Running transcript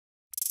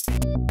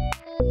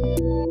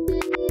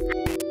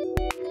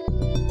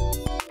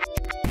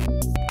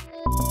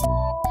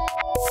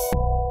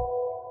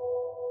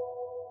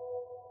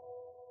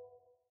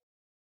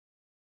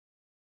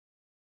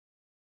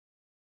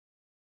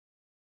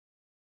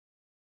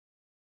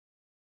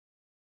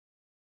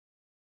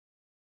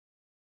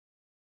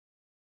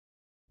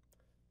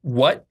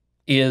What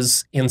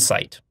is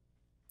insight?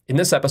 In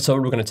this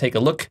episode, we're going to take a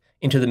look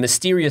into the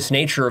mysterious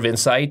nature of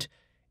insight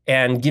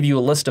and give you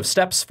a list of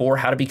steps for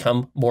how to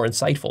become more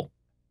insightful.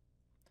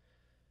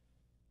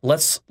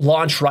 Let's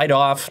launch right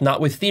off,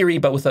 not with theory,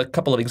 but with a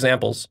couple of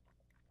examples.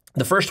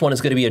 The first one is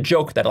going to be a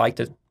joke that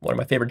one of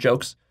my favorite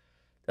jokes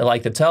that I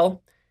like to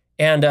tell.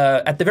 And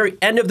at the very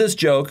end of this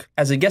joke,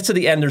 as it gets to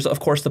the end, there's, of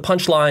course, the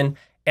punchline.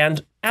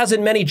 And as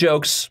in many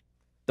jokes,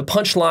 the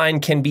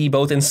punchline can be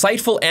both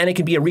insightful and it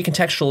can be a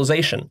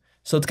recontextualization.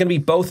 So it's going to be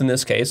both in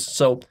this case.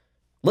 So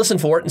listen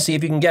for it and see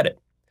if you can get it.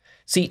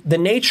 See, the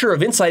nature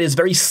of insight is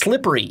very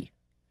slippery.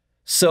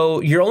 So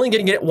you're only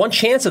going to get one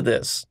chance at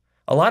this.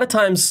 A lot of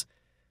times,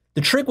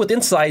 the trick with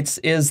insights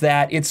is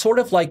that it's sort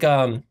of like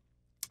the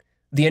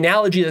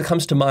analogy that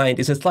comes to mind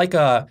is it's like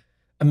a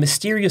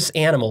mysterious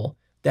animal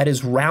that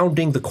is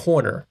rounding the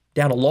corner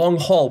down a long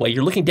hallway.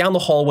 You're looking down the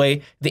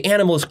hallway. The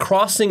animal is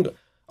crossing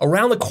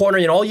around the corner,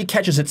 and all you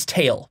catch is its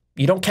tail.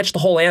 You don't catch the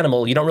whole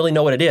animal. You don't really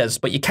know what it is,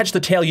 but you catch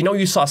the tail. You know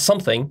you saw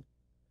something,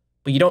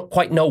 but you don't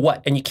quite know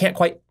what, and you can't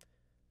quite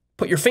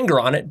put your finger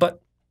on it, but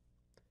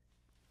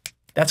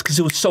that's because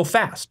it was so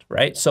fast,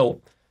 right?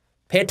 So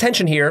pay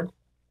attention here,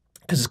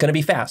 because it's going to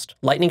be fast,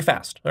 lightning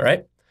fast, all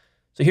right?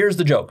 So here's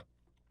the joke.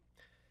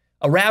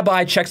 A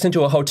rabbi checks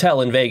into a hotel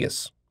in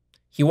Vegas.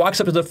 He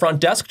walks up to the front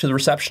desk to the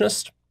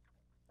receptionist,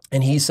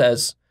 and he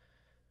says,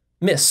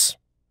 "Miss,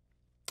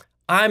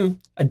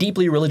 I'm a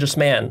deeply religious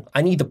man.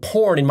 I need the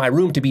porn in my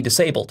room to be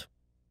disabled."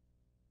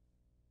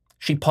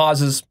 She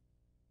pauses,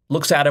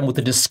 looks at him with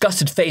a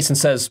disgusted face and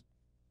says,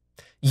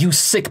 "You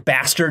sick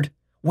bastard.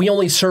 We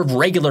only serve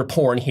regular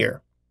porn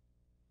here."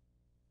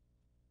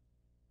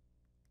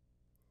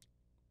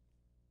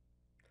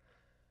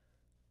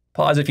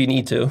 Pause if you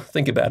need to.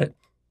 Think about it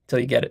until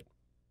you get it.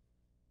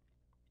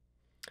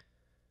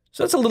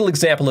 So that's a little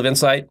example of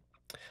insight.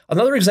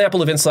 Another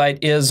example of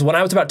insight is when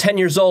I was about 10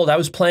 years old, I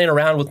was playing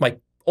around with my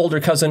older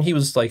cousin. He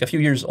was like a few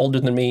years older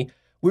than me.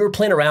 We were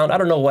playing around. I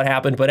don't know what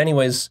happened, but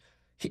anyways,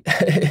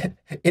 it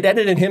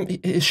ended in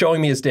him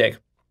showing me his dick.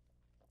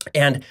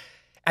 And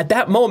at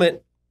that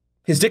moment,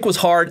 his dick was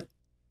hard.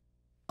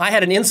 I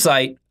had an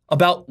insight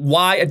about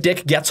why a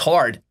dick gets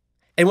hard.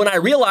 And when I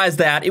realized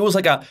that, it was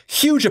like a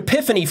huge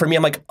epiphany for me.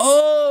 I'm like,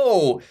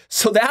 oh,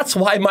 so that's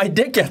why my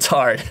dick gets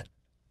hard.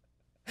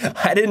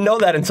 I didn't know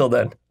that until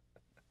then.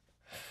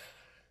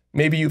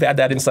 Maybe you've had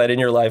that insight in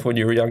your life when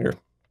you were younger.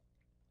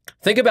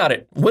 Think about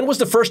it. When was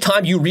the first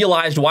time you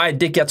realized why a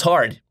dick gets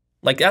hard?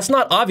 Like, that's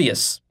not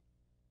obvious.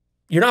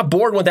 You're not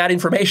born with that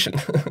information.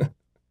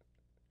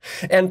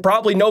 And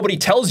probably nobody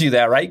tells you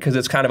that, right? Because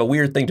it's kind of a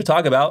weird thing to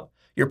talk about.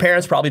 Your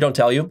parents probably don't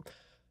tell you.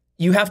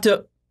 You have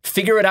to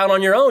figure it out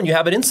on your own. You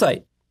have an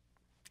insight.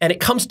 And it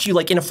comes to you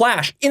like in a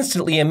flash,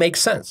 instantly, and makes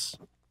sense.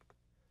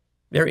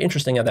 Very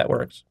interesting how that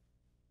works.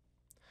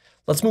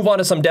 Let's move on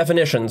to some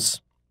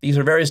definitions. These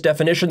are various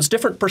definitions,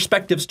 different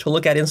perspectives to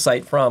look at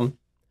insight from.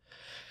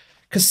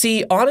 Because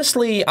see,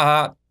 honestly,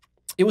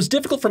 it was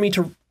difficult for me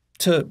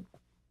to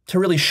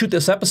really shoot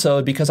this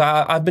episode because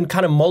I've been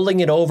kind of mulling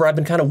it over. I've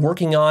been kind of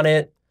working on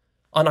it,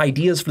 on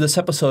ideas for this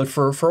episode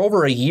for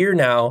over a year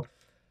now.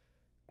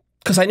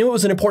 Because I knew it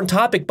was an important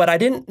topic, but I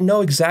didn't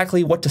know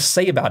exactly what to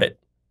say about it.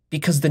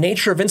 Because the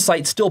nature of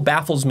insight still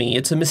baffles me.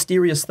 It's a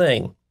mysterious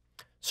thing.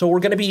 So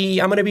I'm going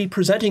to be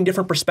presenting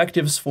different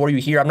perspectives for you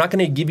here. I'm not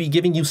going to be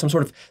giving you some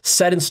sort of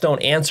set in stone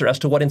answer as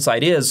to what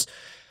insight is.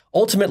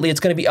 Ultimately, it's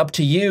going to be up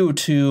to you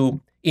to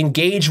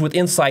engage with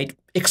insight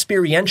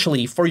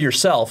experientially for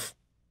yourself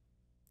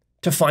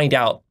to find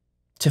out,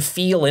 to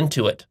feel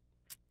into it.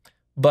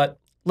 But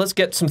let's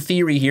get some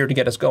theory here to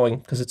get us going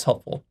because it's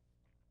helpful.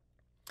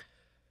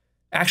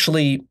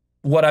 Actually,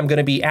 what I'm going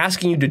to be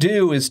asking you to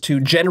do is to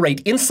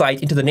generate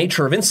insight into the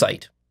nature of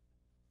insight.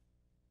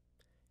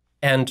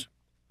 And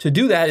to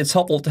do that, it's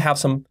helpful to have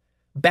some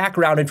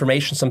background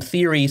information, some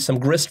theory, some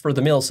grist for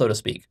the mill, so to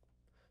speak.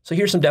 So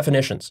here's some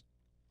definitions.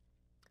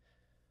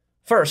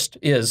 First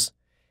is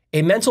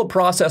a mental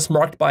process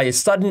marked by a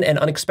sudden and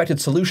unexpected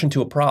solution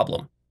to a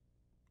problem.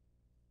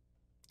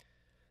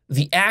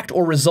 The act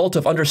or result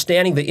of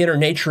understanding the inner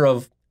nature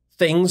of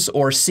things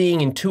or seeing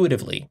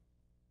intuitively.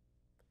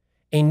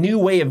 A new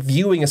way of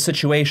viewing a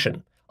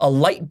situation, a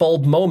light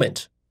bulb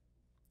moment.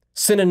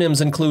 Synonyms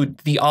include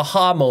the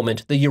aha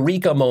moment, the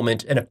eureka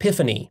moment, an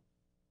epiphany.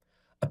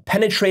 A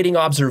penetrating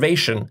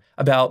observation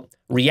about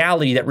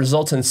reality that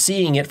results in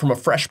seeing it from a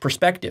fresh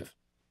perspective.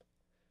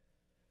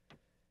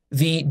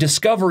 The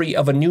discovery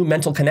of a new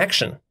mental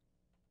connection.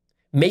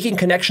 Making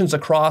connections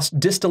across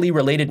distally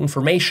related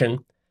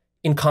information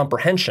in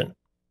comprehension.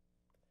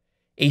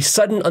 A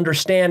sudden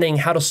understanding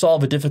how to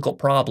solve a difficult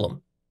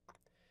problem.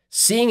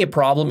 Seeing a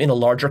problem in a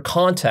larger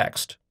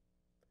context.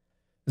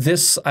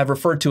 This I've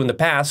referred to in the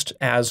past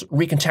as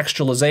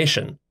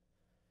recontextualization.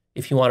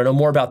 If you want to know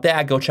more about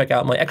that, go check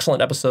out my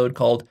excellent episode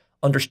called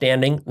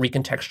Understanding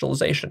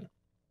Recontextualization.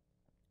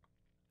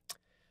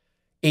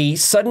 A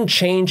sudden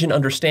change in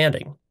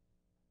understanding.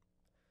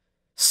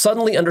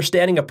 Suddenly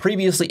understanding a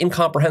previously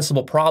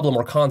incomprehensible problem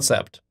or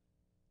concept,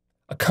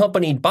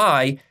 accompanied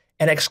by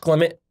an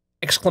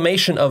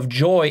exclamation of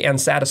joy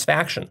and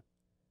satisfaction.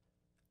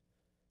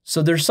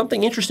 So there's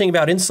something interesting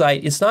about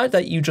insight. It's not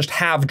that you just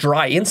have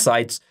dry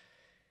insights.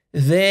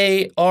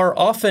 They are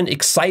often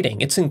exciting.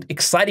 It's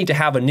exciting to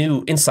have a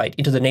new insight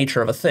into the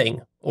nature of a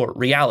thing or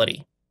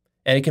reality,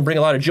 and it can bring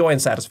a lot of joy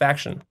and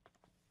satisfaction.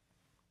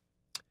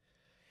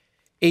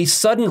 A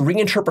sudden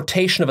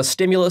reinterpretation of a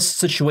stimulus,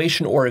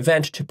 situation, or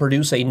event to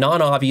produce a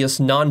non-obvious,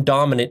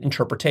 non-dominant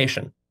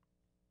interpretation.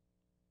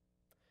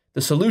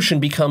 The solution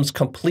becomes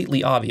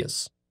completely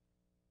obvious.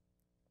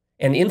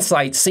 An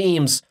insight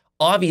seems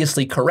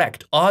obviously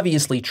correct,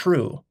 obviously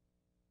true.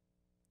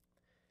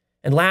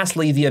 And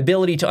lastly, the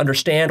ability to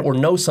understand or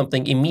know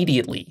something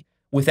immediately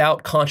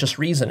without conscious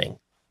reasoning,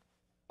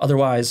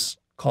 otherwise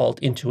called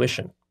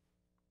intuition.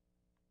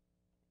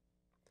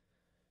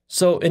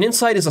 So an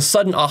insight is a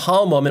sudden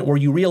aha moment where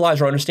you realize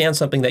or understand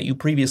something that you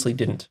previously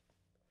didn't.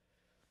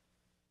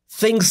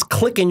 Things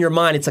click in your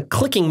mind. It's a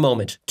clicking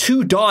moment.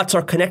 Two dots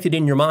are connected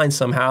in your mind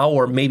somehow,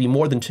 or maybe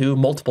more than two.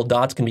 Multiple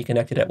dots can be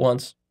connected at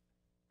once.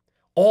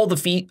 All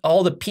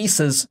the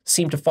pieces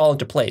seem to fall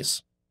into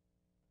place.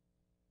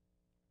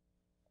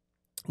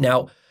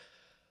 Now,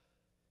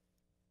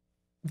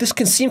 this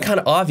can seem kind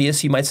of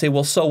obvious. You might say,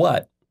 well, so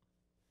what?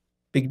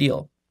 Big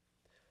deal.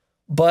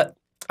 But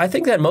I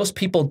think that most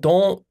people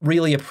don't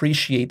really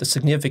appreciate the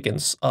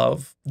significance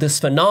of this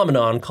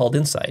phenomenon called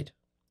insight.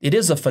 It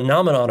is a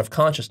phenomenon of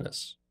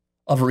consciousness,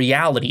 of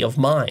reality, of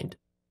mind.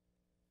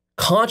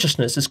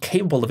 Consciousness is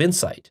capable of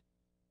insight.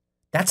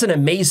 That's an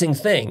amazing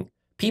thing.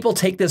 People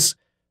take this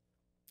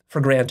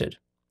for granted.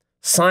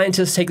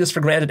 Scientists take this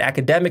for granted.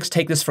 Academics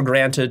take this for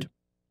granted.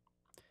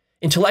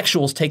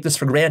 Intellectuals take this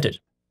for granted.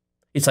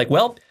 It's like,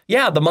 well,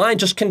 yeah, the mind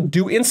just can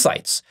do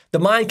insights. The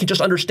mind can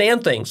just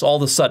understand things all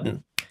of a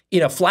sudden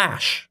in a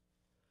flash.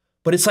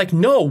 But it's like,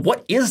 no,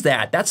 what is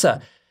that? That's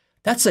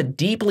a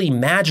deeply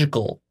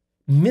magical,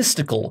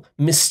 mystical,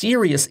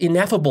 mysterious,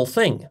 ineffable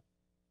thing.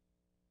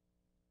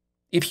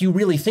 If you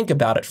really think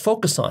about it,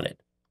 focus on it.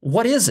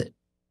 What is it?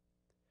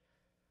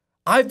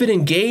 I've been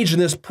engaged in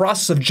this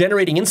process of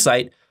generating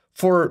insight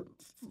for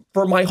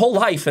my whole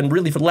life and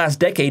really for the last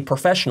decade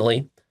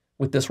professionally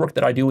with this work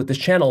that I do with this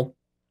channel.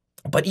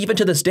 But even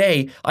to this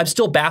day, I'm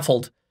still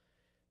baffled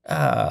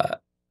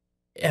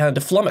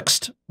and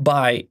flummoxed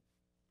by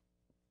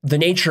the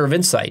nature of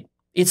insight.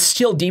 It's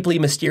still deeply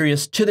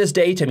mysterious to this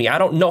day to me. I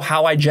don't know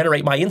how I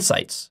generate my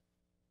insights.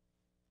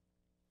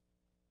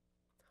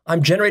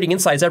 I'm generating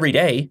insights every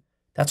day.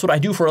 That's what I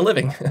do for a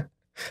living.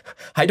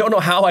 I don't know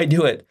how I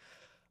do it.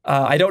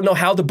 I don't know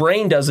how the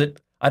brain does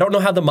it. I don't know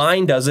how the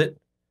mind does it.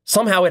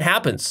 Somehow it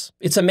happens.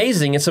 It's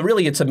amazing. It's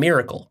a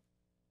miracle.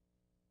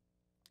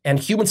 And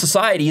human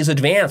society is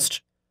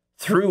advanced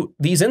through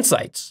these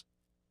insights.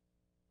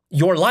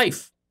 Your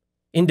life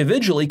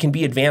individually can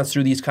be advanced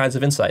through these kinds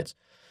of insights.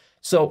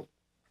 So,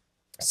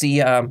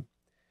 see,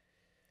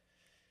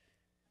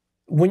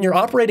 when you're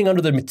operating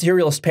under the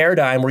materialist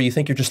paradigm where you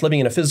think you're just living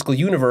in a physical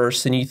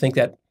universe and you think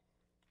that,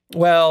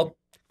 well,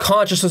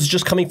 consciousness is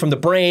just coming from the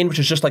brain, which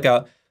is just like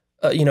an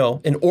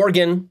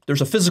organ.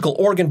 There's a physical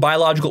organ,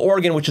 biological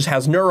organ, which just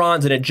has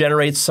neurons and it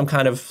generates some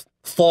kind of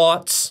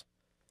thoughts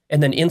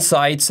and then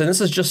insights. And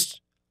this is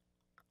just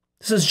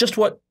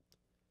what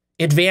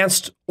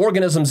advanced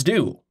organisms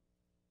do.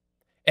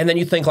 And then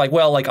you think like,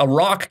 well, like a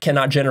rock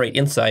cannot generate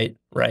insight,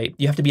 right?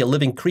 You have to be a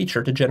living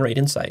creature to generate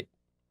insight.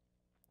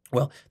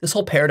 Well, this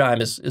whole paradigm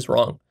is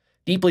wrong,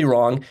 deeply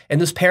wrong. And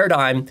this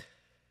paradigm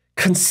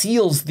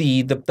conceals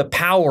the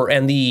power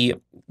and the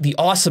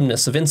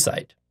awesomeness of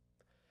insight.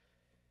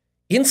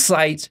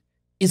 Insight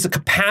is the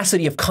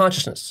capacity of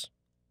consciousness,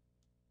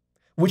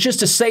 which is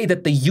to say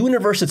that the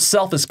universe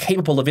itself is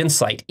capable of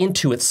insight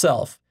into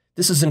itself.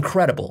 This is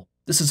incredible.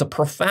 This is a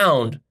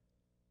profound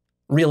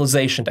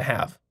realization to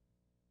have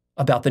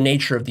about the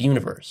nature of the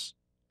universe.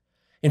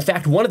 In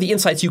fact, one of the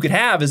insights you could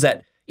have is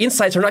that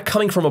insights are not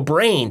coming from a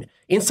brain.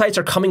 Insights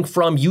are coming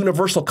from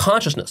universal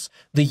consciousness.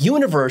 The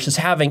universe is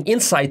having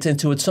insights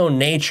into its own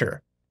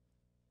nature.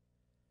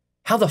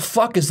 How the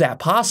fuck is that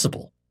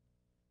possible?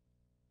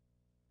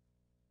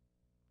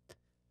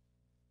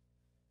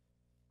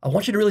 I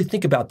want you to really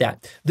think about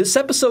that. This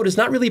episode is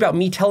not really about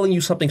me telling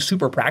you something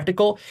super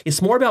practical.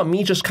 It's more about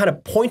me just kind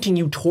of pointing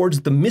you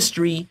towards the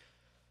mystery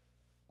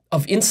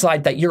of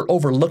insight that you're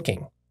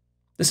overlooking.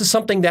 This is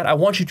something that I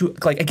want you to,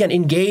 like, again,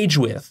 engage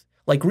with.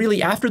 Like,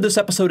 really, after this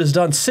episode is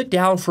done, sit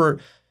down for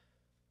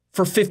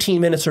 15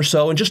 minutes or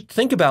so and just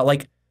think about,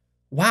 like,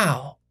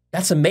 wow,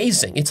 that's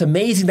amazing. It's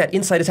amazing that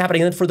insight is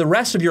happening. And then for the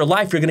rest of your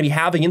life, you're going to be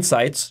having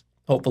insights,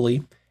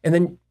 hopefully. And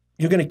then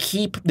you're going to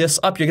keep this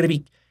up. You're going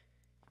to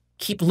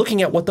keep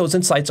looking at what those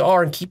insights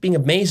are and keep being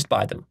amazed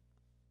by them.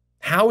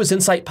 How is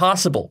insight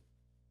possible?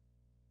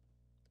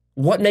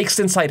 What makes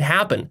insight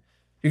happen?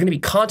 You're going to be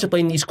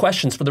contemplating these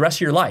questions for the rest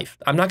of your life.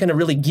 I'm not going to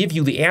really give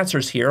you the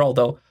answers here,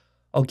 although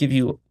I'll give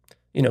you,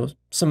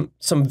 some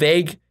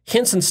vague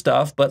hints and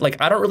stuff, but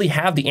like I don't really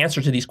have the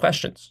answer to these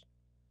questions.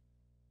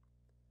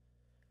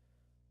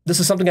 This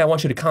is something I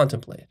want you to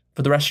contemplate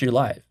for the rest of your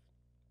life.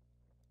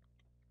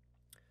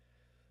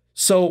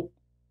 So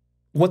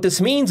what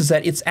this means is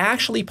that it's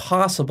actually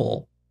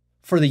possible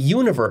for the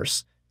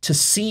universe to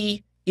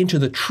see into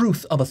the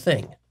truth of a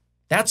thing.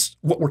 That's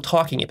what we're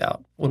talking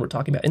about when we're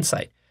talking about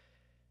insight.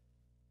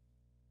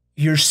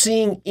 You're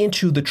seeing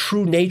into the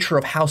true nature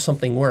of how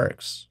something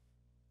works.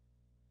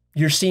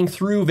 You're seeing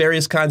through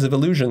various kinds of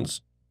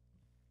illusions.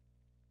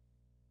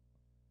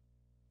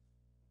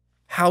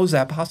 How is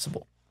that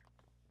possible?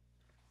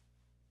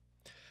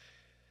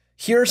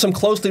 Here are some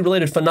closely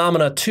related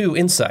phenomena to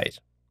insight: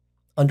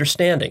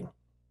 understanding,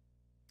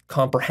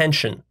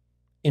 comprehension,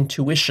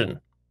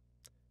 intuition,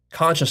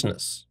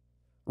 consciousness,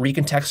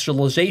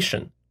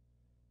 recontextualization,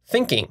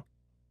 thinking,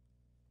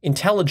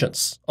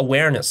 intelligence,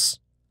 awareness,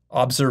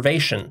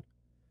 observation,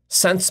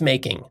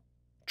 sense-making,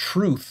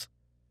 truth,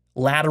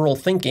 lateral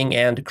thinking,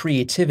 and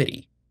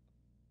creativity.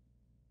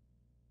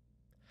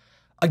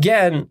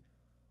 Again,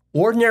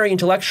 ordinary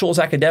intellectuals,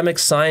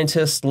 academics,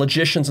 scientists,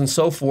 logicians, and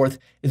so forth,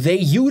 they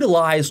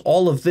utilize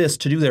all of this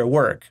to do their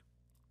work.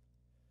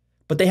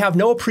 But they have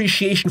no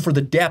appreciation for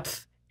the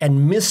depth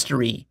and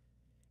mystery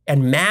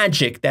and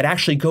magic that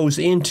actually goes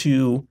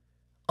into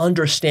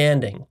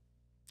understanding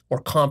or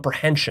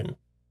comprehension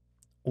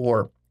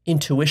or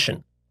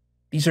intuition.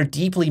 These are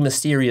deeply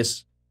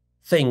mysterious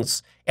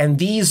things, and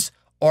these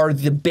are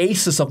the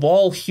basis of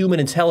all human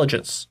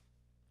intelligence,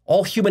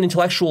 all human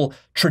intellectual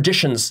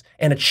traditions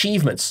and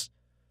achievements,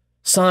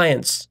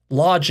 science,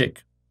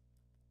 logic,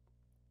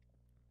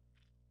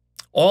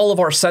 all of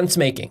our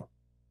sense-making,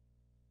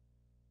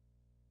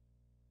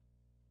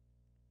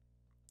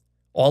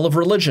 all of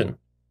religion,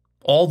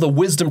 all the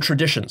wisdom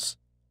traditions,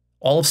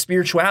 all of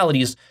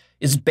spirituality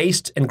is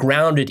based and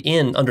grounded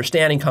in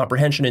understanding,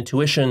 comprehension,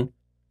 intuition,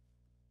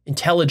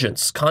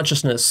 intelligence,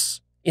 consciousness,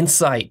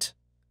 insight.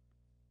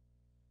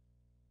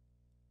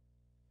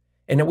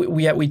 And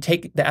we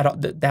take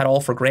that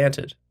all for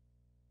granted.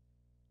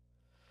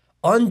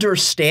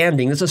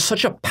 Understanding, this is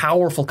such a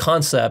powerful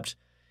concept.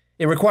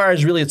 It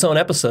requires really its own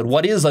episode.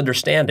 What is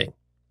understanding?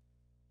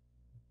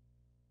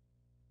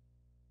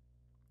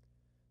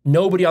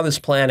 Nobody on this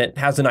planet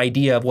has an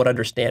idea of what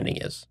understanding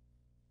is.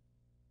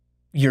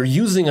 You're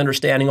using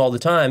understanding all the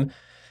time.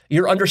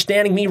 You're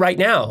understanding me right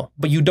now,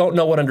 but you don't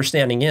know what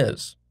understanding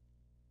is.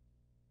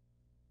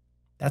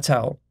 That's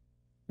how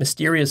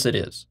mysterious it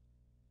is.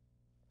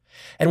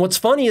 And what's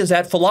funny is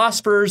that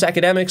philosophers,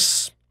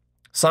 academics,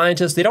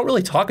 scientists, they don't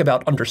really talk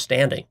about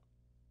understanding.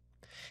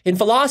 In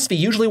philosophy,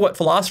 usually what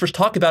philosophers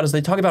talk about is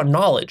they talk about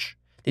knowledge.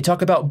 They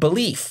talk about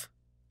belief.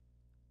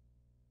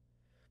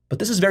 But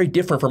this is very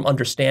different from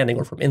understanding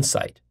or from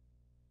insight.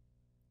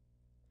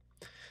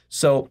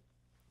 So,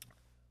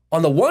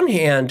 on the one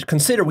hand,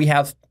 consider we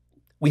have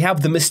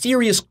the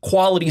mysterious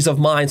qualities of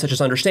mind, such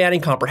as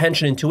understanding,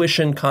 comprehension,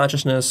 intuition,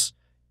 consciousness,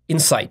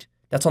 insight.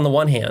 That's on the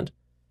one hand.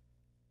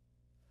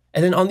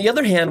 And then on the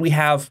other hand, we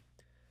have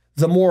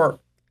the more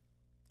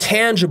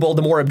tangible,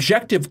 the more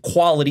objective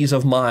qualities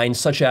of mind,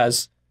 such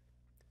as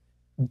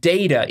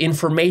data,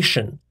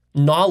 information,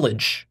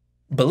 knowledge,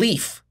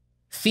 belief,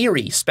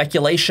 theory,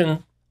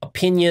 speculation,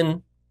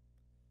 opinion,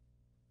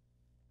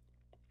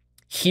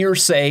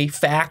 hearsay,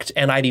 fact,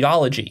 and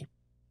ideology.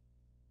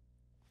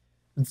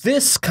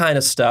 This kind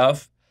of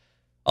stuff,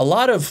 a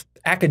lot of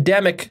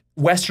academic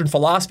Western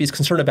philosophy is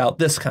concerned about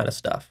this kind of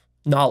stuff: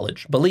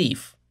 knowledge,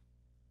 belief,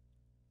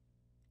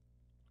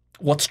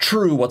 what's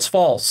true, what's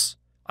false,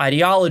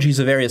 ideologies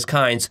of various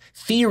kinds,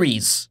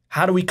 theories,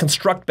 how do we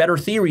construct better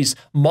theories,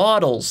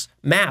 models,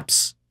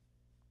 maps.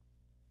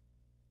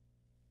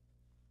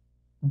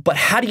 But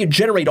how do you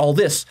generate all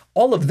this?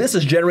 All of this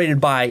is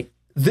generated by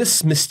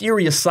this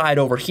mysterious side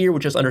over here,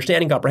 which is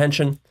understanding,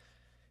 comprehension,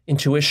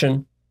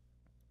 intuition.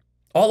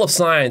 All of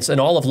science and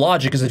all of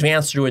logic is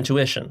advanced through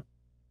intuition.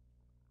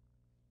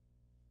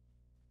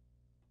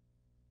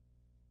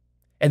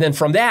 And then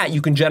from that,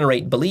 you can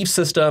generate belief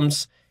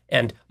systems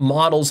and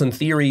models and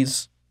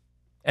theories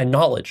and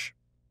knowledge.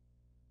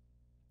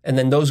 And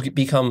then those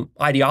become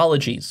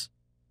ideologies.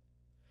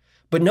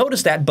 But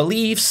notice that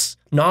beliefs,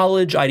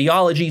 knowledge,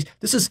 ideologies,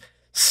 this is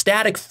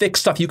static,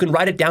 fixed stuff. You can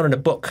write it down in a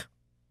book.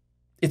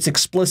 It's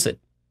explicit.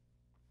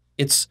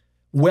 It's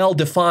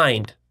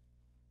well-defined.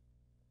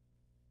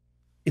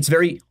 It's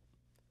very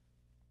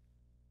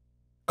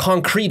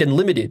concrete and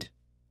limited.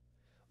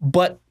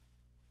 But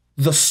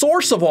the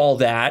source of all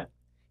that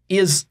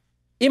is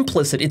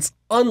implicit. It's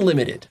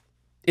unlimited.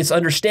 It's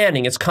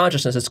understanding, it's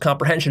consciousness, it's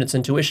comprehension, it's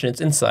intuition,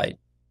 it's insight.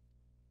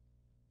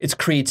 It's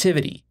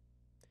creativity.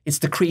 It's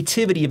the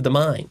creativity of the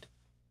mind.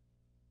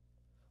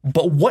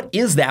 But what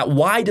is that?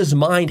 Why does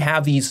mind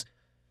have these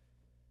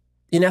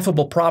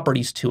ineffable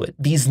properties to it?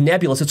 These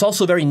nebulous. It's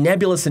also very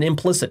nebulous and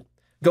implicit.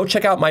 Go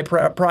check out my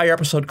prior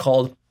episode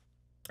called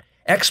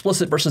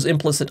Explicit versus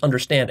Implicit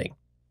Understanding.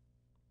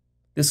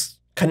 This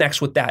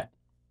connects with that.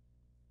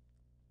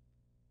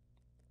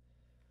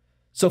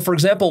 So, for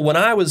example, when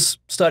I was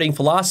studying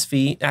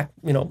philosophy,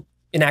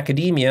 in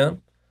academia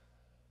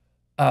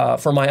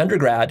for my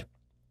undergrad,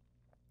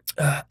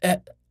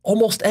 at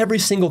almost every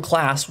single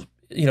class,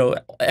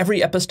 every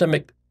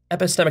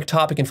epistemic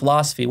topic in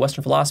philosophy,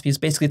 Western philosophy, is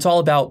basically, it's all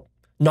about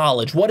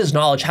knowledge. What is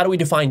knowledge? How do we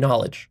define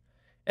knowledge?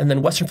 And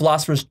then Western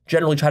philosophers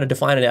generally try to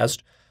define it as,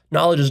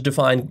 knowledge is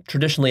defined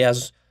traditionally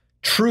as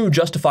true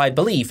justified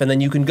belief. And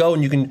then you can go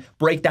and you can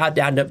break that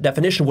down to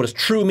definition. What does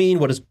true mean?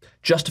 What does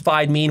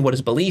justified mean? What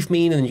does belief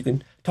mean? And then you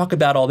can talk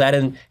about all that.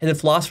 And then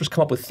philosophers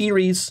come up with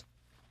theories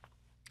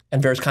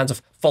and various kinds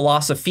of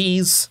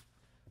philosophies.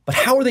 But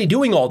how are they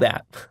doing all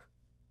that?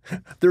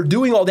 They're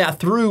doing all that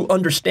through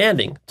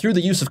understanding, through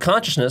the use of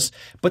consciousness.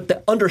 But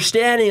the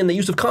understanding and the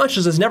use of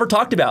consciousness is never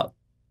talked about.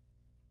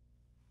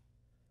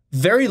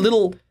 Very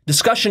little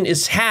discussion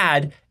is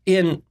had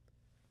in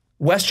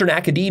Western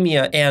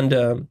academia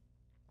and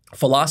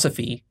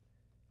philosophy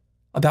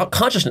about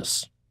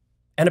consciousness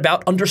and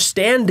about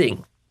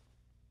understanding.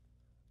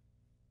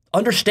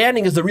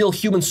 Understanding is the real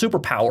human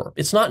superpower.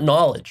 It's not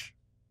knowledge.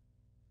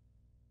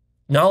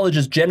 Knowledge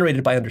is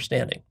generated by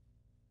understanding.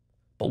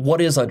 But what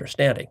is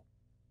understanding?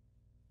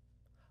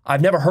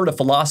 I've never heard a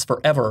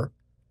philosopher ever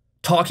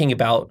talking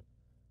about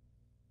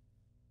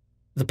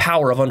the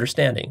power of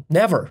understanding.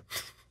 Never.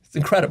 It's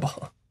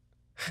incredible.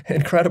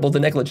 Incredible, the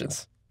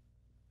negligence.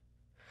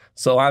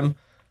 So I'm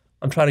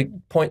trying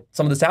to point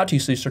some of this out to you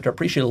so you start to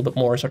appreciate a little bit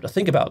more and start to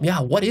think about,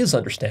 what is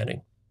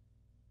understanding?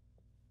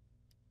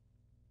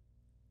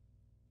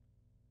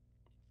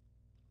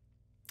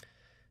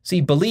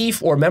 See,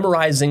 belief or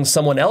memorizing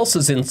someone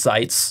else's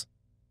insights,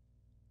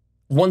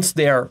 once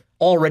they're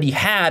already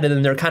had, and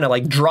then they're kind of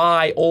like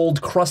dry,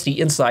 old, crusty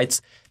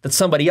insights that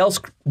somebody else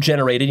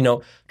generated.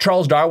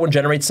 Charles Darwin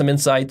generates some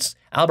insights.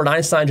 Albert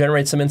Einstein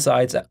generates some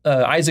insights.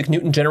 Isaac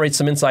Newton generates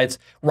some insights,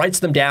 writes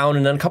them down,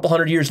 and then a couple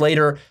hundred years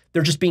later,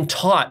 they're just being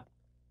taught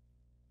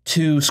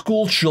to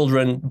school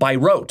children by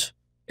rote.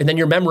 And then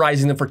you're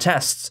memorizing them for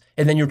tests,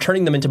 and then you're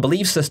turning them into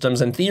belief systems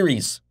and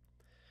theories.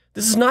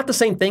 This is not the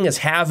same thing as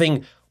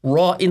having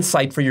raw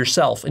insight for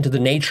yourself into the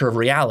nature of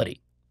reality.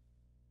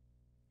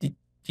 Do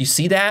you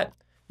see that?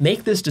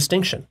 Make this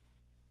distinction.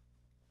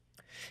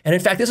 And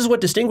in fact, this is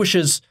what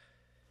distinguishes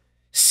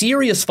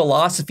serious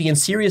philosophy and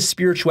serious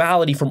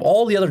spirituality from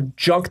all the other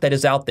junk that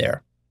is out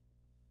there.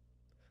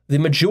 The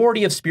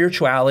majority of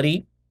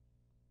spirituality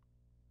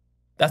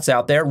that's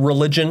out there,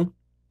 religion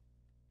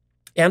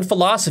and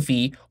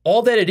philosophy,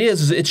 all that it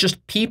is it's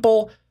just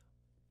people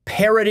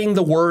parroting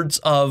the words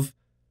of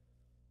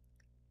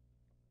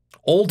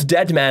old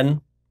dead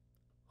men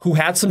who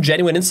had some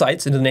genuine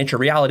insights into the nature of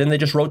reality, and they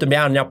just wrote them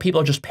down. And now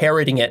people are just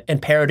parroting it and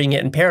parroting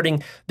it and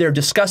parroting. They're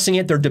discussing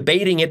it, they're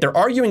debating it, they're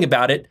arguing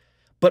about it.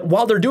 But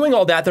while they're doing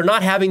all that, they're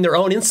not having their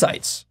own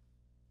insights.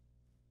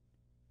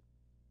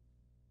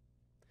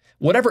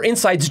 Whatever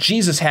insights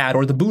Jesus had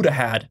or the Buddha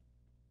had,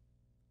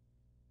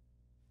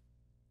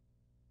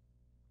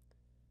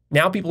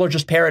 now people are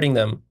just parroting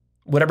them.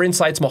 Whatever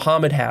insights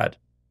Muhammad had.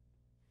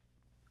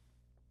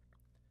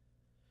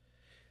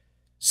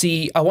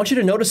 See, I want you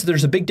to notice that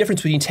there's a big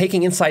difference between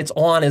taking insights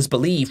on as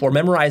belief or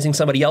memorizing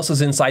somebody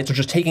else's insights or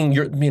just taking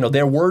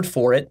their word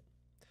for it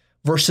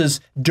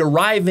versus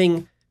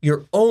deriving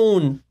your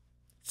own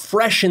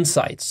fresh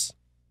insights.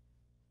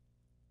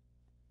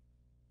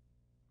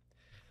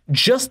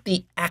 Just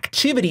the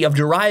activity of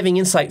deriving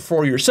insight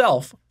for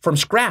yourself from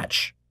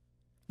scratch,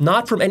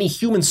 not from any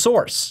human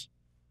source.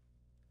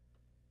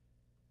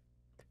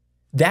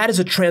 That is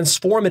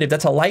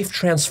that's a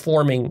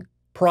life-transforming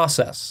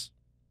process.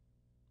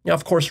 Now,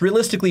 of course,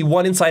 realistically,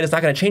 one insight is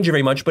not going to change you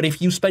very much, but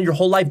if you spend your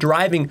whole life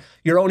deriving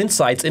your own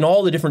insights in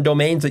all the different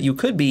domains that you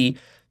could be,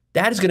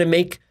 that is going to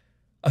make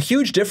a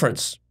huge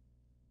difference.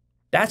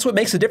 That's what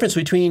makes the difference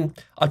between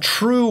a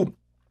truly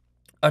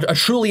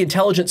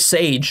intelligent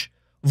sage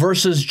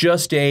versus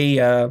just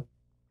an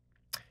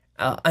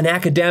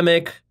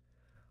academic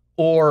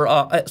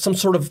or some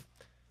sort of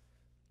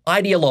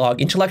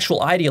intellectual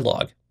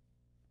ideologue.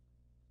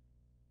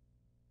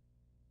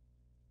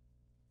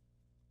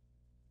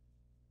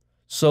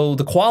 So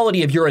the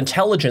quality of your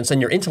intelligence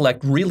and your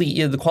intellect really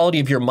is the quality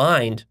of your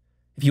mind.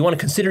 If you want to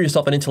consider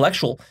yourself an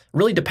intellectual,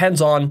 really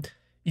depends on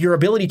your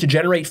ability to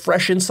generate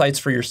fresh insights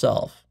for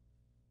yourself.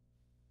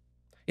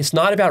 It's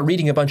not about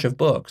reading a bunch of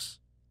books.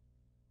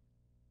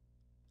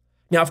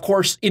 Now, of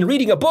course, in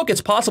reading a book,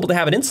 it's possible to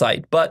have an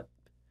insight, but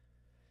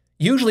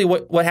usually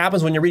what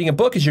happens when you're reading a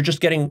book is you're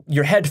just getting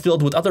your head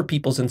filled with other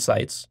people's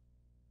insights.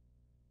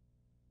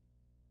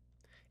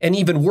 And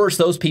even worse,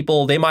 those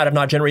people, they might have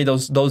not generated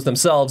those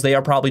themselves. They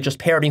are probably just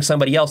parroting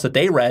somebody else that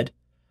they read.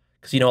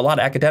 Because, a lot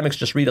of academics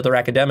just read other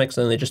academics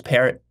and they just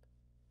parrot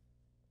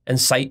and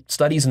cite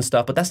studies and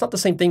stuff. But that's not the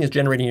same thing as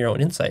generating your own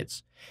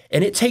insights.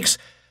 And it takes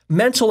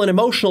mental and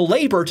emotional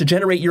labor to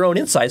generate your own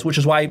insights, which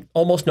is why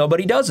almost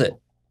nobody does it.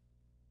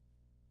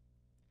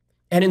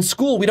 And in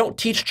school, we don't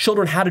teach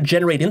children how to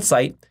generate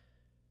insight.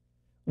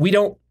 We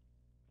don't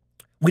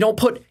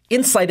put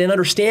insight and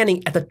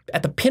understanding at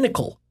the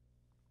pinnacle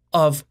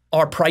of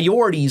our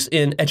priorities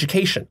in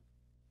education.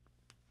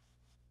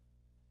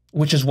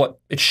 which is what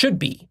it should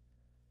be.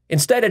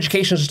 Instead,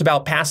 education is just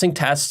about passing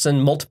tests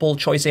and multiple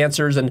choice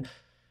answers and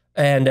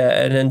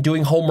then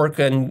doing homework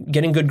and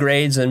getting good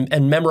grades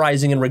and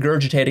memorizing and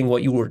regurgitating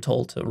what you were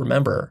told to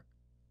remember.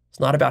 It's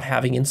not about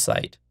having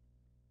insight.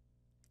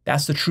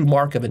 That's the true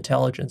mark of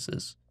intelligence,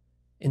 is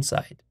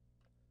insight.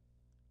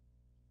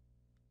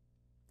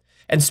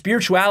 And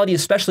spirituality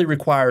especially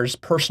requires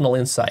personal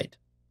insight.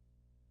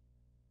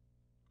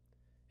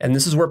 And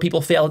this is where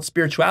people fail at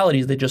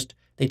spirituality.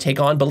 They take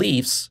on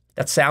beliefs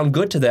that sound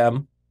good to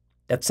them,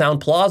 that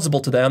sound plausible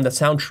to them, that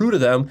sound true to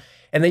them,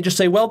 and they just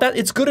say, well,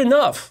 it's good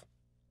enough.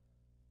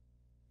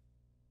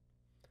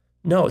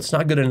 No, it's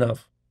not good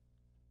enough.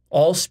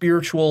 All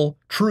spiritual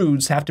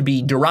truths have to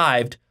be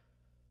derived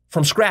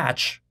from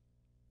scratch,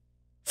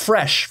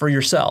 fresh for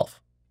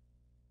yourself.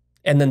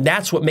 And then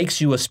that's what makes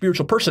you a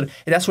spiritual person.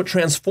 And that's what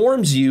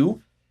transforms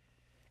you.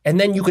 And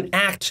then you can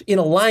act in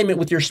alignment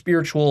with your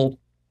spiritual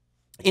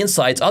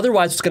insights.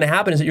 Otherwise, what's going to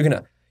happen is that you're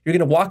going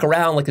to walk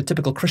around like a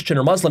typical Christian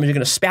or Muslim, and you're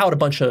going to spout a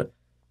bunch of,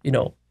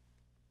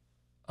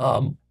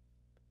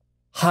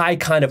 high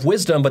kind of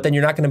wisdom, but then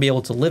you're not going to be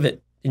able to live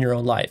it in your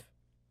own life.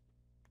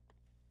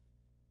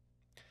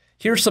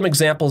 Here's some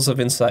examples of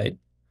insight.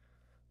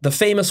 The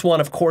famous one,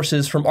 of course,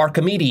 is from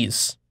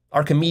Archimedes.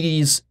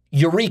 Archimedes'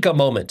 eureka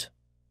moment.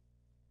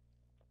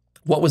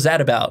 What was that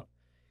about?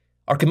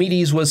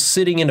 Archimedes was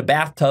sitting in a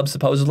bathtub,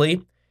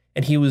 supposedly,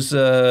 and he was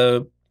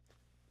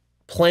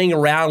playing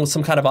around with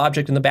some kind of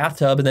object in the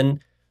bathtub, and then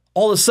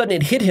all of a sudden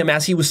it hit him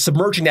as he was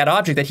submerging that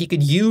object that he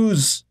could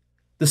use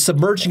the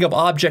submerging of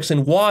objects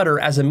in water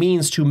as a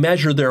means to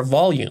measure their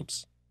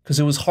volumes, because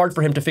it was hard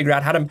for him to figure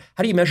out how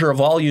do you measure a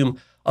volume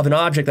of an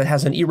object that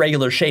has an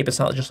irregular shape. It's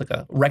not just like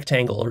a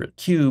rectangle or a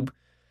cube.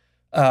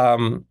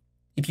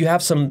 If you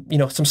have some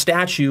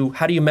statue,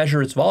 how do you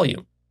measure its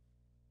volume?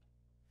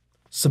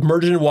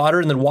 Submerge it in water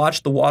and then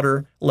watch the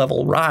water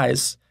level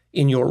rise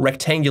in your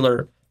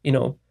rectangular,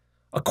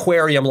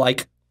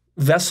 aquarium-like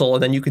vessel,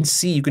 and then you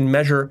can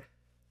measure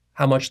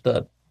how much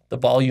the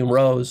volume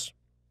rose,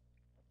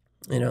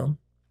 And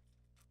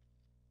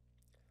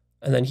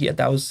then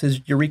that was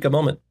his eureka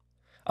moment.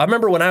 I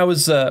remember when I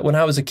was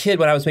a kid,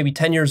 when I was maybe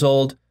 10 years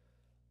old,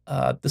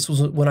 this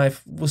was when I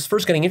was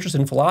first getting interested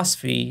in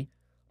philosophy.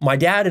 My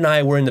dad and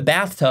I were in the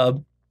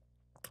bathtub,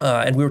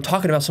 and we were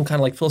talking about some kind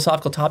of like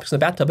philosophical topics in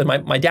the bathtub.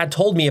 And my dad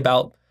told me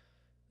about,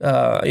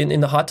 in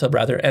the hot tub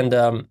rather,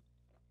 and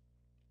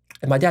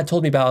my dad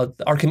told me about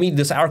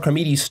this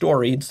Archimedes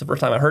story. It's the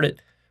first time I heard it,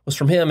 was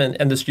from him,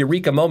 and this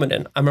eureka moment.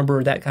 And I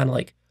remember that kind of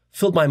like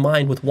filled my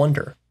mind with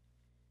wonder.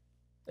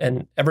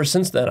 And ever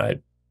since then, I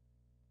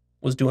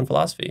was doing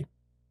philosophy.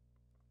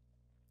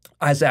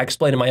 As I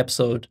explained in my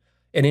episode,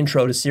 an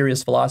intro to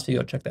serious philosophy,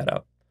 go check that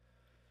out.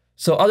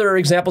 So other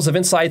examples of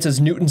insights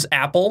is Newton's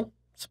apple.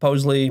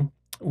 Supposedly,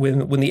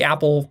 when the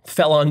apple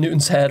fell on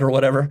Newton's head or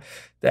whatever,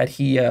 that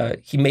he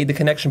made the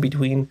connection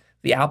between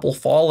the apple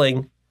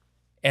falling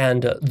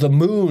and the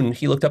moon.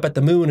 He looked up at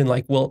the moon and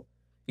like, well,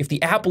 if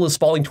the apple is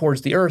falling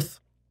towards the earth,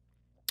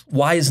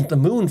 why isn't the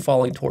moon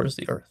falling towards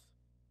the earth?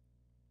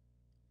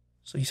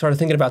 So he started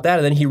thinking about that,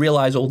 and then he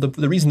realized,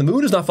 the reason the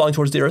moon is not falling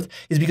towards the earth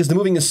is because the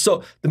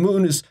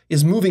moon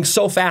is moving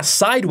so fast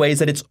sideways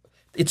that it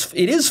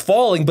is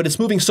falling, but it's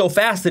moving so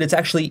fast that it's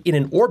actually in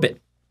an orbit.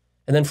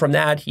 And then from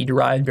that, he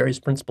derived various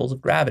principles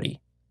of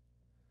gravity.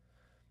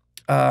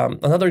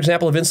 Another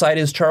example of insight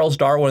is Charles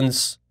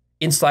Darwin's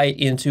insight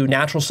into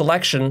natural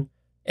selection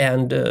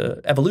and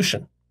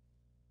evolution.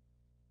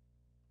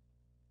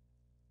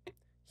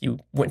 He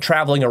went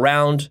traveling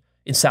around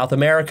in South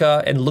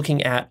America and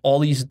looking at all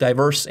these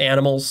diverse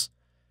animals.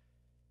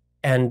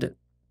 And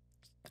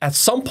at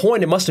some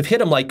point, it must have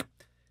hit him like,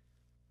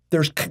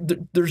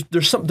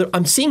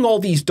 I'm seeing all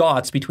these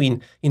dots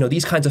between,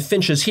 these kinds of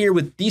finches here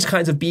with these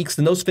kinds of beaks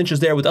and those finches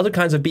there with other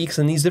kinds of beaks,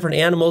 and these different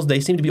animals, they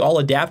seem to be all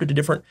adapted to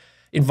different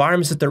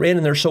environments that they're in,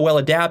 and they're so well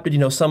adapted.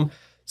 Some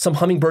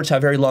hummingbirds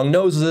have very long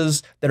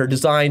noses that are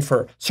designed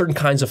for certain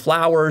kinds of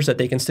flowers that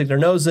they can stick their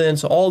nose in.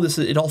 So all this,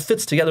 it all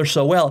fits together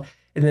so well.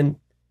 And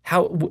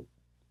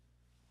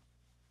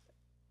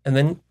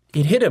then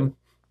it hit him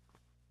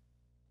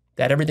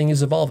that everything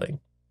is evolving.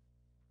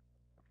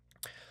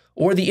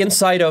 Or the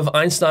insight of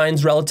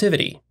Einstein's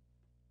relativity.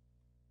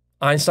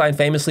 Einstein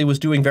famously was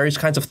doing various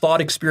kinds of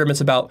thought experiments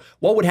about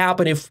what would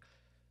happen if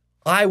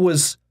I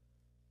was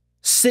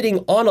sitting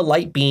on a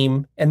light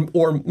beam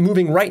or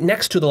moving right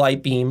next to the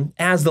light beam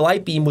as the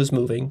light beam was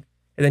moving.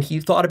 And then he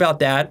thought about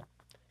that,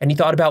 and he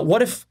thought about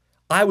what if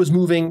I was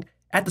moving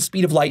at the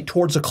speed of light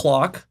towards a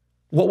clock?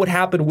 What would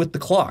happen with the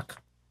clock?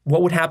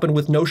 What would happen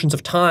with notions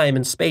of time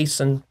and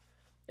space and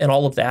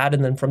all of that?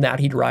 And then from that,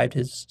 he derived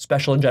his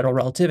special and general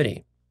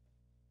relativity,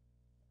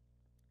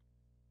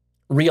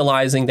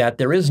 realizing that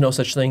there is no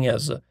such thing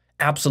as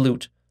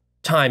absolute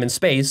time and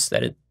space,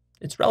 that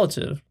it's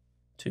relative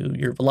to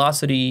your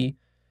velocity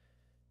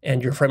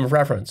and your frame of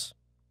reference.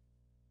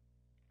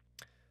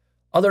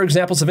 Other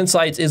examples of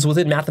insights is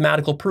within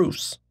mathematical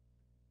proofs.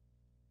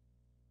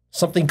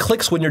 Something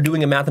clicks when you're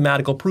doing a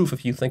mathematical proof.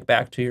 If you think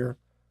back to your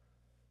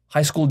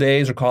high school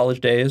days or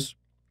college days,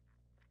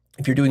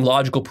 if you're doing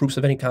logical proofs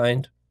of any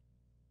kind.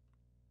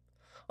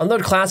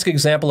 Another classic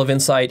example of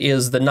insight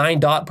is the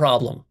 9-dot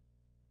problem.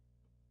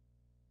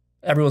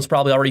 Everyone's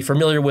probably already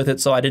familiar with it,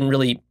 so I didn't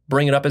really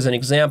bring it up as an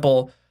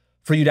example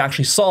for you to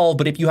actually solve.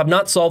 But if you have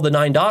not solved the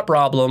 9-dot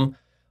problem,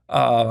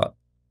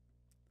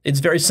 it's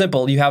very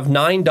simple. You have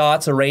 9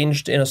 dots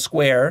arranged in a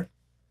square,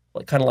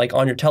 kind of like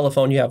on your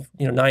telephone. You have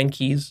 9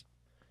 keys.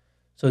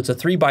 So it's a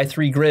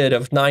 3x3 grid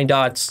of 9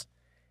 dots,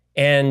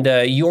 and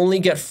you only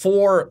get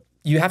 4.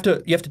 You have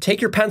to take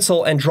your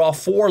pencil and draw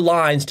 4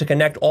 lines to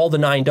connect all the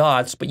 9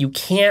 dots, but you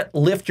can't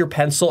lift your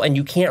pencil and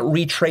you can't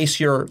retrace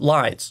your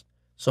lines.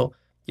 So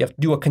you have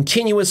to do a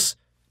continuous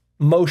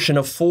motion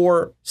of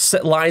 4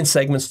 line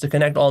segments to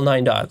connect all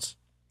 9 dots.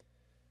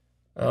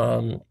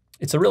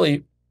 It's a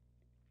really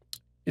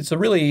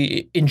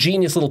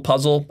ingenious little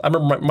puzzle. I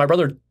remember my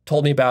brother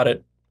told me about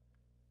it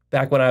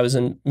back when I was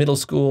in middle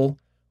school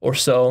or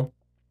so.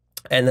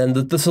 And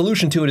then the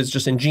solution to it is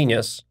just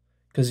ingenious,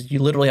 because you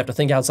literally have to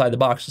think outside the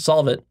box to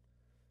solve it.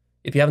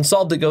 If you haven't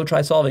solved it, go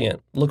try solving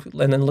it.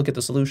 And then look at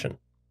the solution.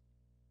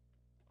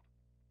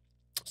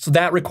 So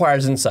that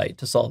requires insight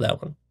to solve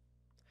that one.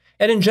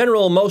 And in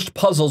general, most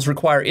puzzles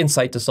require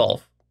insight to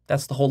solve.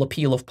 That's the whole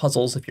appeal of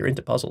puzzles if you're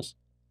into puzzles.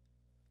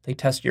 They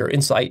test your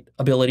insight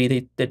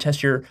ability. They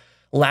test your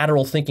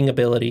lateral thinking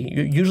ability.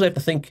 You usually have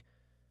to think,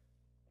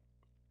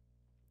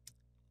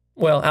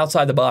 well,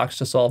 outside the box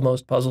to solve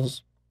most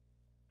puzzles.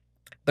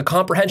 The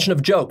comprehension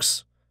of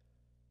jokes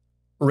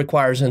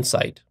requires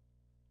insight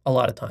a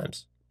lot of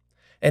times.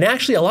 And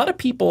actually, a lot of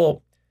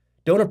people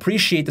don't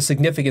appreciate the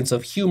significance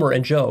of humor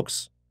and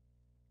jokes.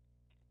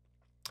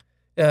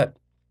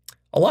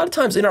 A lot of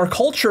times in our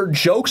culture,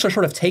 jokes are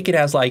sort of taken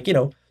as like,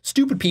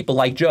 stupid people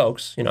like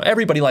jokes.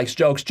 Everybody likes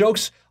jokes.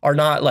 Jokes are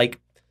not like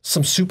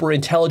some super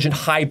intelligent,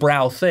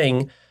 highbrow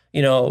thing.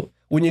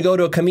 When you go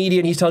to a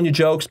comedian, he's telling you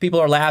jokes, people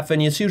are laughing.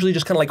 It's usually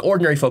just kind of like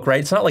ordinary folk, right?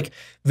 It's not like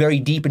very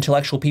deep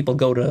intellectual people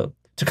go to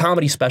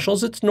comedy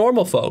specials. It's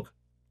normal folk.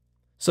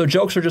 So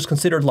jokes are just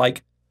considered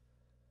like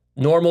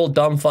normal,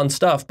 dumb, fun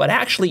stuff. But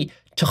actually,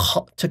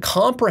 to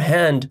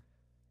comprehend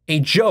a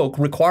joke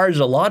requires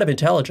a lot of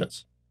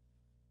intelligence.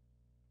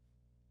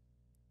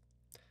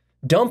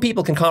 Dumb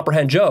people can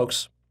comprehend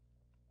jokes.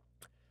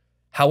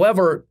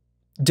 However,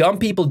 dumb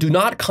people do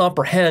not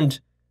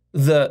comprehend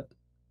the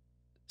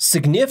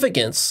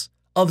significance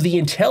of the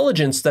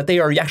intelligence that they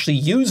are actually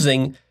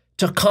using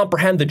to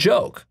comprehend the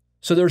joke.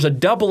 So there's a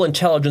double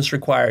intelligence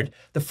required.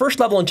 The first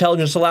level of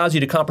intelligence allows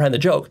you to comprehend the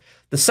joke.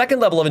 The second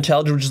level of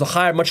intelligence, which is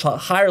a much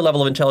higher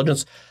level of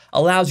intelligence,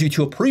 allows you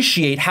to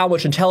appreciate how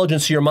much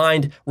intelligence your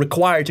mind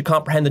required to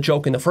comprehend the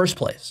joke in the first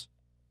place.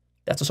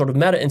 That's a sort of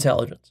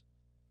meta-intelligence,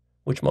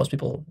 which most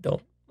people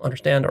don't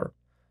understand or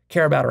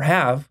care about or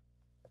have.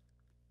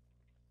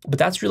 But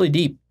that's really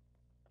deep,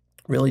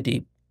 really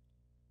deep.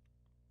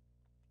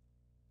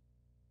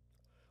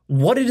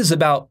 What is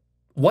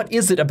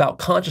it about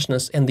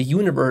consciousness and the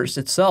universe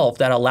itself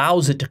that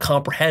allows it to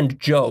comprehend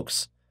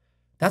jokes?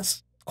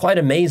 That's quite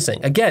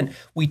amazing. Again,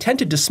 we tend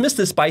to dismiss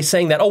this by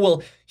saying that, oh,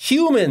 well,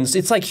 humans,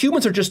 it's like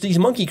humans are just these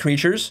monkey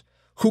creatures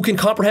who can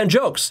comprehend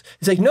jokes.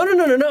 It's like, no, no,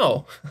 no, no,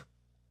 no.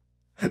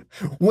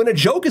 When a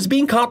joke is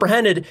being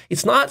comprehended,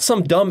 it's not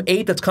some dumb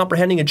ape that's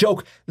comprehending a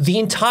joke. The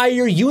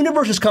entire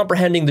universe is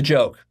comprehending the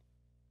joke.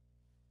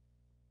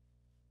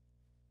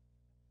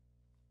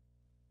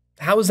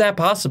 How is that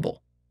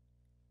possible?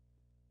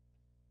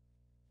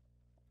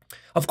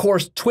 Of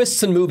course,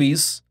 twists in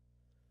movies,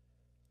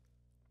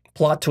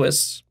 plot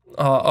twists,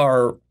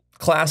 are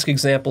classic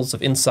examples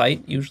of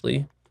insight,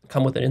 usually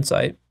come with an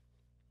insight.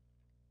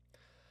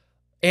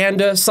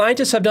 And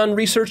scientists have done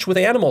research with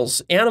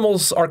animals.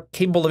 Animals are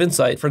capable of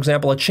insight. For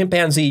example, a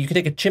chimpanzee, you can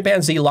take a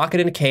chimpanzee, lock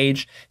it in a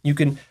cage, you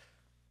can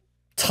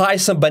tie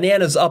some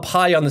bananas up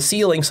high on the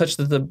ceiling such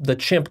that the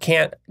chimp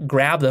can't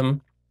grab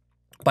them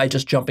by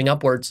just jumping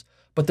upwards.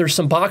 But there's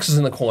some boxes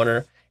in the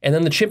corner, and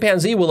then the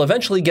chimpanzee will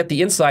eventually get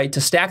the insight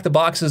to stack the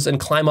boxes and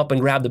climb up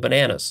and grab the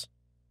bananas.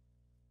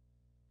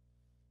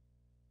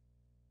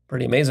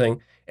 Pretty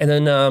amazing. And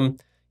then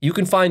you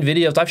can find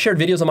videos. I've shared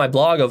videos on my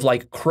blog of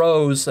like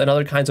crows and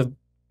other kinds of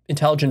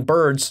intelligent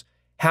birds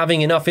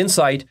having enough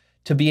insight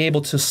to be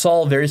able to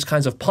solve various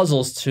kinds of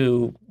puzzles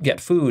to get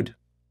food.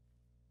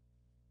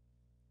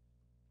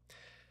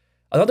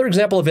 Another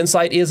example of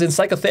insight is in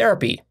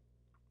psychotherapy.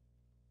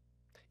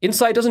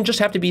 Insight doesn't just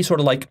have to be sort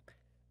of like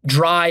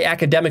dry,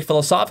 academic,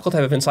 philosophical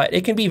type of insight.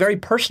 It can be very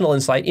personal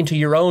insight into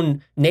your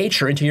own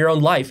nature, into your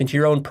own life, into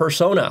your own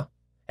persona,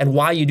 and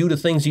why you do the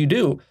things you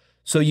do.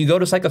 So you go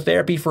to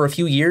psychotherapy for a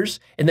few years,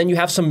 and then you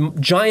have some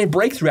giant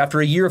breakthrough.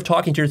 After a year of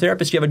talking to your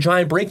therapist, you have a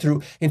giant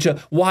breakthrough into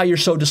why you're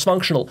so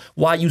dysfunctional,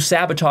 why you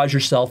sabotage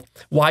yourself,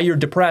 why you're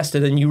depressed.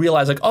 And then you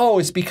realize like, oh,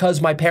 it's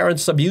because my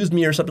parents abused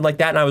me or something like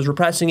that, and I was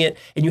repressing it.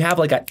 And you have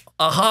like an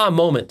aha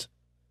moment.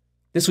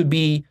 This would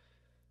be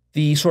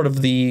the sort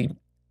of the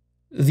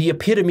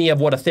epitome of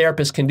what a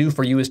therapist can do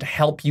for you, is to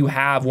help you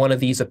have one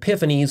of these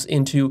epiphanies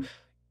into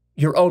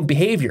your own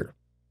behavior.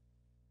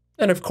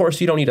 And of course,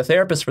 you don't need a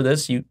therapist for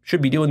this. You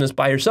should be doing this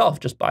by yourself,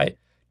 just by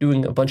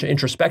doing a bunch of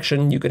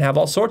introspection, you can have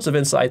all sorts of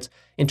insights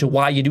into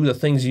why you do the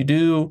things you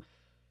do,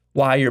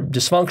 why you're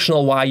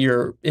dysfunctional, why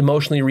you're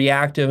emotionally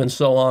reactive, and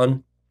so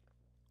on.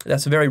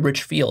 That's a very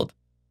rich field.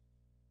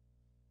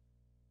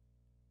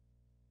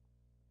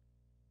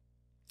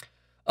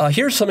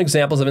 Here's some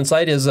examples of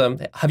insight is,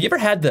 have you ever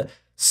had the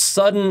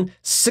sudden,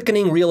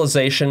 sickening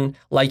realization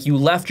like you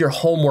left your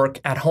homework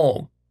at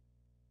home?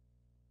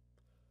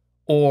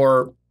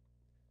 Or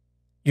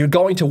you're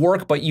going to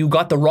work, but you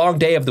got the wrong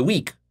day of the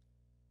week.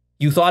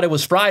 You thought it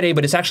was Friday,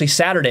 but it's actually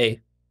Saturday.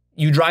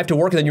 You drive to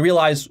work and then you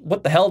realize,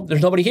 what the hell?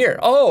 There's nobody here.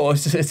 Oh,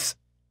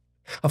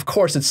 of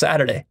course it's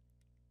Saturday.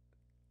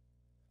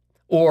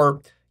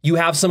 Or you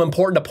have some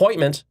important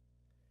appointment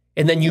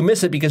and then you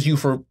miss it because you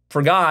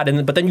forgot,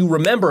 but then you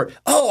remember,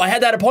 oh, I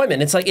had that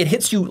appointment. It's like it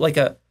hits you like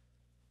a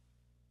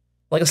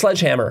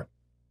sledgehammer.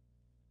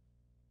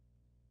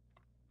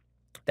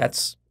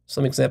 That's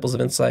some examples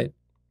of insight.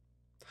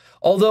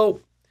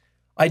 Although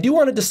I do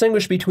want to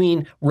distinguish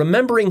between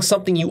remembering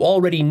something you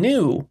already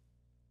knew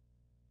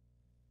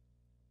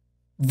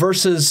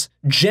versus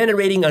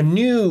generating a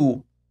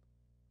new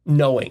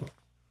knowing.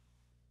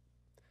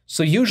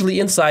 So usually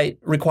insight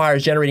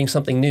requires generating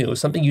something new,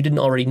 something you didn't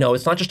already know.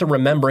 It's not just a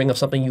remembering of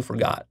something you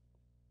forgot.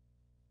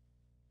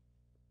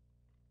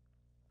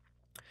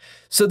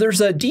 So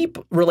there's a deep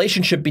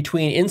relationship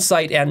between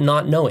insight and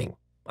not knowing.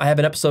 I have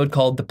an episode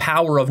called The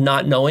Power of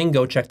Not Knowing.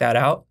 Go check that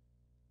out.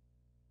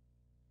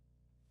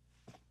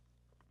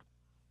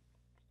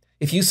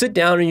 If you sit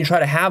down and you try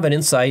to have an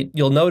insight,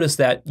 you'll notice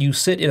that you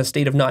sit in a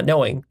state of not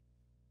knowing.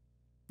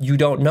 You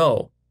don't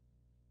know.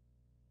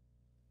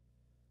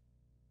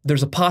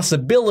 There's a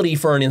possibility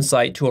for an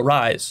insight to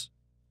arise.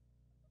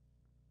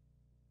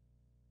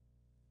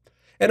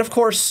 And of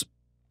course,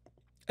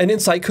 an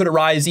insight could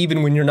arise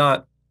even when you're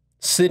not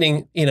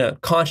sitting in a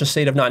conscious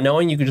state of not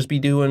knowing. You could just be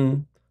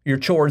doing your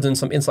chores and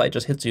some insight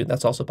just hits you.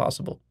 That's also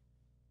possible.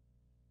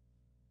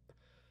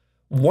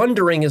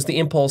 Wondering is the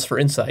impulse for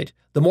insight.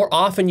 The more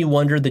often you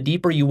wonder, the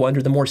deeper you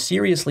wonder, the more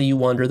seriously you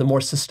wonder, the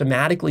more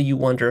systematically you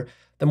wonder,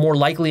 the more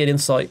likely an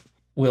insight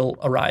will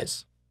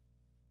arise.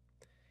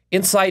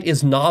 Insight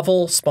is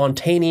novel,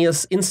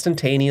 spontaneous,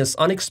 instantaneous,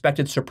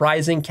 unexpected,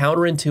 surprising,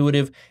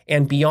 counterintuitive,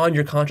 and beyond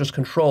your conscious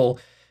control.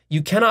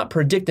 You cannot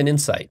predict an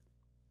insight.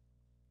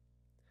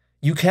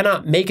 You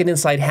cannot make an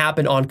insight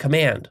happen on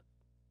command.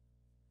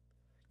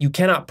 You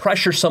cannot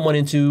pressure someone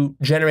into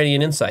generating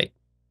an insight.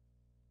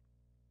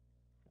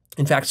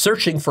 In fact,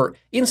 searching for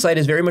insight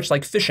is very much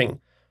like fishing.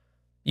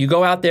 You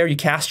go out there, you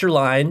cast your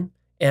line,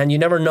 and you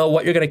never know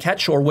what you're going to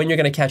catch or when you're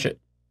going to catch it.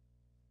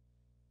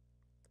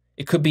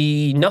 It could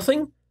be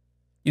nothing.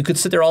 You could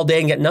sit there all day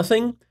and get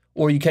nothing,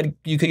 or you could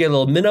get a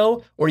little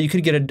minnow, or you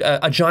could get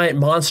a giant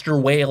monster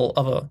whale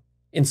of an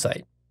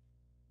insight.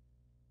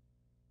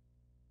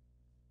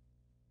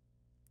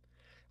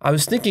 I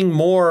was thinking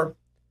more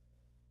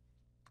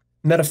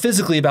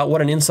metaphysically about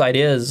what an insight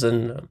is,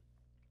 and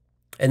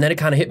then it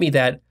kind of hit me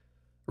that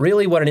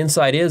really what an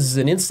insight is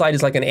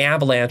like an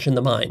avalanche in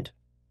the mind.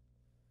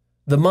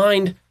 The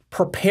mind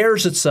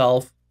prepares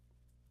itself.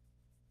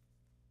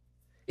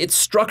 It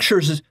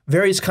structures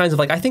various kinds of,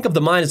 I think of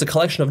the mind as a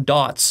collection of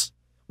dots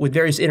with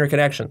various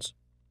interconnections.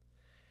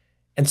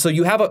 And so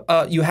you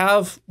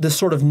have this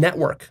sort of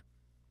network,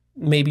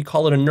 maybe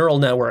call it a neural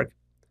network,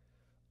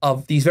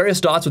 of these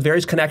various dots with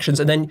various connections,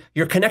 and then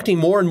you're connecting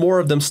more and more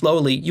of them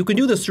slowly. You can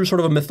do this through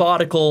sort of a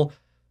methodical,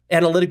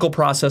 analytical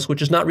process,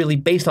 which is not really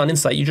based on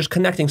insight. You're just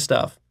connecting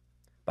stuff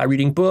by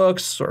reading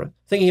books or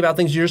thinking about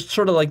things. You're just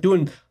sort of like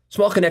doing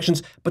small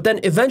connections, but then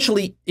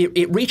eventually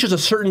it reaches a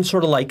certain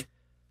sort of like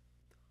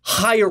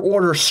higher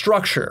order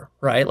structure,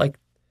 right? Like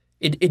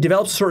it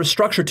develops a sort of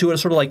structure to it,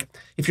 sort of like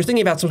if you're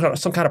thinking about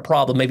some kind of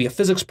problem, maybe a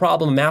physics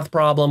problem, a math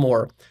problem,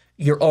 or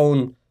your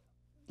own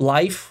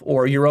life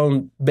or your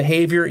own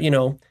behavior,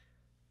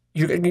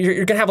 you're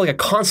going to have like a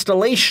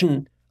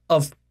constellation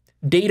of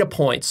data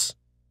points.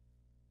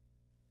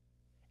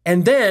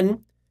 And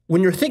then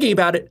when you're thinking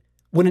about it,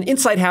 when an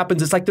insight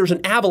happens, it's like there's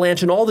an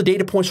avalanche and all the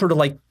data points sort of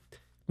like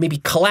maybe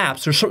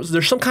collapse.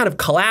 There's some kind of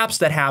collapse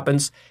that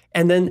happens,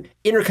 and then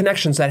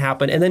interconnections that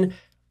happen, and then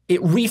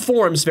it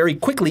reforms very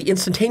quickly,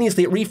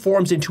 instantaneously. It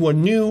reforms into a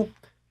new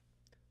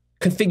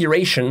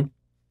configuration,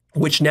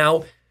 which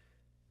now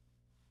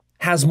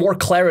has more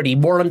clarity,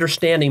 more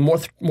understanding,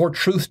 more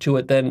truth to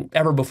it than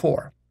ever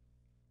before.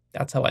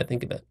 That's how I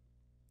think of it.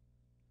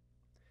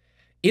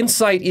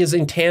 Insight is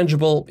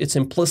intangible, it's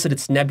implicit,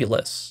 it's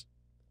nebulous,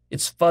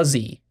 it's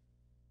fuzzy.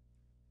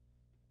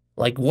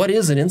 Like, what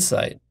is an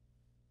insight?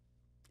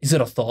 Is it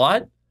a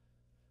thought?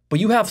 But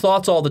you have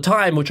thoughts all the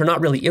time, which are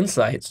not really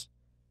insights.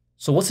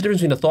 So what's the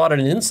difference between a thought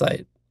and an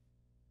insight?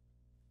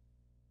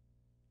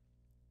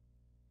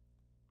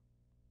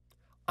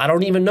 I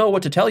don't even know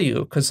what to tell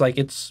you, because like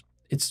it's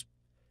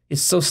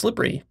so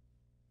slippery.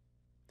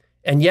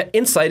 And yet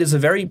insight is a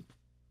very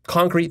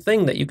concrete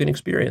thing that you can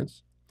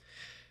experience.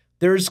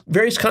 There's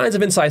various kinds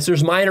of insights.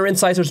 There's minor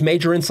insights, there's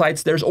major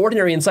insights, there's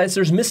ordinary insights,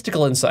 there's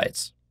mystical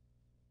insights.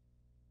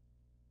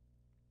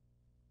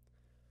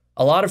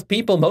 A lot of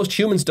people, most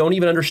humans don't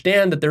even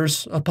understand that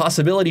there's a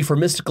possibility for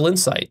mystical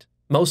insight.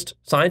 Most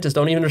scientists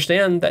don't even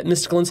understand that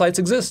mystical insights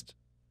exist.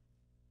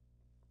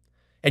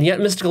 And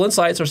yet mystical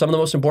insights are some of the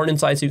most important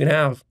insights you can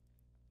have.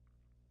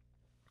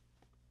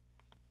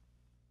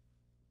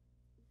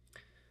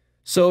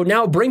 So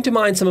now bring to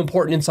mind some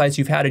important insights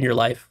you've had in your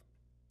life.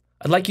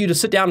 I'd like you to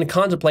sit down and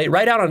contemplate,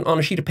 write out on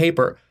a sheet of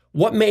paper,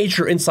 what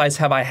major insights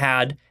have I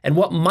had and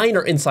what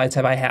minor insights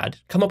have I had?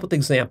 Come up with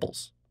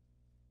examples.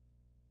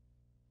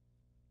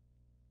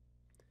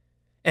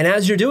 And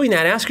as you're doing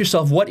that, ask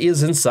yourself, what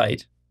is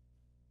insight?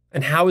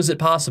 And how is it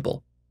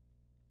possible?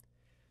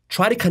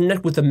 Try to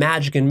connect with the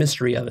magic and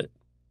mystery of it.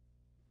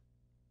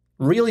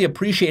 Really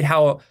appreciate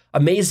how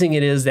amazing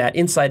it is that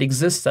insight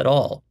exists at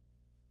all.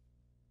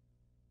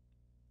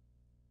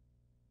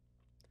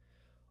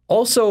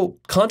 Also,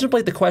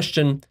 contemplate the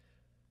question,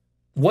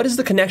 what is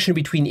the connection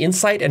between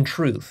insight and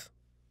truth?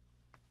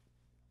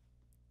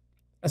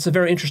 That's a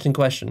very interesting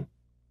question.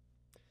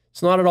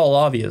 It's not at all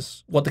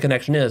obvious what the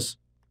connection is.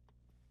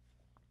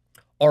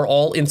 Are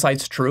all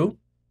insights true?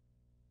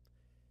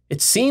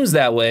 It seems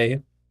that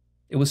way.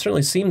 It would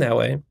certainly seem that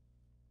way.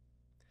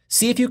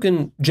 See if you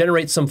can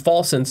generate some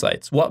false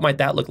insights. What might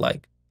that look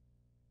like?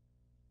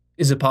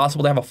 Is it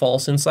possible to have a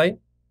false insight?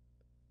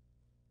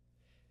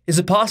 Is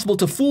it possible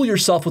to fool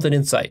yourself with an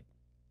insight?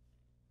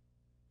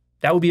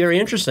 That would be very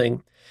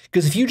interesting,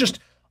 because if you just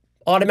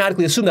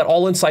automatically assume that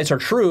all insights are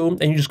true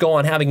and you just go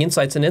on having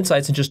insights and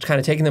just kind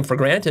of taking them for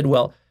granted,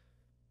 well,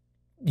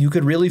 you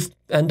could really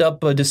end up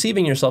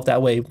deceiving yourself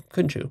that way,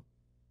 couldn't you?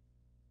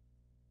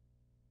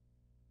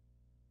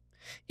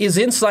 Is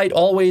insight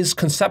always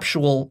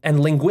conceptual and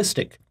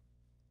linguistic?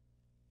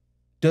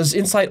 Does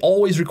insight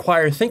always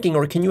require thinking,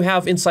 or can you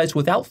have insights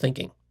without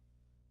thinking?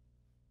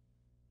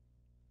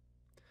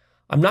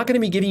 I'm not going to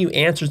be giving you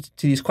answers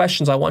to these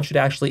questions. I want you to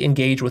actually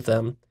engage with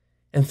them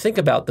and think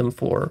about them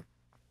for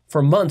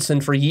months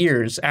and for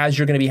years as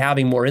you're going to be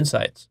having more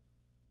insights.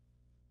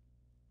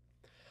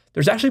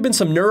 There's actually been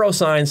some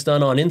neuroscience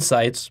done on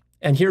insights,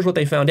 and here's what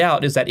they found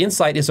out, is that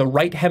insight is a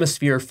right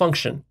hemisphere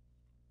function.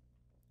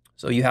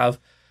 So you have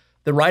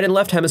the right and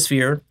left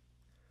hemisphere,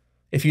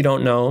 if you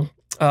don't know.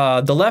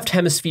 The left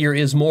hemisphere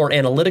is more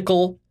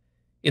analytical.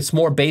 It's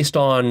more based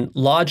on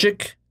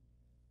logic,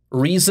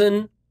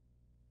 reason,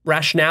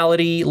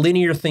 rationality,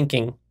 linear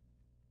thinking,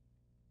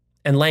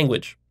 and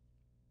language.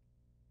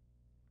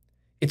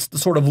 It's the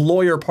sort of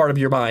lawyer part of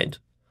your mind.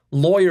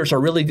 Lawyers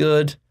are really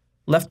good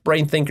left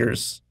brain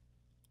thinkers.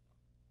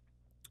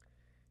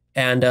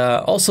 And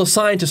also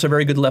scientists are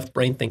very good left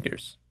brain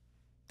thinkers.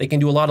 They can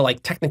do a lot of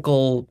like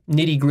technical,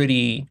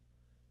 nitty-gritty,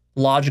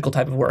 logical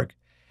type of work.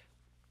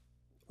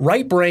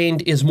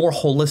 Right-brained is more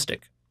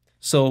holistic.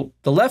 So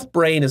the left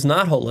brain is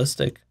not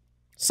holistic.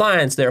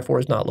 Science, therefore,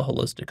 is not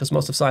holistic, because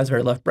most of science is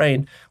very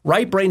left-brained.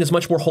 Right brain is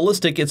much more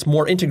holistic. It's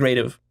more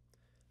integrative.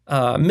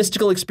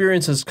 Mystical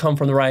experiences come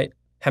from the right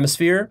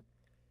hemisphere.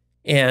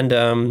 And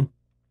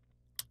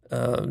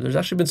there's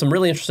actually been some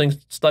really interesting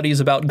studies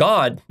about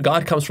God.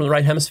 God comes from the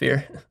right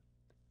hemisphere,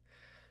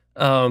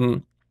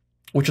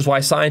 which is why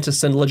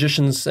scientists and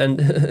logicians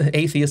and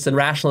atheists and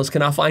rationalists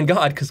cannot find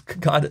God, because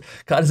God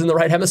is in the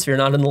right hemisphere,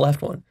 not in the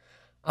left one.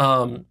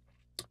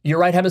 Your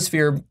right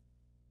hemisphere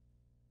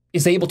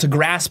is able to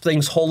grasp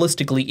things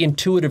holistically,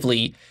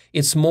 intuitively.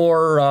 It's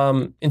more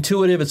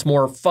intuitive, it's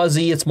more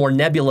fuzzy, it's more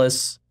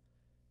nebulous,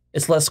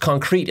 it's less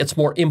concrete, it's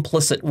more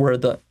implicit, where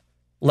the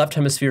left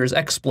hemisphere is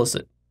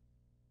explicit.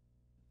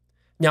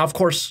 Now, of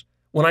course,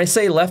 when I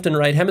say left and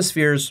right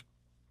hemispheres,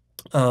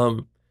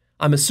 I'm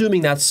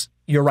assuming that's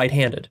you're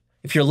right-handed.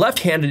 If you're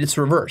left-handed, it's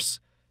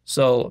reverse.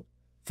 So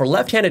for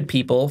left-handed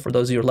people, for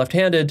those of you who are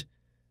left-handed,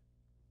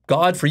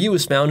 God for you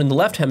is found in the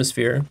left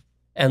hemisphere,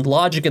 and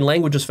logic and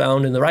language is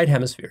found in the right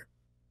hemisphere.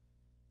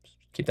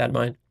 Keep that in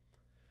mind.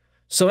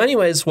 So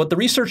anyways, what the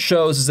research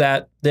shows is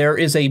that there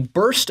is a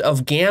burst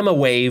of gamma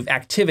wave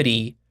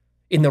activity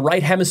in the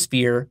right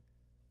hemisphere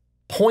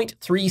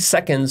 0.3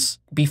 seconds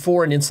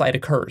before an insight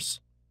occurs.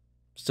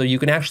 So you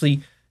can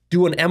actually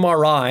do an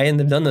MRI, and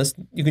they've done this.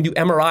 You can do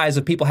MRIs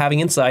of people having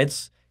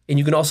insights, and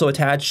you can also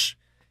attach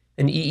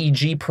an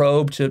EEG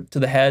probe to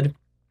the head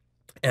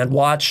and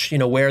watch,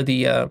 where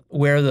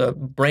the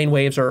brain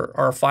waves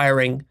are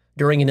firing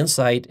during an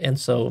insight. And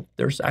so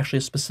there's actually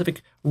a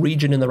specific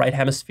region in the right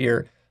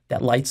hemisphere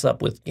that lights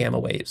up with gamma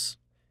waves.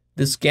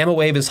 This gamma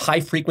wave is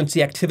high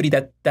frequency activity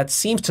that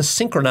seems to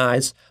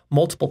synchronize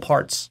multiple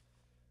parts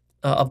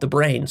of the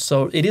brain.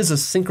 So it is a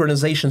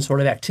synchronization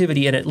sort of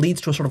activity, and it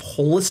leads to a sort of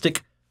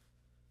holistic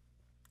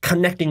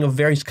connecting of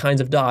various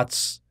kinds of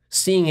dots,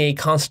 seeing a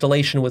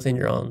constellation within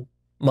your own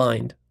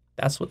mind.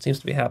 That's what seems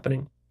to be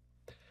happening.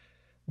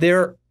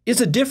 There is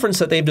a difference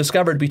that they've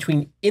discovered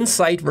between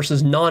insight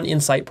versus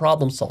non-insight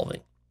problem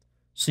solving.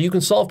 So you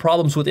can solve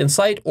problems with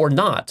insight or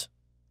not.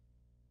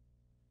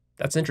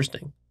 That's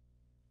interesting.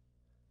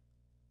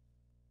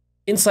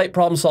 Insight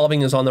problem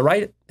solving is on the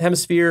right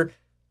hemisphere,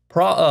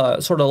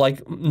 sort of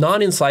like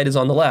non-insight is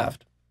on the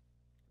left.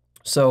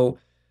 So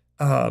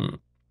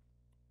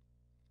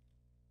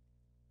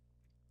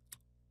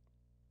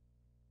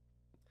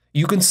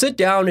You can sit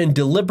down and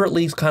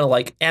deliberately kind of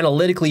like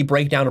analytically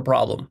break down a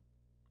problem.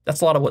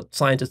 That's a lot of what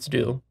scientists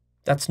do.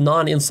 That's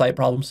non-insight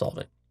problem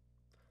solving.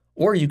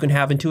 Or you can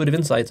have intuitive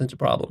insights into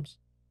problems.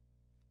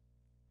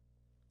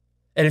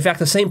 And in fact,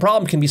 the same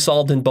problem can be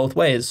solved in both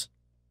ways.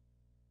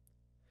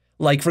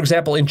 Like, for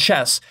example, in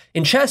chess.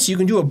 In chess, you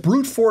can do a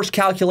brute force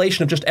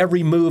calculation of just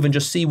every move and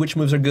just see which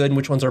moves are good and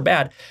which ones are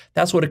bad.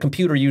 That's what a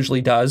computer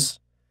usually does.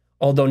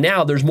 Although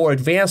now there's more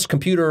advanced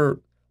computer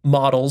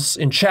models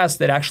in chess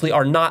that actually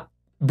are not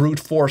brute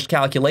force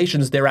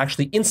calculations. They're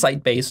actually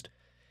insight based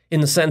in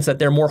the sense that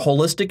they're more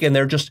holistic and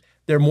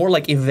they're more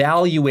like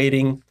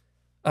evaluating.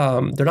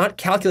 They're not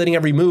calculating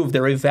every move.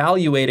 They're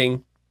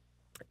evaluating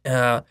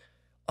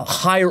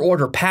higher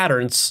order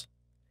patterns.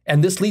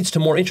 And this leads to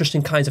more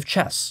interesting kinds of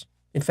chess.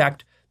 In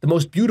fact, the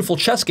most beautiful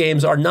chess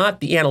games are not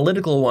the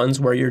analytical ones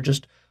where you're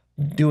just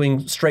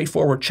doing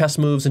straightforward chess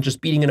moves and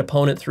just beating an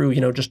opponent through,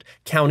 just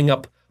counting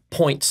up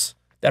points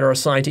that are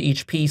assigned to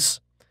each piece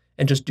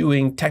and just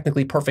doing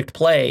technically perfect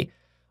play.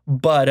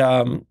 But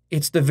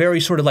it's the very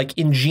sort of like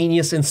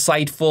ingenious,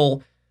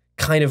 insightful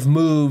kind of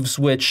moves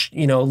which,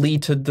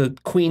 lead to the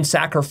queen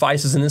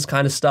sacrifices and this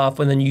kind of stuff.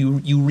 And then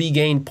you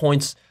regain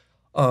points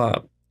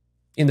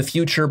in the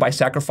future by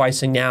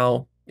sacrificing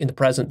now in the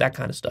present, that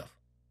kind of stuff.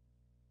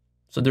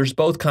 So there's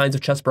both kinds of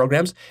chess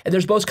programs, and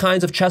there's both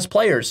kinds of chess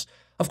players.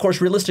 Of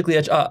course, realistically,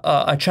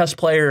 a chess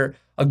player,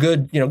 a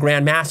good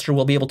grandmaster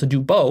will be able to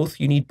do both.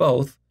 You need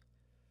both.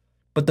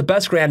 But the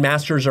best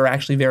grandmasters are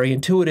actually very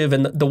intuitive,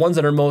 and the ones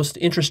that are most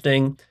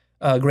interesting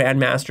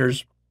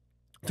grandmasters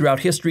throughout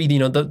history,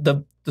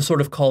 the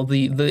sort of called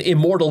the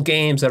immortal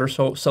games that are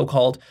so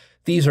called,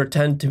 these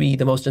tend to be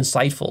the most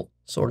insightful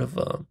sort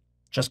of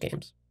chess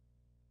games.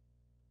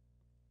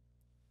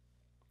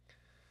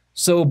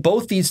 So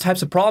both these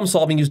types of problem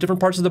solving use different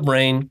parts of the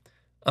brain.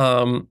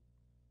 And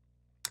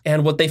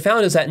what they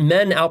found is that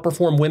men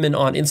outperform women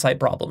on insight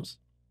problems.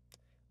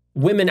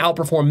 Women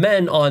outperform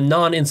men on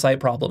non-insight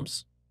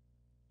problems.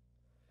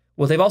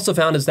 What they've also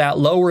found is that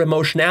lower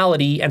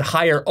emotionality and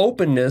higher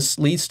openness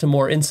leads to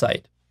more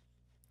insight.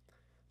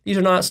 These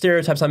are not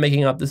stereotypes I'm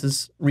making up. This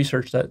is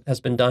research that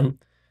has been done.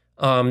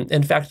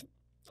 In fact,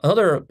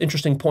 another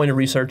interesting point of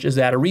research is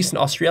that a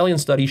recent Australian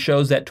study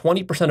shows that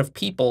 20% of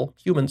people,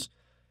 humans,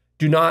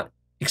 do not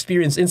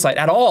experience insight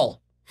at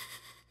all.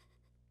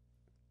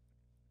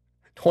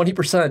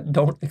 20%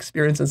 don't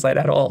experience insight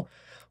at all.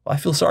 Well, I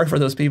feel sorry for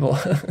those people.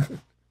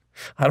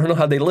 I don't know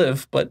how they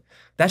live, but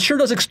that sure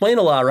does explain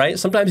a lot, right?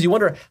 Sometimes you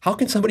wonder, how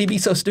can somebody be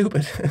so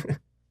stupid?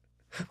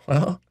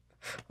 Well,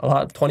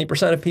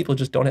 20% of people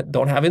just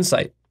don't have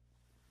insight.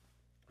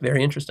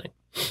 Very interesting.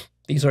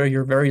 These are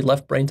your very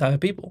left brain type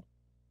of people.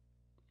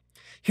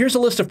 Here's a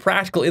list of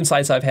practical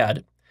insights I've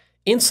had.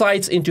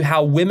 Insights into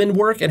how women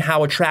work and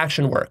how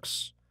attraction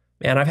works.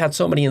 Man, I've had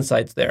so many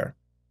insights there.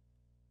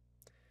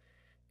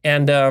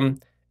 And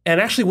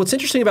actually what's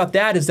interesting about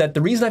that is that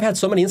the reason I've had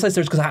so many insights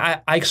there is because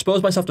I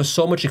exposed myself to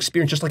so much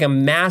experience, just like a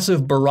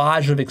massive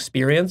barrage of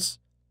experience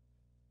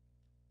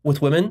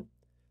with women,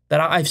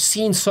 that I've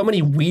seen so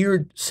many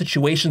weird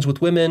situations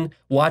with women,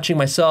 watching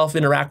myself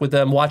interact with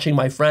them, watching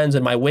my friends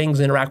and my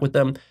wings interact with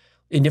them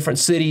in different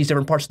cities,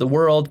 different parts of the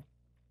world,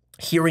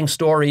 hearing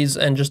stories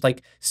and just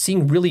like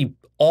seeing really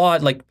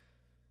odd, like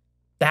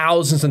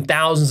thousands and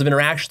thousands of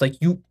interactions.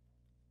 Like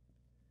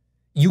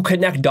you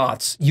connect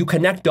dots. You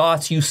connect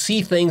dots. You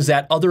see things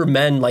that other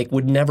men like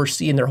would never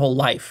see in their whole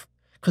life.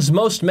 Because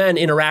most men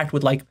interact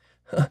with like,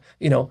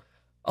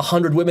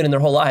 100 women in their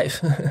whole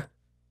life.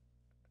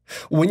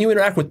 When you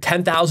interact with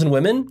 10,000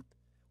 women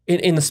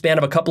in the span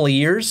of a couple of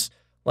years,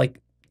 like,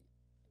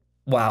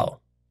 wow.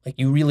 Like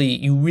you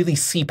really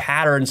see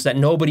patterns that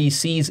nobody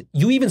sees.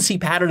 You even see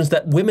patterns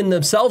that women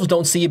themselves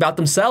don't see about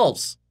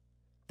themselves.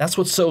 That's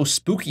what's so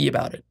spooky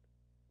about it.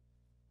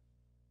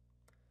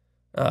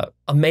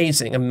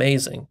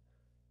 Amazing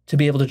to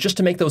be able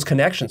to make those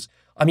connections.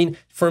 I mean,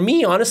 for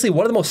me, honestly,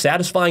 one of the most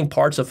satisfying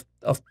parts of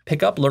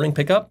pickup, learning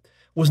pickup,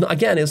 was,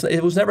 again,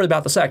 it was never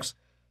about the sex.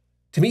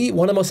 To me,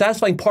 one of the most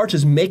satisfying parts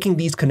is making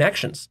these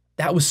connections.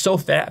 That was so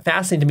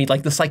fascinating to me,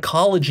 like the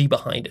psychology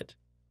behind it.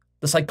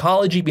 The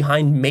psychology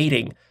behind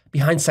mating,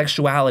 behind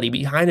sexuality,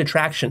 behind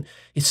attraction.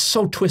 It's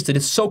so twisted.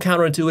 It's so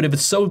counterintuitive.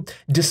 It's so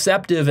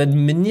deceptive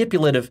and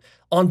manipulative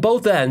on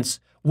both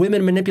ends.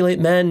 Women manipulate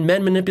men.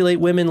 Men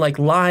manipulate women, like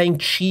lying,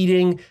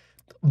 cheating,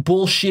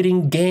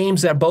 bullshitting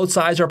games that both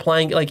sides are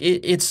playing. Like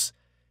it's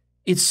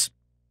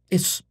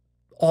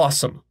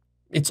awesome.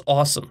 It's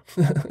awesome.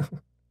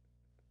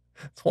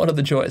 It's one of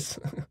the joys.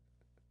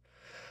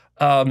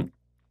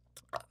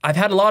 I've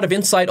had a lot of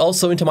insight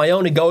also into my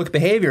own egoic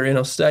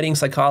behavior, studying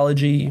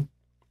psychology,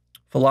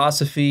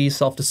 philosophy,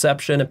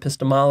 self-deception,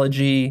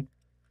 epistemology,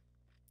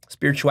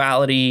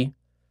 spirituality,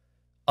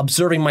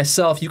 observing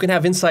myself. You can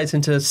have insights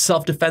into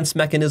self-defense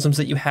mechanisms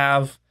that you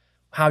have,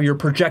 how you're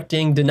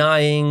projecting,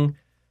 denying,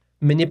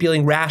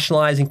 manipulating,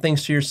 rationalizing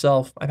things to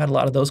yourself. I've had a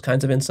lot of those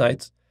kinds of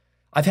insights.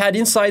 I've had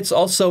insights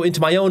also into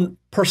my own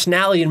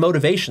personality and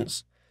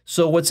motivations.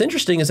 So what's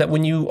interesting is that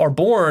when you are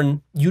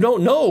born, you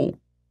don't know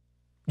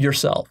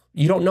yourself.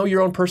 You don't know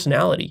your own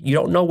personality. You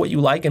don't know what you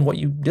like and what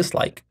you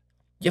dislike.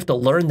 You have to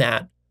learn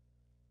that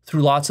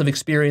through lots of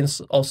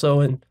experience also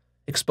and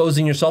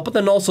exposing yourself, but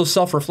then also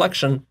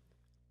self-reflection.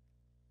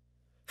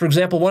 For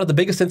example, one of the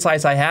biggest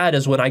insights I had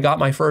is when I got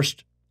my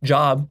first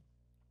job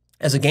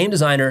as a game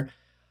designer.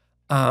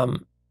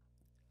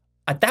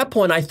 At that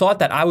point, I thought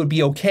that I would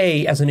be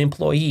okay as an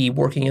employee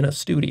working in a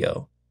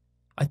studio.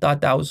 I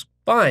thought that was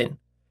fine.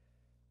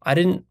 I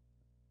didn't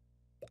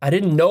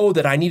know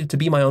that I needed to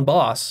be my own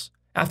boss.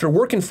 After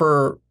working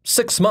for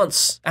 6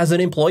 months as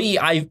an employee,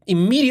 I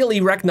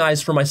immediately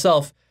recognized for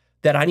myself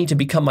that I need to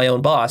become my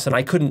own boss, and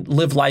I couldn't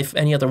live life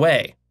any other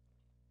way.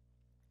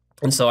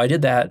 And so I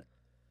did that.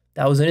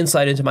 That was an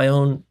insight into my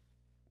own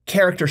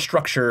character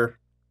structure.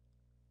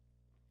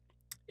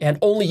 And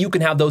only you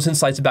can have those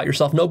insights about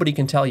yourself. Nobody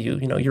can tell you,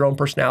 your own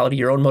personality,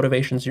 your own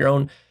motivations, your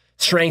own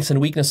strengths and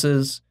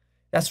weaknesses.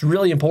 That's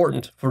really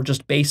important for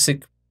just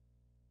basic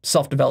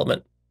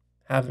self-development,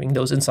 having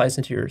those insights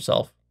into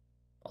yourself.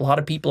 A lot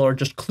of people are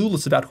just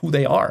clueless about who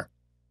they are.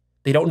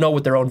 They don't know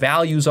what their own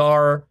values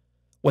are,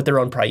 what their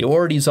own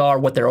priorities are,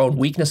 what their own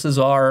weaknesses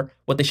are,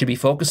 what they should be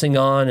focusing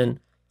on, and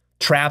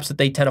traps that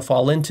they tend to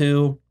fall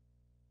into,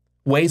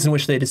 ways in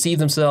which they deceive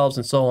themselves,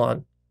 and so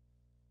on.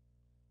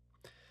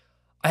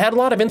 I had a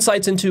lot of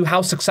insights into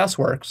how success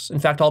works. In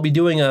fact, I'll be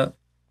doing an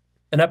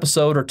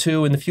episode or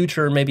two in the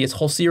future, maybe it's a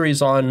whole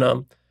series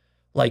on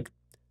like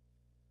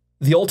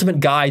the ultimate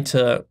guide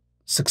to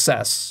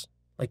success.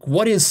 Like,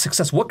 what is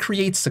success? What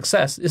creates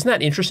success? Isn't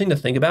that interesting to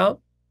think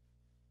about?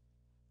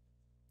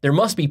 There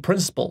must be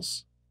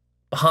principles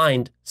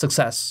behind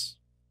success.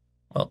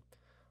 Well,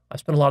 I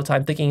spent a lot of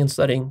time thinking and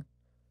studying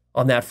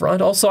on that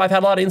front. Also, I've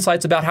had a lot of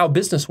insights about how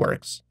business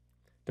works.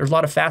 There's a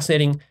lot of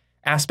fascinating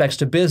aspects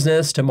to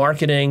business, to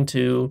marketing,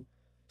 to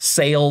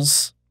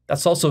sales.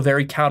 That's also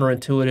very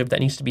counterintuitive. That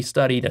needs to be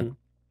studied, and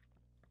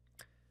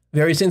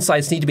various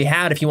insights need to be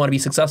had if you want to be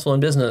successful in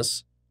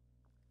business.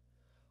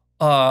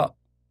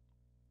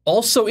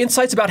 Also,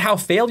 insights about how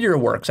failure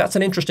works. That's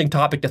an interesting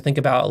topic to think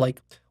about.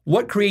 Like,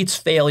 what creates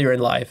failure in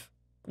life?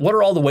 What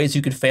are all the ways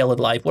you could fail in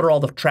life? What are all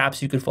the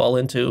traps you could fall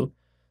into?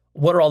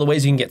 What are all the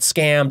ways you can get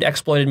scammed,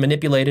 exploited,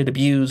 manipulated,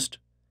 abused?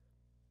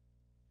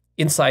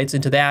 Insights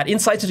into that.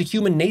 Insights into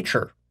human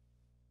nature.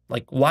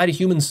 Like, why do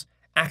humans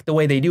act the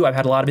way they do? I've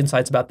had a lot of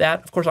insights about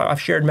that. Of course,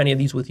 I've shared many of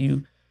these with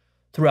you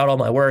throughout all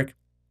my work.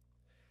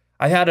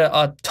 I've had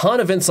a ton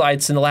of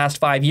insights in the last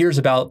 5 years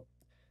about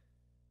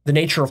the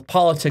nature of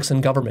politics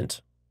and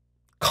government,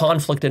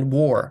 conflict and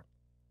war,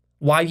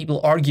 why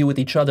people argue with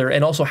each other,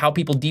 and also how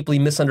people deeply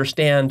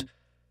misunderstand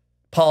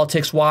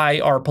politics, why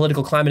our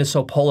political climate is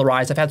so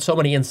polarized. I've had so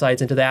many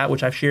insights into that,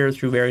 which I've shared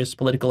through various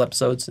political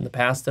episodes in the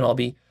past, and I'll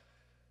be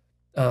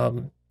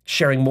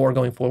sharing more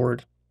going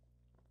forward.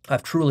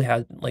 I've truly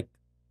had like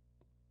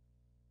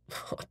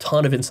a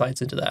ton of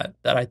insights into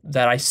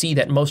that I see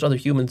that most other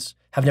humans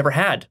have never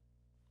had,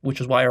 which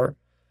is why our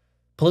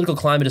political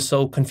climate is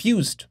so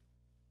confused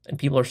and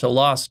people are so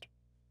lost.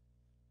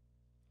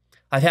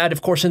 I've had,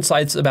 of course,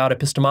 insights about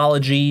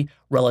epistemology,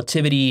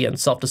 relativity, and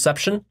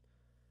self-deception.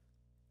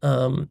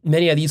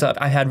 Many of these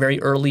I had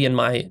very early in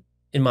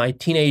my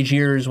teenage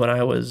years when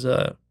I was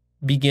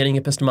beginning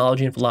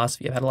epistemology and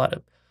philosophy. I've had a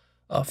lot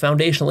of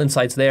foundational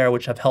insights there,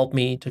 which have helped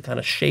me to kind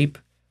of shape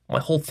my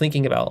whole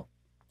thinking about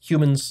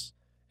humans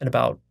and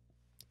about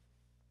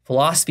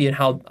philosophy and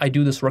how I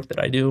do this work that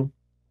I do.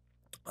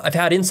 I've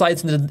had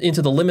insights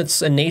into the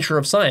limits and nature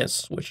of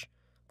science, which,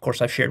 of course,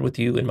 I've shared with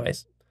you in my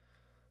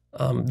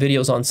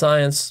videos on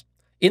science.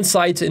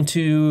 Insights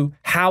into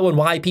how and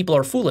why people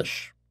are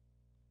foolish.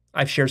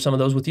 I've shared some of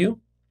those with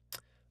you.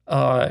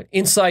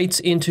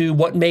 Insights into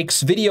what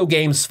makes video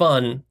games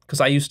fun,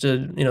 because I used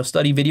to,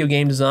 study video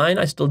game design.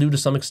 I still do to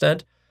some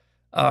extent.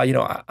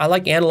 I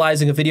like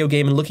analyzing a video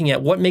game and looking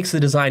at what makes the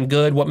design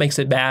good, what makes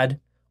it bad,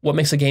 what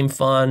makes a game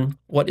fun,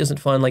 what isn't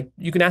fun. Like,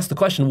 you can ask the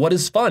question, what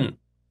is fun?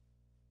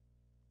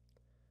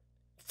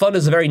 Fun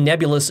is a very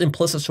nebulous,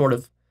 implicit sort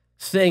of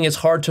thing. It's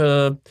hard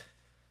to,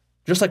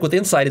 just like with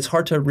insight, it's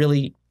hard to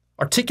really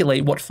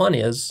articulate what fun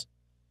is.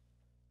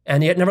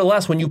 And yet,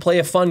 nevertheless, when you play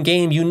a fun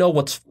game, you know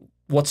what's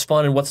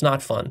fun and what's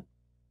not fun.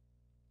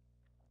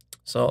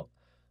 So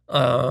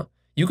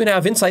you can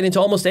have insight into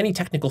almost any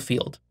technical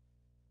field,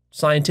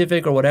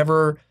 scientific or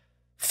whatever,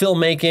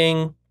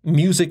 filmmaking,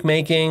 music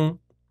making,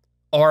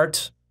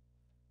 art.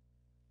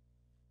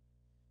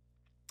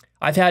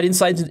 I've had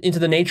insights into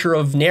the nature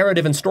of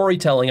narrative and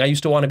storytelling. I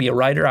used to want to be a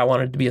writer. I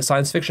wanted to be a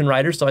science fiction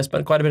writer, so I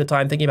spent quite a bit of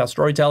time thinking about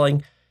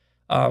storytelling,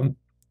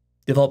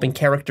 developing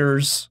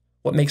characters,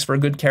 what makes for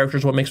good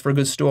characters, what makes for a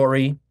good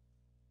story.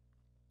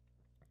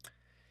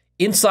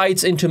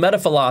 Insights into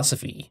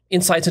metaphilosophy,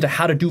 insights into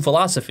how to do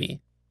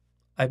philosophy.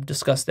 I've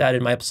discussed that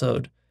in my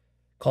episode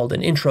called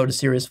An Intro to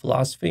Serious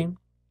Philosophy.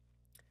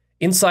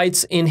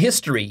 Insights in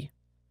history.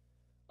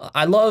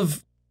 I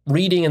love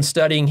reading and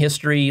studying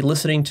history,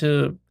 listening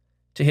to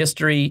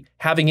history,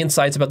 having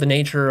insights about the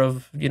nature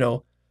of,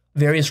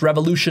 various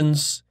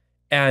revolutions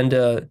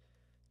and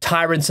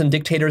tyrants and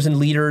dictators and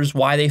leaders,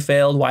 why they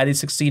failed, why they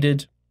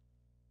succeeded.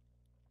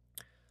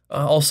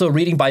 Also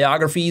reading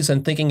biographies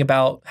and thinking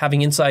about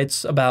having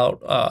insights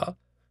about,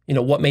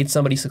 what made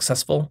somebody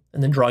successful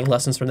and then drawing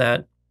lessons from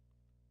that.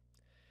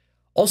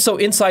 Also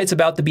insights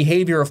about the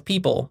behavior of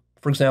people.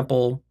 For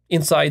example,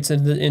 insights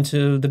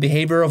into the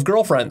behavior of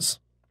girlfriends.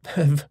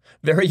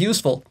 Very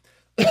useful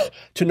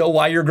to know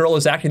why your girl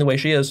is acting the way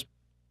she is.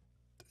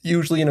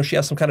 Usually, she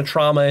has some kind of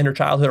trauma in her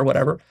childhood or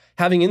whatever.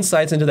 Having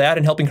insights into that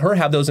and helping her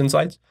have those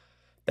insights,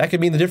 that could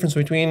mean the difference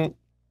between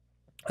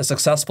a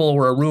successful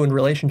or a ruined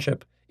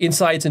relationship.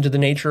 Insights into the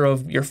nature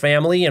of your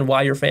family and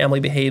why your family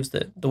behaves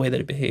the way that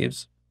it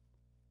behaves.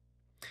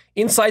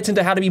 Insights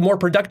into how to be more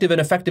productive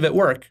and effective at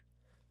work.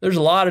 There's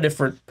a lot of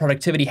different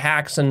productivity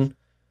hacks and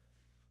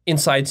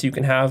insights you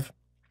can have,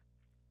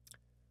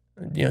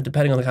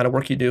 depending on the kind of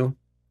work you do.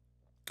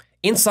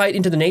 Insight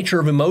into the nature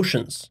of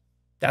emotions.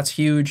 That's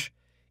huge.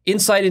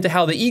 Insight into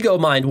how the ego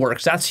mind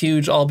works. That's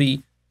huge. I'll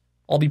be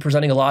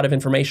presenting a lot of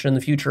information in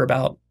the future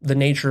about the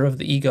nature of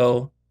the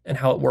ego and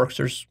how it works.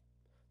 There's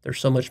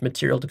so much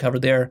material to cover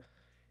there.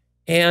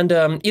 And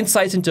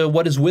insights into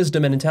what is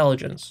wisdom and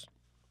intelligence,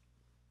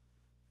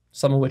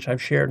 some of which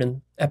I've shared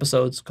in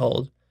episodes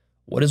called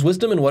What is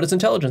Wisdom and What is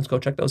Intelligence? Go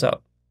check those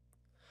out.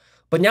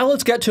 But now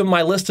let's get to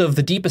my list of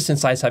the deepest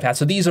insights I've had.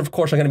 So these, of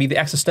course, are going to be the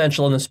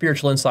existential and the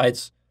spiritual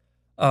insights.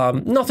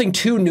 Nothing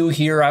too new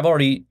here. I've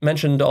already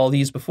mentioned all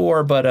these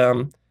before, but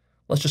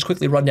let's just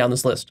quickly run down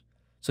this list.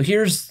 So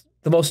here's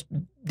the most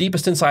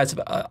deepest insights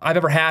I've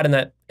ever had and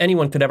that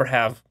anyone could ever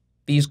have.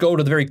 These go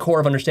to the very core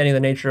of understanding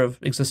the nature of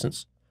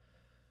existence.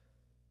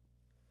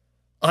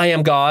 I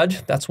am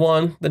God. That's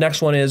one. The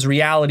next one is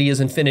reality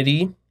is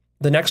infinity.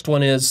 The next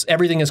one is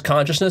everything is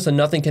consciousness and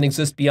nothing can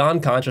exist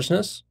beyond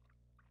consciousness.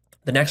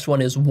 The next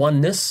one is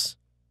oneness.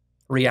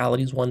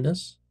 Reality is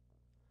oneness.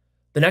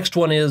 The next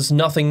one is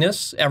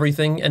nothingness.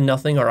 Everything and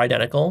nothing are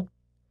identical.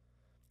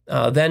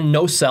 Then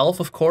no self,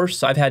 of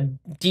course. I've had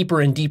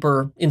deeper and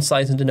deeper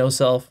insights into no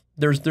self.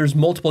 There's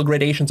multiple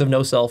gradations of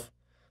no self.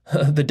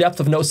 The depth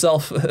of no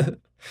self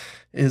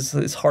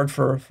is hard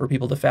for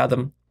people to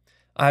fathom.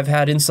 I've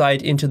had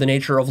insight into the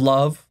nature of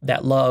love.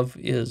 That love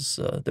is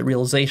the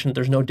realization that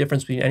there's no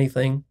difference between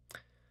anything.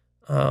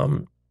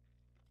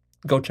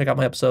 Go check out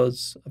my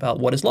episodes about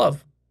what is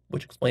love,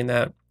 which explain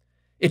that.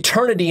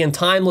 Eternity and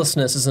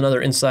timelessness is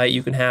another insight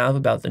you can have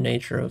about the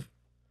nature of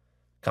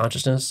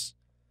consciousness.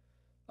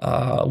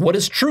 What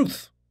is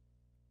truth?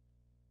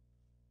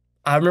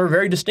 I remember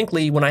very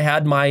distinctly when I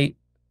had my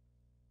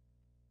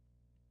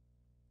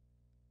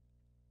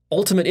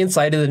ultimate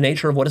insight into the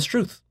nature of what is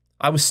truth.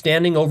 I was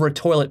standing over a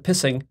toilet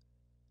pissing.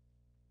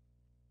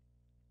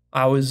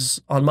 I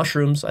was on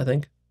mushrooms, I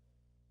think.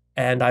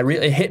 And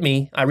it hit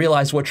me. I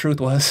realized what truth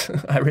was.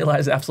 I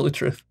realized absolute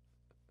truth.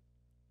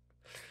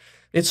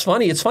 It's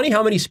funny. It's funny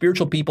how many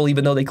spiritual people,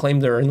 even though they claim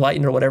they're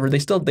enlightened or whatever,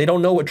 they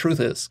don't know what truth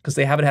is because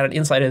they haven't had an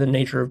insight into the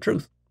nature of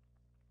truth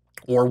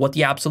or what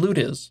the absolute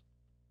is.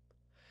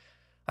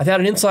 I've had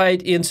an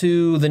insight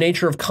into the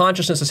nature of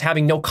consciousness as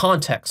having no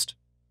context.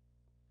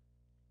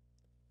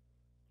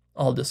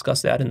 I'll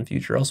discuss that in the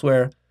future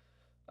elsewhere.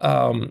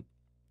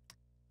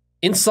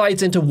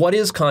 Insights into what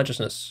is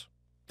consciousness.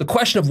 The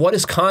question of what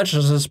is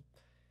consciousness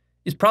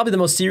is probably the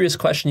most serious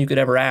question you could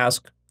ever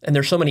ask. And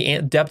there's so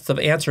many depths of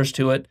answers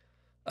to it.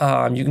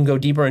 You can go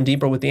deeper and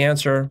deeper with the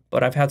answer,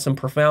 but I've had some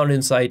profound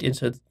insight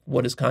into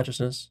what is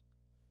consciousness.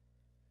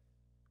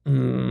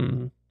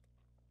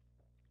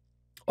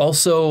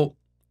 Also,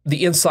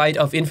 the insight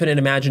of infinite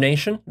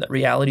imagination, that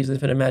reality is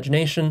infinite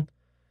imagination,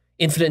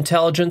 infinite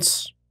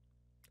intelligence,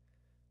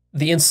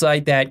 the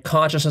insight that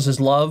consciousness is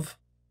love,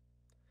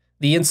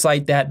 the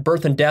insight that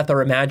birth and death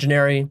are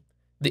imaginary,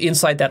 the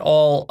insight that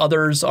all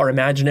others are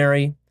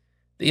imaginary,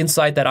 the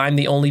insight that I'm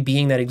the only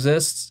being that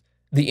exists,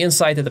 the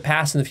insight that the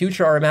past and the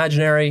future are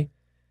imaginary,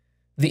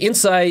 the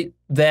insight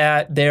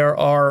that there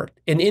are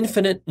an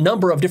infinite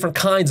number of different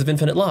kinds of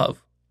infinite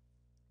love.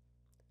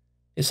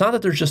 It's not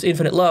that there's just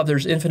infinite love,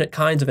 there's infinite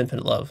kinds of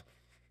infinite love.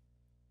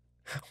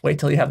 Wait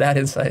till you have that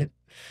insight.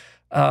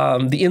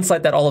 The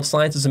insight that all of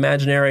science is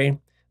imaginary,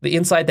 the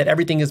insight that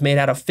everything is made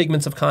out of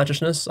figments of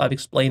consciousness. I've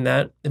explained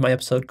that in my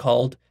episode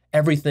called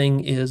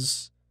Everything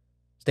is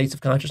States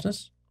of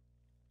Consciousness.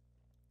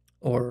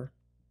 Or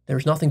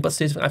There's Nothing But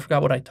States of, I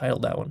forgot what I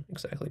titled that one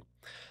exactly.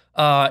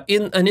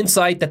 In an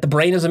insight that the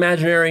brain is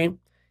imaginary,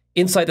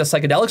 insight that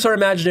psychedelics are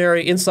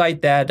imaginary,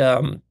 insight that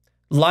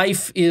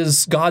life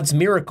is God's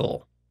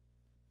miracle.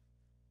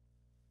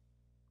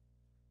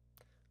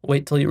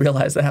 Wait till you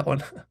realize that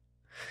one.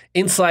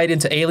 Insight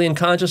into alien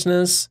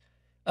consciousness,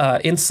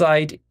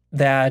 insight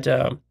that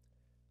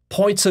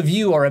points of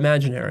view are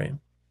imaginary.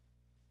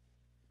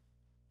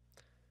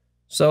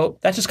 So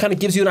that just kind of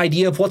gives you an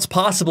idea of what's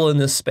possible in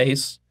this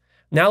space.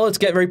 Now let's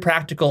get very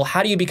practical.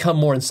 How do you become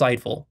more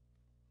insightful?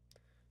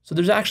 So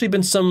there's actually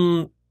been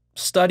some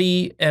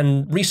study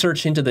and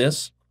research into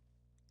this.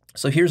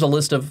 So here's a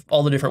list of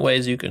all the different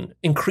ways you can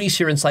increase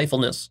your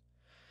insightfulness.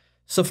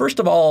 So first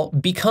of all,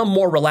 become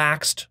more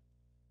relaxed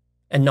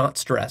and not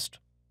stressed.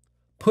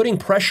 Putting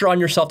pressure on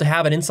yourself to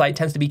have an insight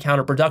tends to be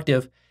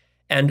counterproductive.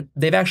 And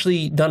they've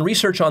actually done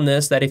research on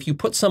this, that if you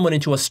put someone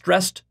into a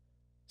stressed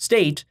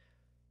state,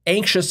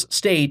 anxious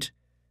state,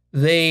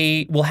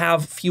 they will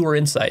have fewer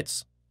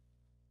insights.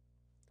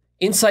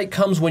 Insight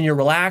comes when you're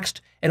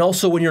relaxed and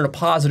also when you're in a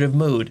positive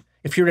mood.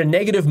 If you're in a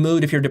negative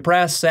mood, if you're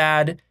depressed,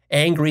 sad,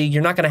 angry,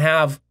 you're not going to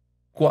have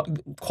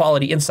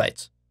quality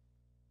insights.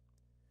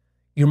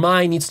 Your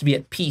mind needs to be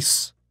at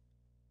peace.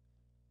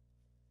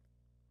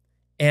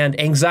 And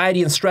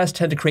anxiety and stress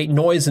tend to create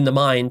noise in the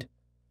mind,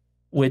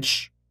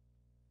 which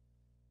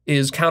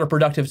is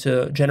counterproductive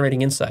to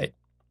generating insight.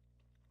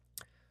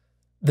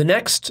 The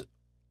next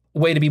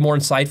way to be more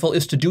insightful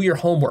is to do your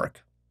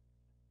homework.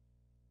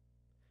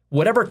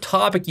 Whatever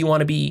topic you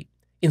want to be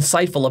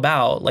insightful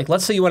about, like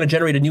let's say you want to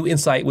generate a new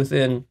insight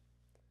within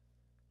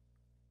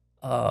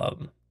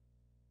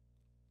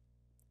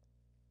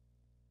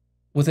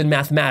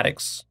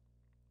mathematics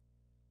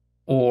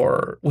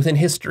or within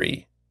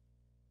history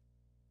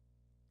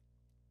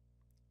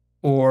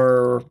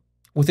or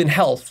within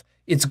health,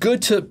 it's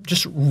good to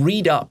just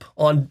read up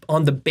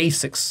on the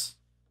basics.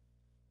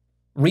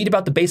 Read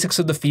about the basics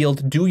of the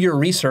field, do your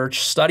research,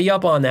 study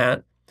up on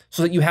that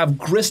so that you have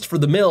grist for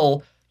the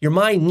mill. Your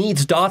mind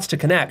needs dots to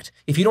connect.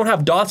 If you don't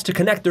have dots to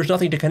connect, there's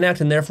nothing to connect,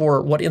 and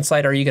therefore, what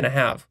insight are you going to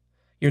have?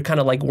 You're kind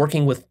of like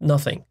working with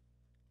nothing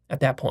at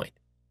that point.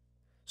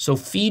 So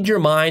feed your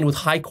mind with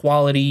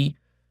high-quality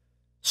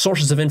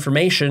sources of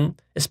information,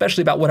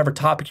 especially about whatever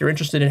topic you're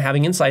interested in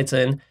having insights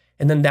in,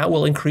 and then that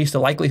will increase the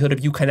likelihood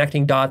of you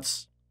connecting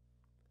dots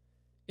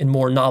in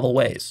more novel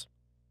ways.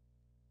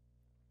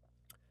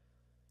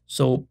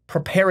 So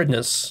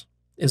preparedness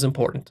is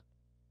important.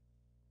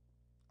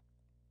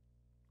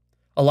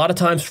 A lot of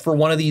times for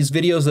one of these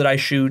videos that I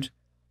shoot,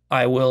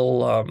 I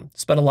will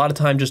spend a lot of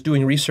time just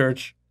doing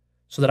research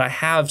so that I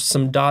have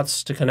some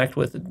dots to connect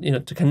with,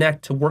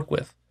 to work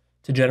with,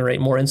 to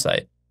generate more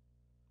insight.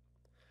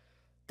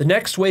 The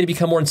next way to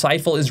become more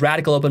insightful is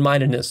radical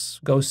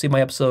open-mindedness. Go see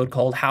my episode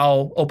called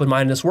How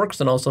Open-Mindedness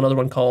Works, and also another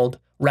one called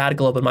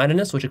Radical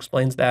Open-Mindedness, which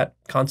explains that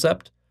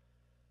concept.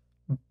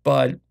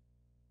 But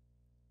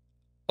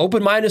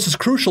open-mindedness is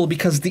crucial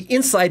because the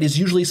insight is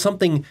usually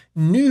something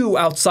new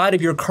outside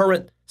of your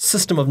current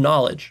system of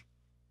knowledge.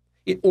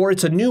 Or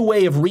it's a new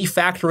way of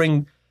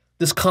refactoring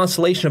this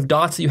constellation of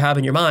dots that you have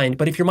in your mind.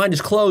 But if your mind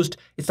is closed,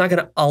 it's not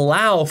going to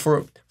allow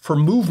for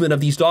movement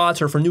of these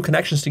dots or for new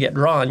connections to get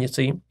drawn, you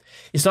see.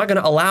 It's not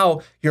going to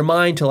allow your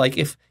mind to, like,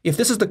 if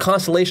this is the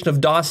constellation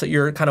of dots that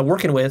you're kind of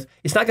working with,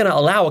 it's not going to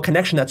allow a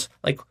connection that's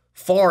like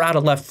far out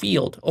of left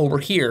field over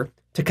here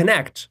to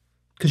connect.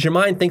 Because your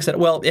mind thinks that,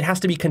 well, it has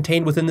to be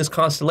contained within this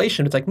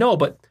constellation. It's like, no,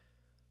 but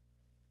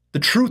the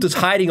truth is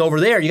hiding over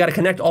there. You got to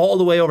connect all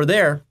the way over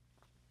there.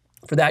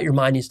 For that, your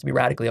mind needs to be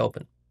radically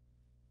open.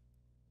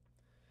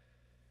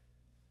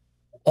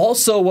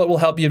 Also, what will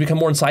help you become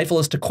more insightful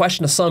is to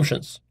question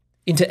assumptions.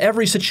 Into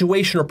every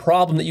situation or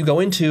problem that you go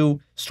into,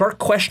 start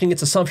questioning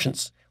its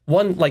assumptions.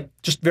 One, like,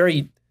 just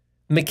very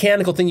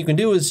mechanical thing you can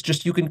do is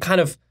just you can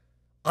kind of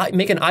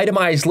make an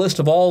itemized list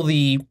of all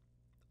the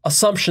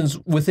assumptions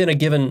within a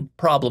given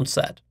problem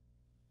set.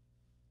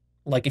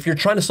 Like if you're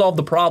trying to solve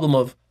the problem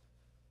of,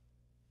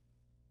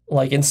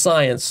 like in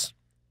science,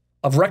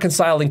 of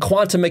reconciling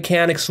quantum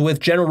mechanics with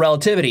general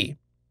relativity,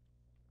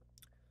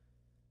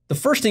 the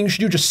first thing you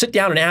should do is just sit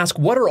down and ask,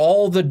 what are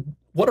all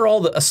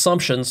the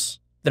assumptions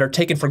that are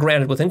taken for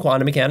granted within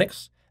quantum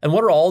mechanics, and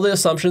what are all the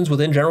assumptions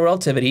within general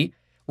relativity?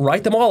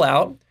 Write them all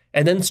out,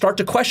 and then start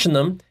to question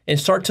them and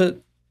start to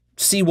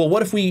see, well,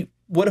 what if we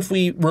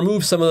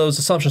remove some of those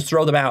assumptions,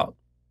 throw them out?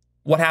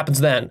 What happens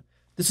then?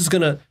 This is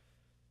going to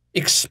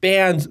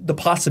expand the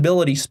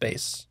possibility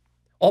space.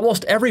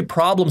 Almost every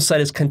problem set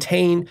is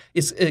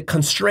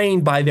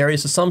constrained by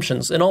various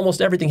assumptions, and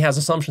almost everything has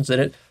assumptions in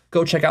it.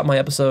 Go check out my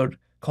episode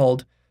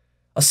called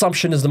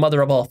Assumption is the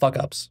Mother of All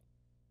Fuck-Ups.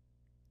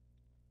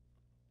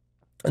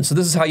 And so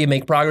this is how you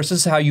make progress.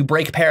 This is how you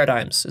break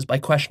paradigms, is by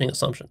questioning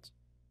assumptions.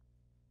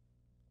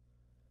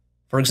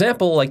 For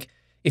example, like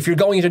if you're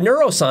going into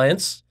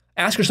neuroscience,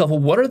 ask yourself, well,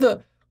 what are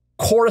the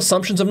core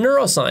assumptions of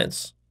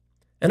neuroscience?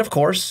 And of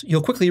course,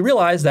 you'll quickly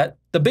realize that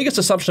the biggest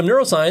assumption of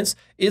neuroscience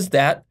is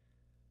that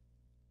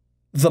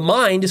the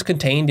mind is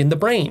contained in the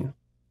brain.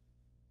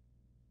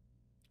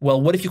 Well,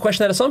 what if you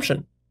question that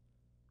assumption?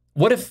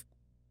 What if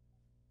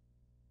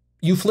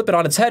you flip it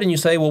on its head and you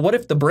say, well, what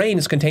if the brain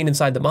is contained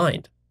inside the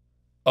mind?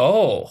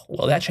 Oh,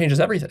 well, that changes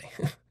everything.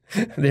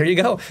 There you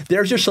go.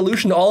 There's your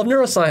solution to all of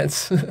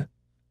neuroscience.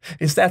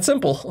 It's that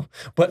simple.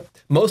 But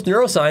most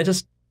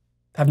neuroscientists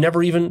have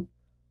never even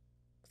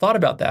thought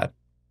about that.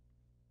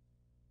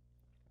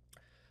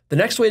 The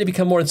next way to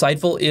become more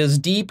insightful is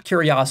deep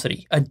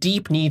curiosity, a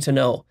deep need to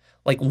know.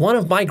 Like one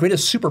of my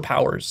greatest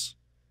superpowers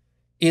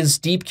is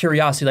deep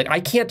curiosity. Like I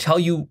can't tell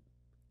you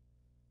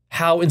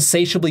how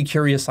insatiably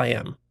curious I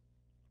am.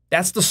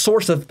 That's the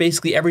source of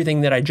basically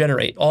everything that I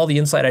generate. All the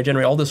insight I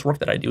generate, all this work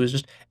that I do is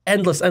just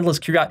endless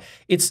curiosity.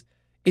 It's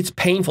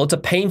painful. It's a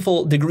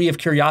painful degree of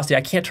curiosity.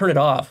 I can't turn it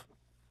off,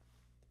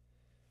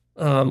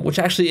 which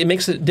actually, it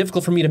makes it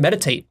difficult for me to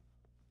meditate.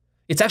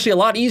 It's actually a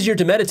lot easier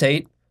to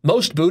meditate.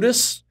 Most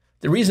Buddhists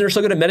The reason they're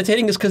so good at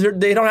meditating is because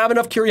they don't have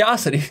enough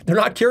curiosity. They're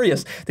not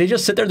curious. They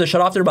just sit there, they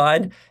shut off their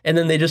mind, and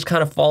then they just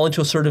kind of fall into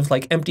a sort of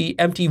like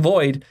empty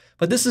void.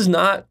 But this is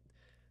not,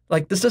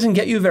 like, this doesn't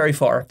get you very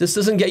far. This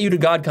doesn't get you to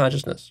God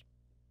consciousness.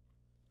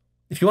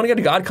 If you want to get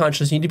to God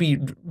consciousness, you need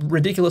to be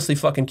ridiculously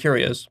fucking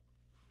curious.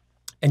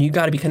 And you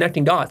got to be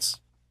connecting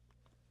dots.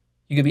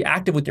 You got to be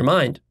active with your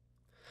mind.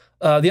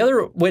 The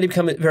other way to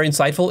become very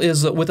insightful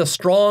is with a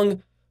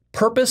strong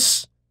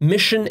purpose,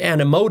 mission,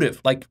 and a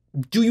motive. Like,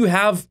 do you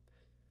have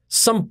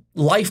some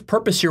life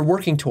purpose you're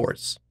working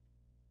towards?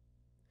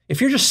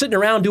 If you're just sitting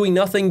around doing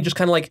nothing, just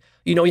kind of like,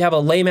 you know, you have a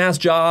lame ass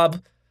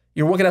job,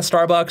 you're working at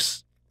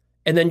Starbucks,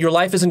 and then your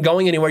life isn't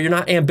going anywhere, you're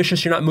not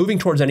ambitious, you're not moving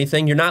towards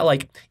anything, you're not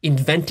like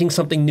inventing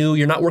something new,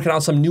 you're not working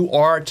on some new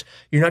art,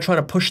 you're not trying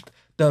to push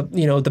the,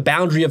 you know, the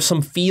boundary of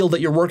some field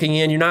that you're working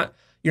in, you're not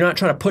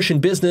trying to push in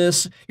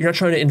business, you're not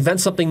trying to invent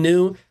something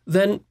new,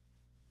 then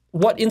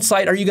what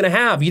insight are you going to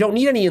have? You don't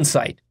need any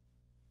insight.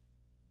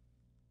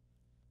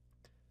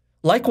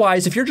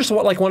 Likewise, if you're just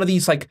like one of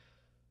these like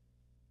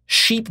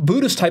sheep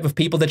Buddhist type of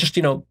people that just,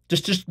 you know,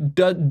 just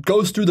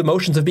goes through the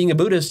motions of being a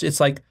Buddhist,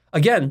 it's like,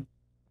 again,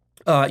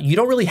 you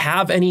don't really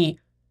have any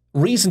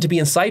reason to be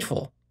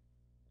insightful,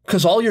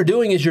 because all you're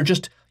doing is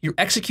you're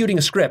executing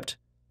a script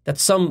that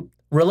some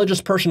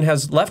religious person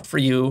has left for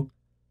you.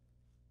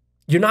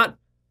 You're not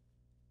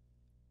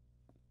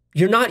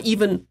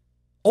even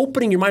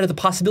opening your mind to the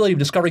possibility of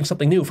discovering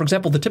something new. For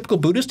example, the typical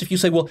Buddhist, if you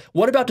say, well,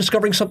 what about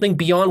discovering something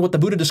beyond what the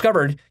Buddha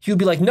discovered? He would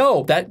be like,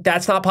 no,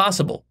 that's not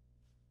possible.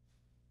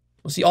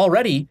 Well, see,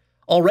 already,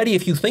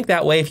 if you think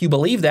that way, if you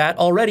believe that,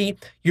 already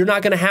you're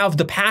not going to have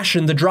the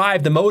passion, the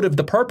drive, the motive,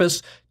 the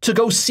purpose to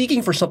go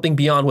seeking for something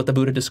beyond what the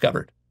Buddha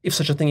discovered, if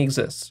such a thing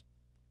exists.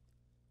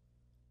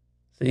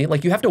 See,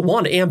 like, you have to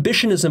want it.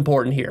 Ambition is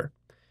important here.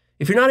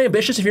 If you're not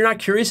ambitious, if you're not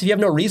curious, if you have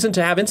no reason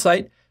to have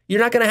insight, you're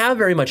not going to have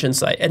very much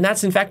insight. And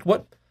that's, in fact,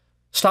 what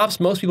stops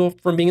most people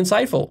from being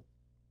insightful.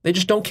 They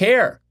just don't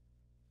care.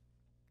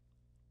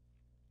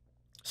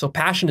 So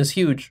passion is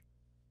huge.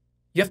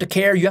 You have to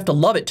care. You have to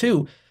love it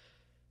too.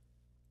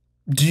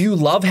 Do you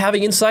love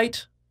having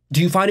insight?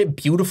 Do you find it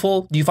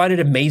beautiful? Do you find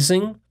it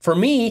amazing? For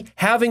me,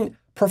 having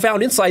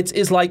profound insights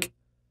is like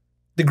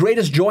the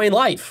greatest joy in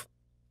life.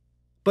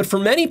 But for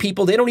many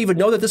people, they don't even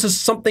know that this is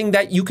something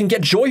that you can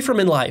get joy from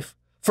in life.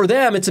 For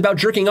them, it's about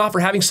jerking off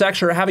or having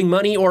sex or having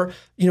money or,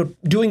 you know,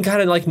 doing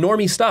kind of like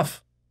normie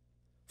stuff.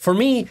 For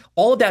me,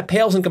 all of that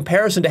pales in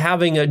comparison to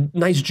having a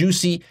nice,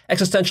 juicy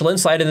existential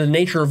insight into the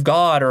nature of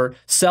God or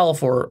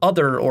self or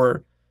other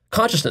or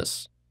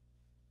consciousness.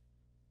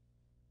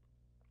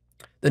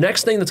 The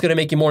next thing that's going to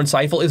make you more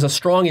insightful is a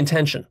strong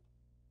intention.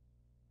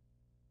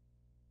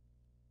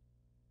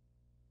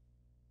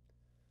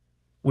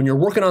 When you're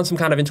working on some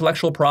kind of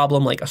intellectual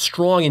problem, like a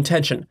strong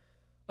intention,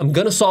 I'm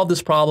going to solve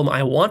this problem,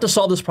 I want to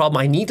solve this problem,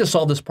 I need to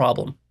solve this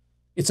problem.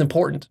 It's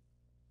important.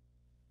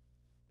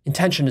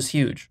 Intention is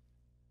huge.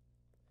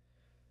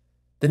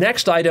 The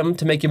next item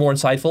to make you more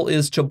insightful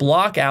is to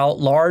block out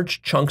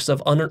large chunks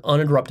of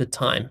uninterrupted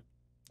time,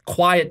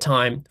 quiet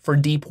time for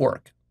deep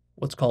work,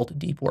 what's called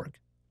deep work.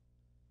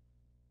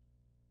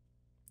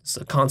 It's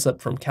a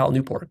concept from Cal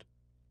Newport.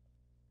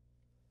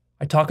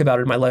 I talk about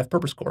it in my Life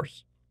Purpose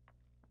course.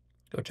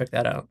 Go check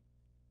that out.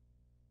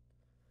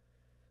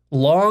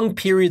 Long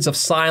periods of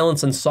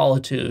silence and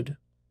solitude.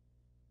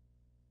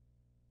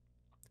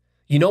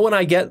 You know when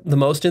I get the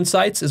most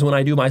insights is when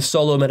I do my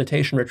solo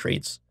meditation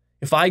retreats.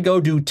 If I go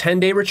do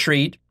 10-day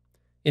retreat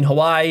in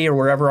Hawaii or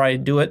wherever I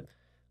do it,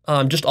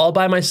 just all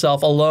by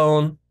myself,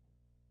 alone,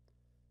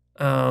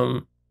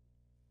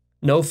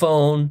 no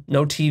phone,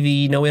 no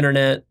TV, no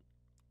internet,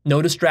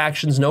 no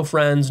distractions, no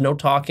friends, no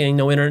talking,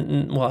 no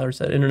internet, well, I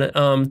said internet,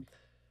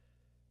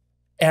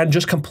 and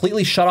just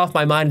completely shut off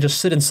my mind and just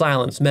sit in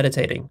silence,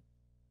 meditating.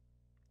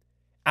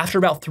 After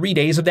about 3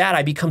 days of that,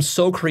 I become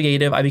so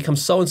creative, I become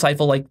so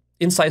insightful, like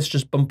insights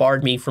just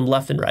bombard me from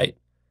left and right.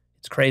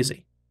 It's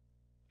crazy.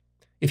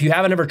 If you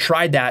haven't ever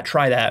tried that,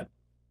 try that.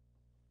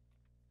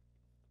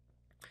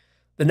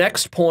 The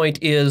next point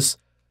is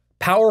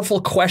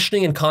powerful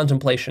questioning and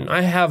contemplation.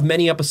 I have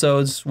many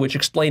episodes which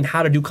explain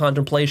how to do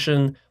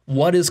contemplation.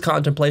 What is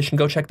contemplation?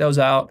 Go check those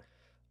out.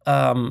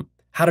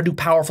 How to do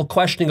powerful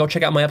questioning. Go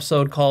check out my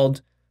episode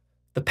called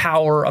The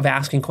Power of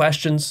Asking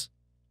Questions.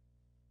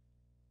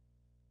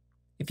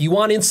 If you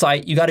want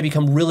insight, you got to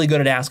become really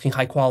good at asking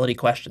high quality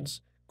questions.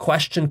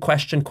 Question,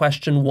 question,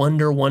 question,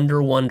 wonder,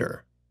 wonder,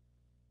 wonder.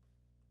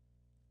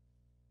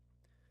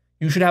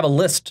 You should have a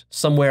list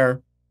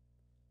somewhere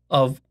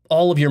of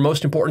all of your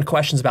most important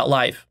questions about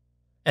life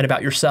and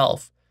about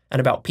yourself and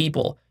about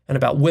people and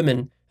about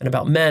women and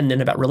about men and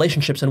about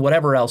relationships and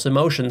whatever else,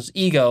 emotions,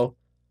 ego,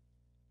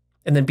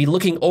 and then be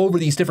looking over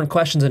these different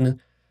questions, and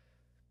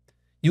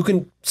you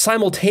can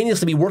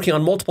simultaneously be working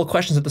on multiple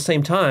questions at the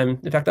same time.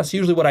 In fact, that's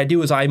usually what I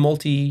do is I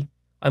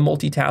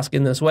multitask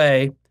in this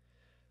way.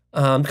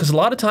 Because a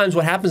lot of times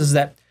what happens is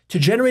that to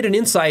generate an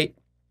insight,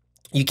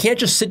 you can't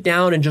just sit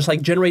down and just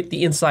like generate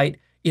the insight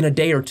in a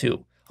day or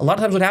two. A lot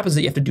of times what happens is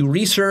that you have to do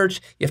research,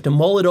 you have to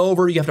mull it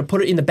over, you have to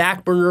put it in the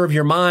back burner of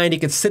your mind.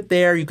 It can sit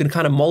there, you can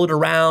kind of mull it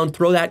around,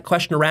 throw that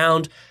question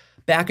around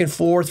back and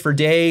forth for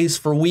days,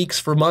 for weeks,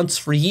 for months,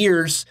 for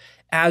years,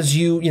 as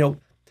you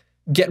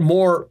get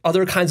more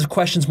other kinds of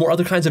questions, more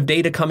other kinds of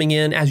data coming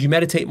in, as you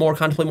meditate more,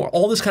 contemplate more,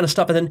 all this kind of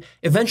stuff. And then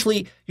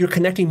eventually you're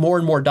connecting more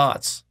and more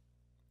dots.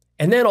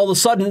 And then all of a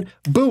sudden,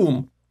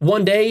 boom,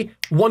 one day,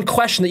 one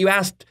question that you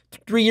asked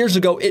 3 years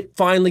ago, it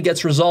finally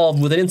gets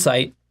resolved with an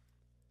insight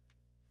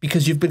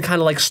because you've been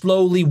kind of like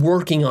slowly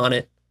working on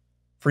it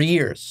for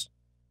years.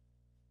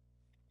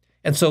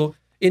 And so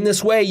in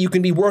this way, you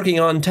can be working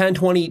on 10,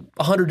 20,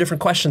 100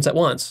 different questions at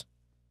once.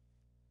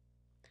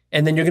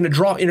 And then you're going to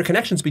draw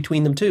interconnections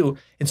between them too.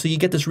 And so you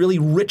get this really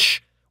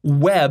rich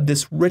web,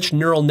 this rich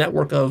neural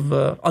network of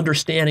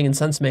understanding and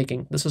sense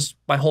making. This is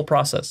my whole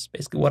process,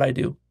 basically what I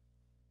do.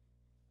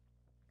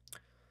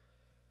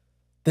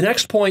 The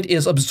next point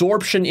is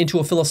absorption into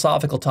a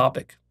philosophical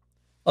topic.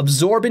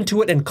 Absorb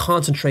into it and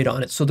concentrate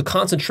on it. So the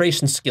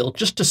concentration skill,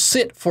 just to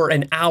sit for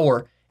an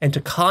hour and to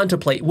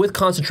contemplate with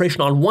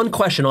concentration on one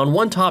question, on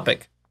one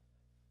topic,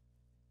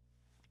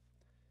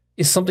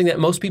 is something that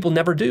most people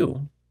never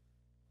do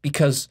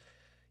because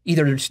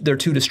either they're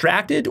too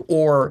distracted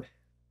or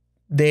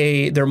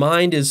their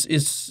mind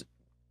is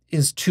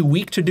too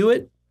weak to do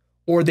it,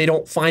 or they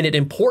don't find it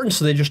important,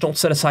 so they just don't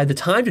set aside the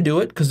time to do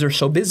it because they're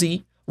so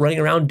busy running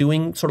around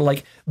doing sort of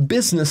like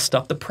business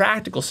stuff, the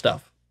practical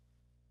stuff.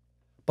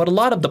 But a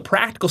lot of the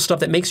practical stuff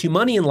that makes you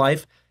money in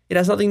life, it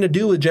has nothing to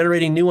do with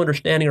generating new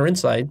understanding or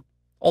insight.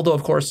 Although,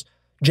 of course,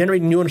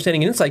 generating new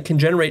understanding and insight can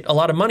generate a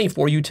lot of money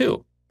for you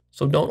too.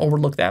 So don't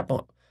overlook that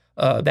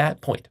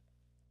point.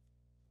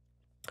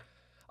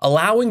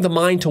 Allowing the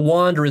mind to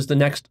wander is the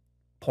next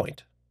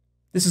point.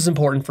 This is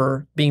important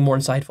for being more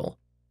insightful.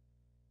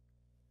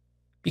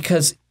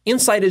 Because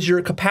insight is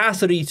your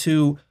capacity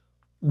to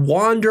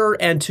wander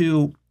and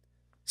to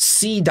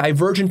see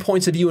divergent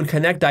points of view and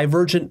connect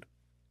divergent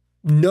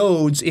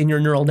nodes in your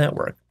neural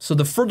network. So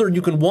the further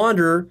you can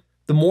wander,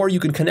 the more you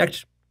can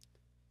connect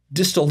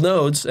distal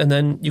nodes, and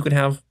then you can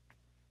have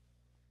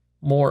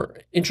more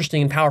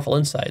interesting and powerful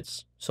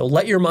insights. So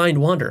let your mind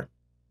wander.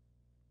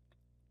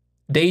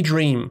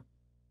 Daydream.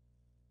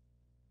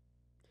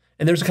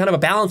 And there's a kind of a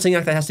balancing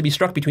act that has to be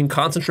struck between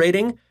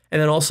concentrating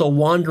and then also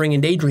wandering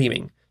and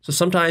daydreaming. So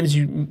sometimes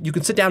you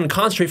can sit down and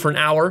concentrate for an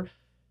hour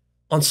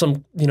on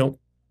some,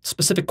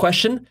 specific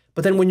question,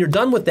 but then when you're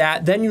done with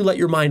that, then you let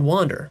your mind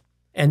wander.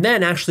 And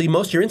then actually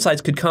most of your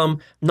insights could come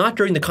not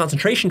during the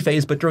concentration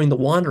phase, but during the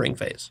wandering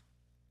phase.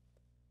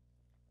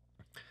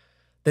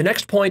 The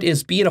next point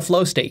is be in a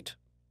flow state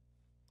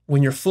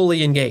when you're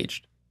fully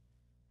engaged.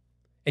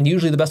 And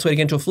usually the best way to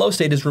get into a flow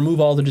state is remove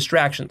all the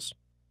distractions.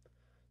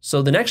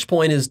 So the next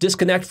point is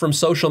disconnect from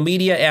social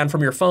media and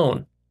from your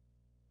phone.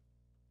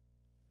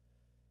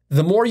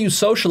 The more you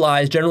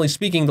socialize, generally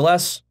speaking, the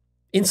less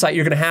insight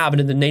you're going to have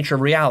into the nature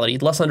of reality,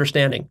 less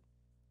understanding.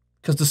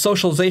 Because the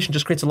socialization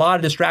just creates a lot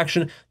of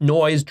distraction,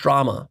 noise,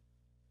 drama.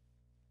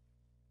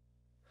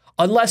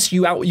 Unless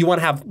you want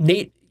to have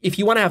if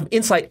you want to have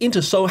insight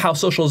into how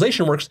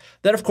socialization works,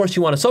 then of course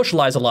you want to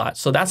socialize a lot.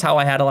 So that's how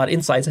I had a lot of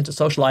insights into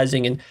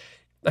socializing and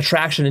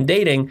attraction and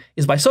dating,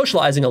 is by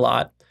socializing a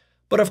lot.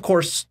 But of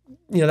course,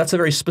 that's a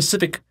very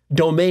specific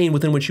domain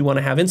within which you want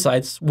to have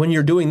insights. When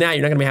you're doing that,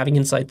 you're not going to be having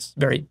insights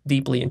very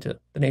deeply into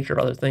the nature of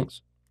other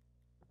things.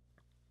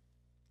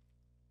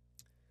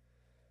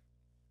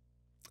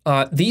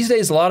 These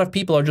days, a lot of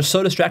people are just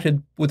so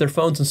distracted with their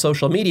phones and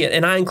social media,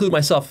 and I include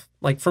myself.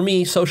 Like for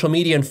me, social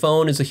media and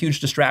phone is a huge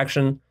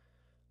distraction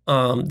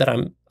that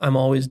I'm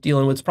always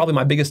dealing with. It's probably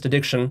my biggest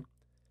addiction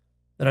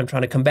that I'm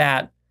trying to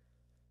combat.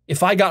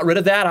 If I got rid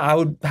of that, I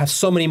would have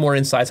so many more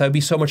insights. I would be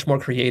so much more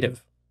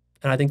creative.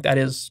 And I think that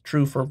is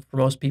true for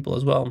most people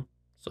as well.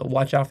 So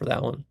watch out for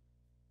that one.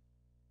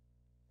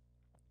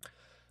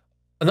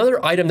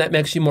 Another item that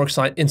makes you more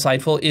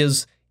insightful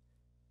is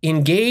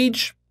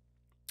engage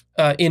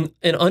in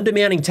an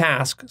undemanding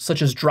task,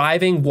 such as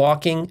driving,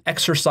 walking,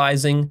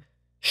 exercising,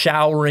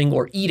 showering,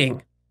 or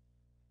eating.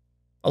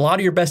 A lot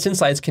of your best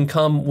insights can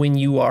come when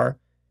you are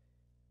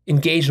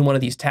engaged in one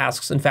of these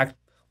tasks. In fact,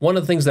 one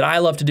of the things that I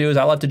love to do is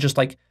I love to just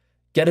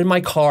get in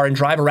my car and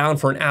drive around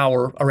for an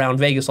hour around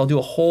Vegas. I'll do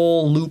a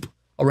whole loop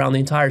around the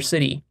entire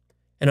city.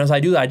 And as I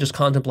do that, I just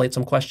contemplate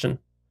some question.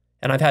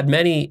 And I've had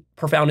many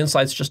profound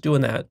insights just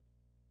doing that.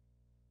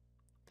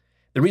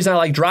 The reason I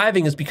like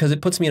driving is because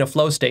it puts me in a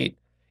flow state.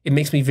 It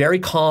makes me very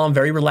calm,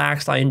 very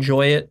relaxed. I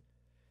enjoy it.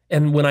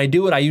 And when I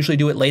do it, I usually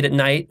do it late at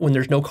night when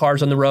there's no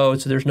cars on the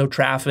road, so there's no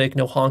traffic,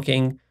 no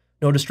honking,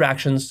 no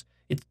distractions.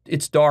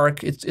 It's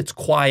dark, it's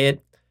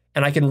quiet,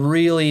 and I can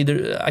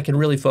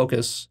really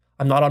focus.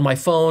 I'm not on my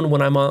phone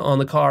when I'm on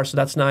the car, so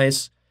that's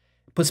nice.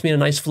 It puts me in a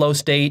nice flow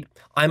state.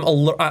 I'm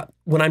alert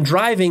when I'm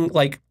driving.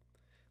 Like,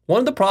 one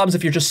of the problems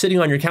if you're just sitting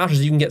on your couch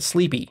is you can get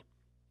sleepy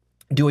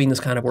doing this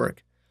kind of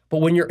work.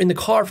 But when you're in the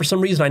car, for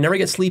some reason, I never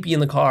get sleepy in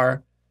the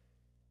car,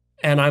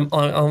 and I'm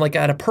like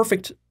at a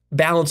perfect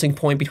balancing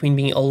point between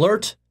being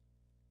alert,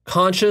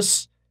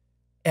 conscious,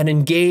 and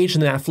engage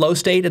in that flow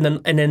state. And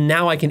then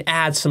now I can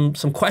add some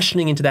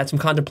questioning into that, some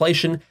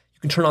contemplation. You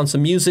can turn on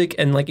some music,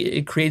 and like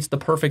it creates the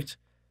perfect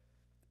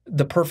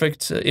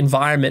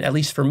environment, at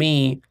least for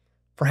me,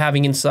 for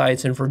having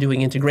insights and for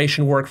doing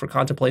integration work, for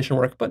contemplation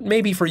work. But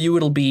maybe for you,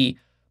 it'll be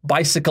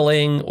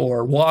bicycling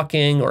or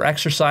walking or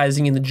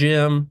exercising in the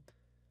gym,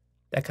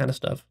 that kind of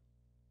stuff.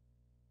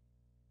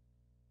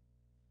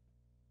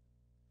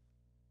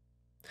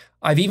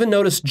 I've even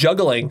noticed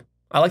juggling.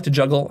 I like to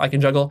juggle. I can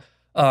juggle.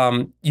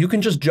 You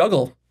can just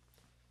juggle.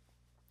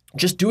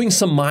 Just doing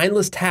some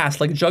mindless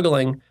tasks like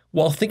juggling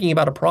while thinking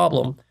about a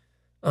problem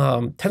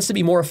tends to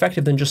be more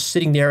effective than just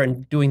sitting there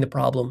and doing the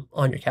problem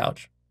on your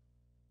couch.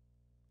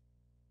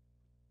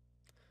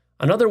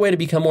 Another way to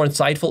become more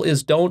insightful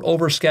is don't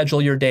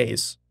overschedule your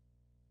days.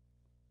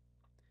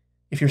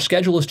 If your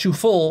schedule is too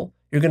full,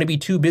 you're going to be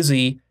too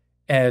busy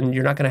and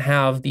you're not going to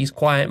have these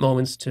quiet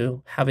moments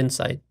to have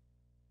insight.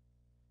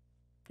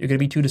 You're going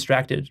to be too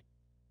distracted.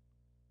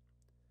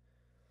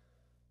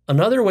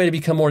 Another way to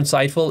become more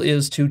insightful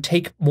is to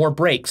take more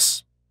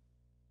breaks.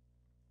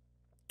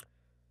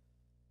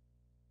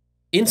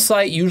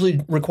 Insight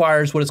usually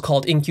requires what is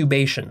called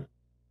incubation.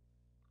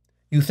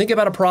 You think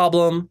about a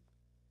problem.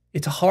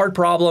 It's a hard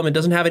problem. It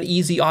doesn't have an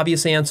easy,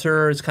 obvious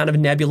answer. It's kind of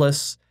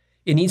nebulous.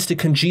 It needs to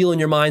congeal in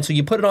your mind. So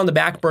you put it on the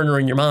back burner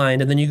in your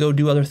mind, and then you go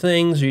do other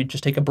things, or you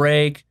just take a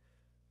break,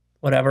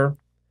 whatever,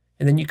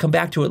 and then you come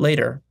back to it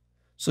later.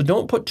 So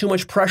don't put too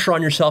much pressure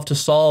on yourself to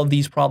solve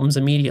these problems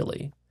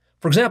immediately.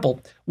 For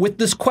example, with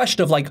this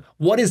question of like,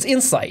 what is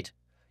insight?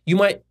 You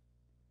might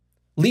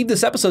leave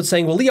this episode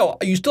saying, well, Leo,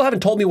 you still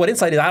haven't told me what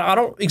insight is. I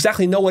don't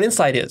exactly know what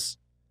insight is.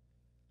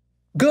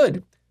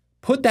 Good.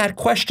 Put that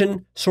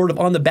question sort of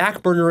on the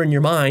back burner in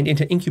your mind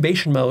into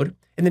incubation mode.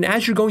 And then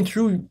as you're going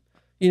through,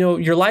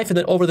 your life and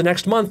then over the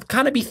next month,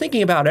 kind of be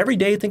thinking about it every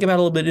day. Think about it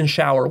a little bit in the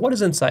shower. What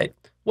is insight?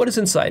 What is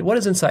insight? What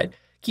is insight?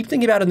 Keep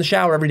thinking about it in the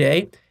shower every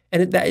day.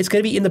 And it's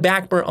going to be in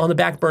the on the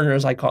back burner,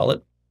 as I call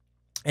it.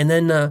 And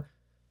then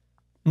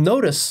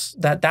notice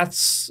that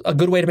that's a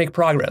good way to make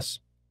progress.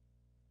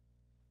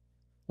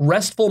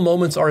 Restful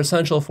moments are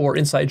essential for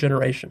insight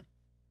generation.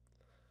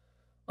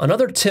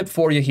 Another tip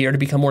for you here to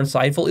become more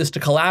insightful is to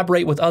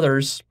collaborate with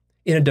others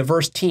in a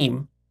diverse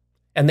team.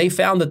 And they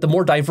found that the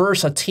more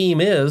diverse a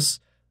team is,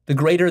 the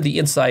greater the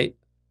insight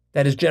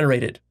that is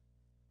generated.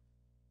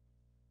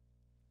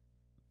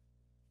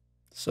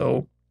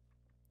 So,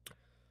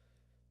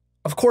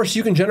 of course,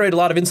 you can generate a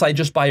lot of insight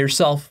just by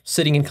yourself,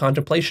 sitting in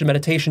contemplation,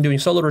 meditation, doing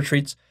solo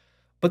retreats.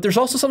 But there's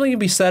also something to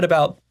be said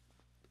about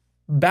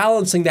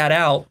balancing that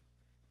out.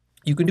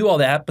 You can do all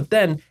that, but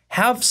then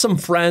have some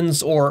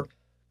friends or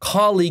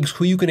colleagues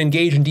who you can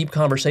engage in deep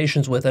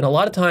conversations with. And a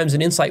lot of times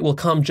an insight will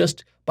come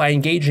just by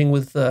engaging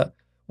with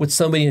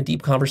somebody in a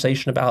deep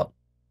conversation about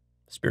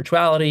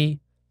spirituality,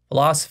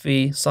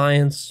 philosophy,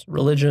 science,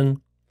 religion,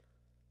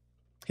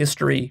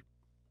 history,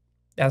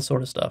 that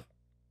sort of stuff.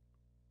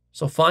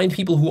 So find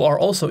people who are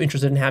also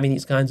interested in having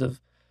these kinds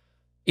of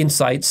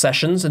insight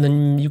sessions, and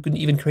then you can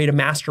even create a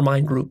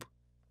mastermind group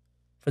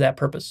for that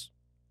purpose,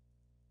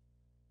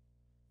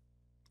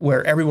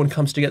 where everyone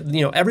comes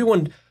together.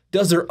 Everyone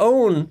does their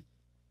own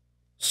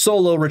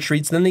solo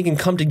retreats, then they can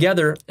come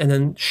together and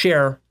then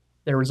share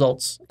their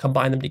results,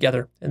 combine them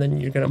together, and then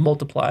you're going to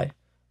multiply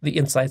the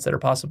insights that are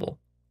possible.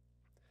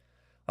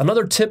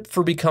 Another tip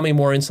for becoming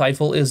more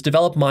insightful is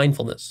develop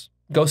mindfulness.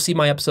 Go see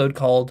my episode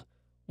called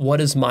What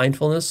is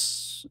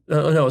Mindfulness?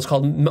 No, it's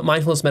called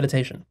Mindfulness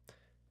Meditation.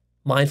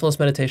 Mindfulness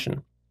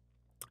meditation.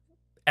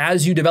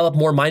 As you develop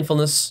more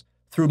mindfulness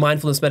through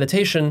mindfulness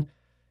meditation,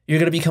 you're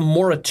going to become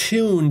more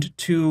attuned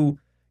to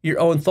your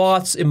own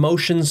thoughts,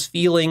 emotions,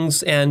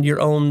 feelings, and your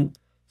own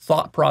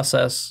thought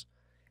process.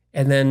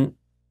 And then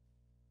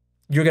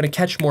you're going to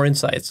catch more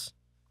insights.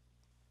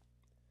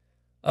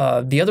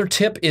 The other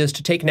tip is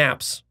to take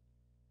naps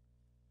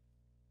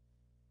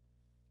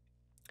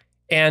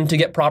and to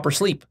get proper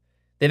sleep.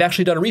 They've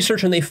actually done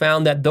research and they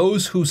found that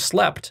those who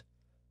slept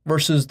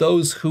versus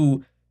those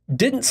who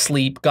didn't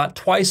sleep got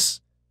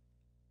twice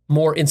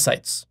more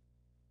insights.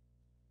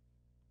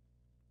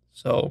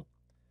 So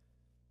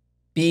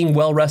being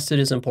well rested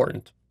is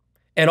important.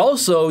 And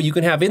also you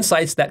can have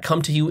insights that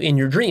come to you in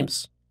your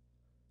dreams.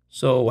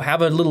 So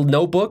have a little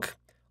notebook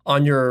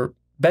on your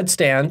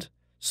bedstand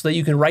so that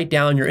you can write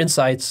down your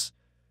insights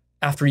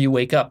after you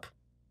wake up.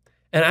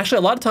 And actually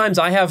a lot of times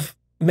I have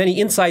many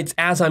insights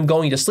as I'm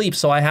going to sleep.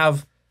 So I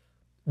have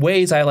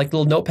ways, I have like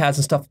little notepads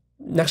and stuff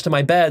next to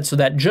my bed so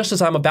that just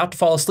as I'm about to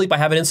fall asleep, I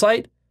have an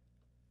insight.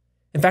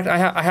 In fact, I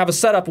have a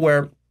setup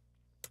where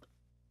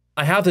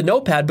I have the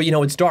notepad, but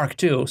it's dark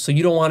too. So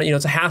you don't want to,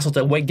 it's a hassle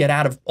to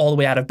get all the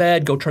way out of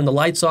bed, go turn the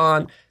lights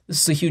on.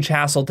 This is a huge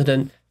hassle to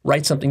then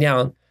write something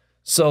down.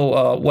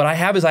 So what I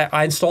have is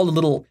I installed a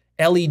little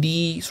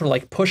LED sort of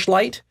like push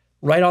light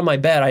right on my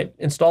bed. I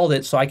installed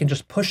it so I can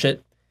just push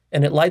it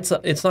and it lights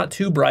up. It's not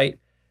too bright,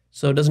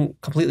 so it doesn't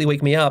completely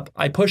wake me up.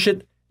 I push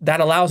it. That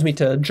allows me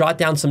to jot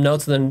down some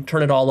notes and then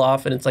turn it all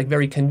off, and it's like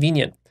very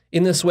convenient.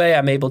 In this way,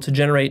 I'm able to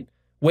generate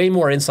way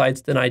more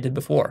insights than I did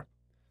before.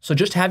 So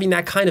just having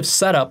that kind of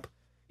setup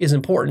is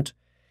important.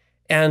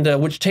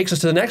 And which takes us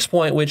to the next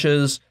point, which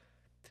is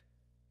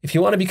if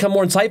you want to become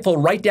more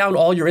insightful, write down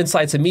all your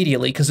insights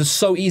immediately because it's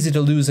so easy to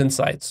lose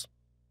insights.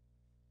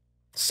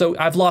 So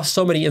I've lost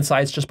so many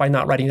insights just by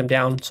not writing them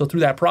down. So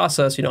through that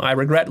process, I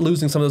regret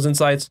losing some of those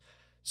insights.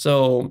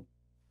 So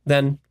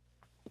then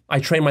I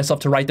train myself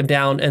to write them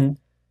down. And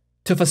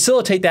to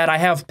facilitate that, I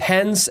have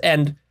pens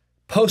and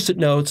Post-it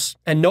notes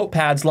and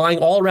notepads lying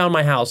all around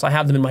my house. I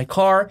have them in my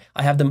car.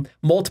 I have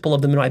multiple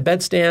of them in my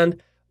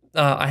bedstand.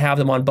 I have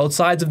them on both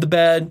sides of the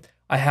bed.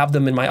 I have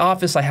them in my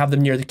office. I have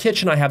them near the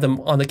kitchen. I have them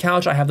on the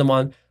couch. I have them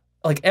on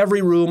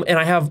every room. And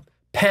I have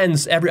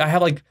pens I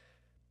have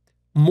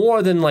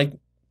more than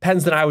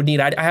pens than I would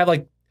need. I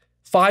have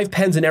 5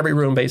 pens in every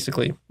room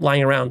basically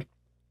lying around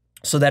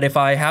so that if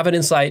I have an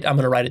insight, I'm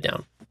going to write it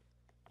down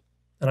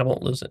and I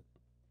won't lose it.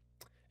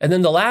 And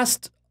then the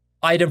last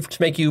item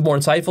to make you more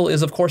insightful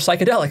is, of course,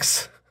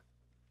 psychedelics.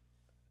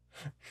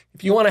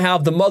 If you want to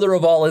have the mother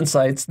of all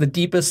insights, the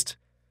deepest,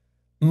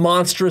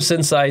 monstrous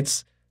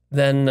insights,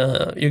 then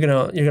you're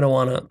gonna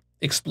want to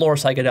explore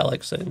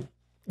psychedelics. And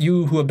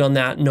you who have done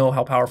that know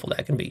how powerful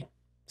that can be.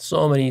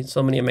 So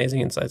many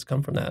amazing insights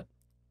come from that.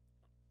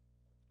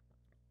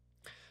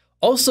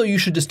 Also, you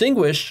should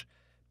distinguish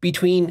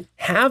between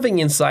having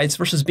insights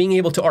versus being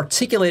able to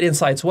articulate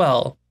insights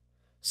well.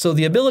 So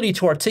the ability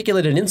to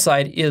articulate an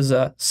insight is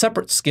a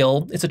separate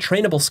skill. It's a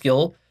trainable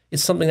skill.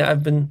 It's something that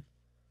I've been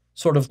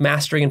sort of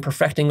mastering and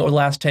perfecting over the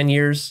last 10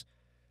 years.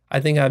 I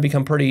think I've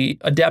become pretty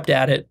adept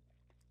at it.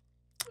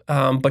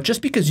 But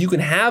just because you can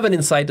have an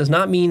insight does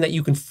not mean that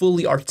you can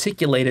fully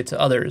articulate it to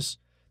others.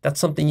 That's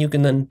something you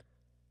can then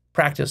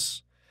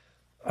practice.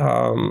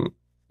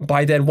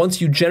 By then, once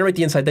you generate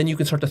the insight, then you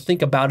can start to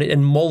think about it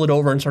and mull it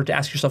over and start to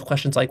ask yourself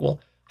questions like, well,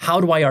 how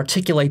do I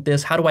articulate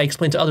this? How do I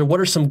explain to others? What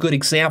are some good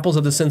examples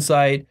of this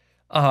insight?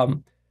 How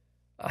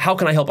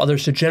can I help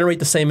others to generate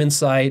the same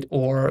insight?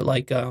 Or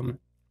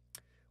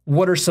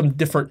what are some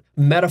different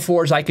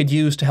metaphors I could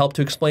use to help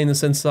to explain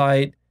this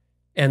insight?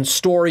 And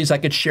stories I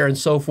could share and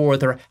so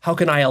forth? Or how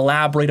can I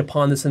elaborate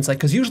upon this insight?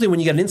 Because usually when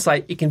you get an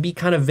insight, it can be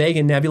kind of vague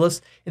and nebulous,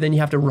 and then you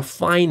have to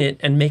refine it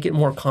and make it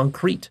more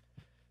concrete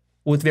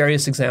with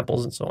various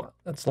examples and so on.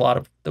 That's a lot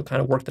of the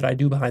kind of work that I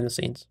do behind the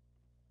scenes.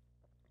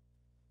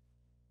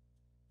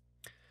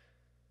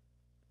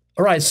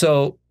 All right,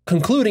 so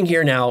concluding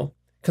here now,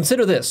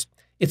 consider this.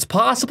 It's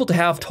possible to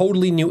have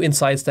totally new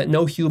insights that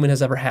no human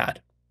has ever had.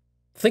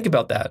 Think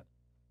about that.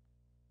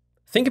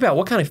 Think about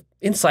what kind of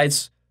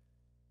insights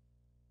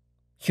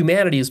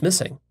humanity is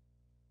missing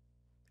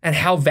and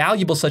how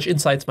valuable such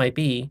insights might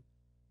be.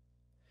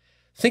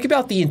 Think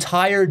about the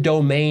entire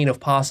domain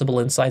of possible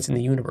insights in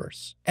the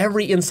universe,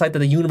 every insight that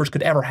the universe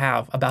could ever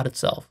have about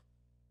itself.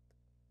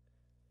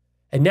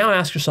 And now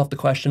ask yourself the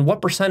question,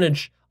 what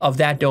percentage of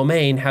that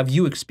domain have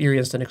you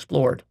experienced and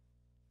explored?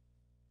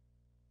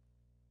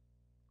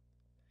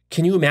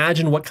 Can you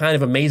imagine what kind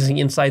of amazing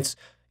insights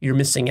you're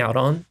missing out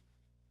on?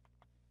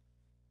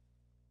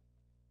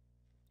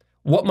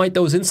 What might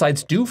those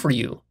insights do for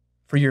you,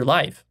 for your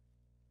life,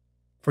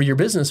 for your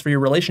business, for your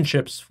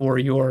relationships, for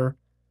your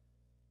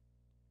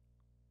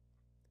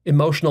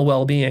emotional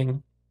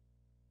well-being,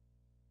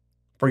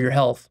 for your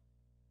health?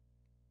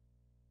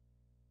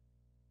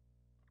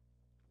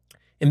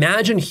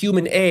 Imagine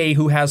human A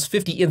who has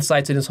 50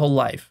 insights in his whole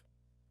life.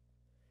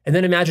 And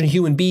then imagine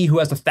human B who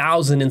has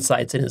 1,000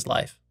 insights in his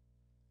life.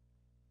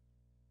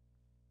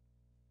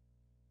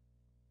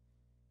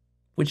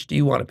 Which do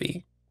you want to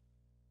be?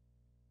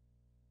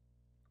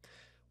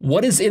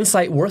 What is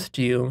insight worth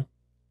to you?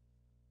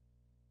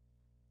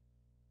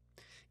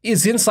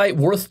 Is insight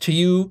worth to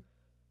you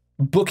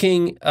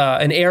booking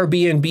an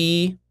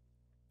Airbnb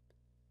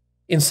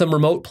in some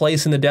remote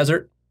place in the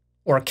desert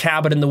or a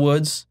cabin in the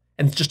woods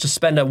and just to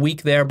spend a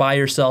week there by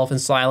yourself in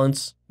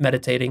silence,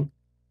 meditating?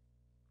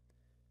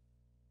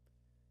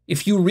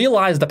 If you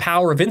realize the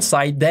power of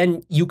insight,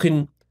 then you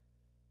can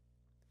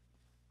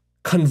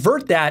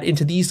convert that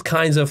into these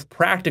kinds of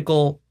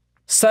practical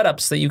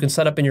setups that you can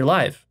set up in your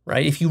life,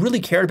 right? If you really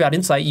cared about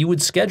insight, you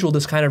would schedule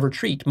this kind of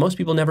retreat. Most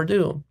people never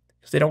do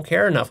because they don't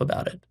care enough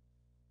about it.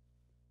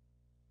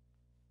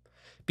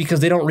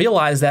 Because they don't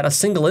realize that a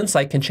single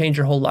insight can change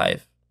your whole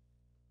life.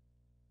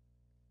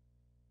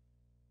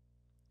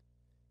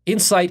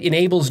 Insight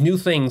enables new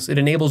things. It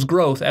enables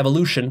growth,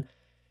 evolution,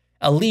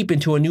 a leap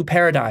into a new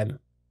paradigm,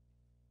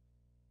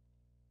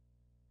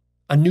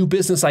 a new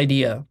business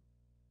idea,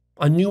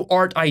 a new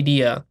art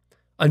idea,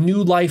 a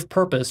new life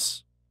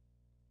purpose,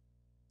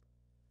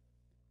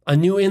 a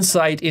new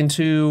insight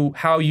into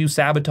how you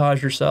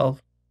sabotage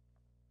yourself.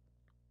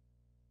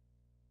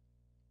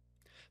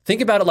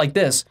 Think about it like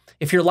this.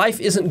 If your life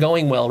isn't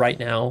going well right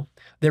now,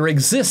 there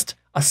exists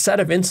a set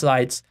of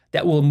insights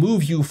that will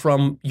move you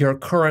from your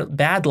current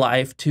bad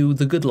life to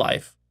the good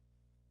life.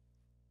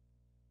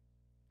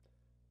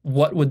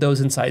 What would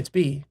those insights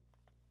be?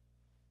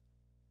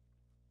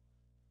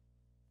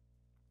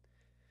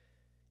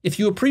 If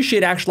you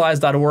appreciate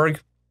Actualized.org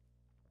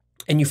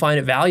and you find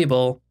it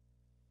valuable,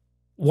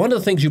 one of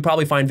the things you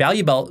probably find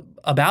valuable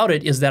about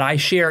it is that I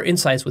share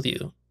insights with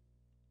you.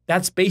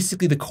 That's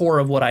basically the core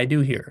of what I do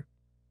here.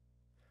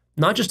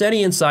 Not just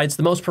any insights,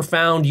 the most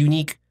profound,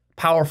 unique,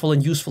 powerful,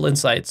 and useful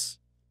insights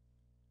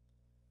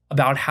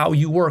about how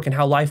you work and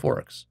how life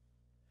works.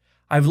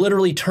 I've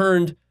literally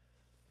turned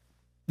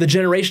the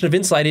generation of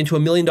insight into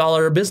 $1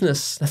 million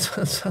business.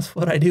 That's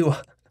what I do.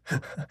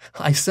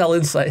 I sell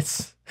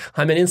insights.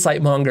 I'm an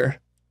insight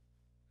monger.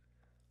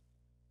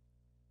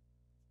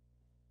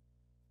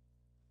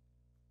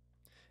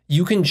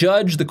 You can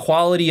judge the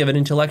quality of an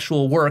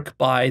intellectual work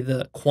by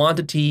the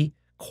quantity,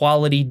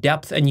 quality,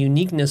 depth, and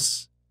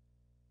uniqueness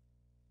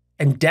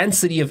and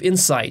density of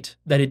insight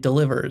that it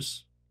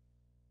delivers.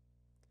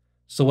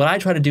 So what I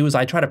try to do is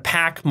I try to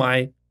pack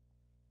my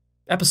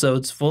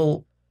episodes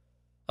full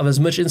of as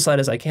much insight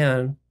as I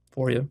can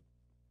for you.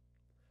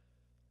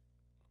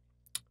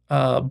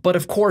 But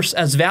of course,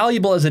 as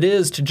valuable as it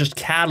is to just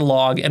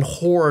catalog and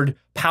hoard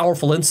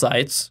powerful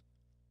insights,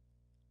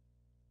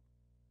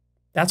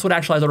 that's what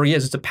Actualized.org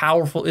is. It's a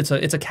powerful, it's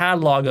a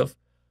catalog of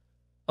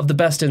the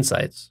best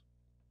insights.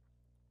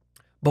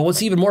 But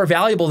what's even more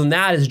valuable than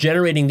that is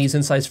generating these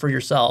insights for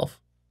yourself.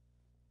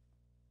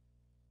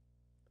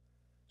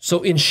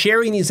 So in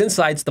sharing these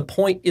insights, the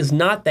point is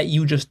not that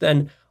you just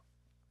then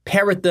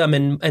parrot them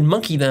and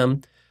monkey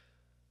them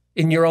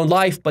in your own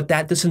life, but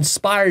that this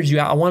inspires you.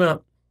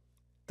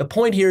 The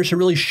point here is to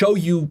really show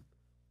you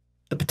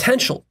the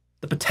potential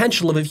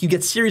of, if you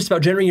get serious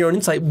about generating your own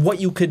insight, what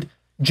you could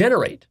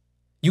generate.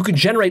 You could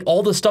generate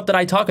all the stuff that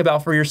I talk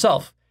about for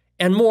yourself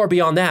and more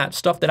beyond that,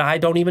 stuff that I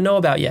don't even know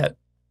about yet,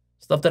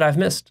 stuff that I've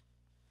missed.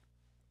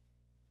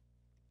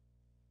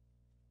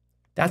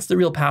 That's the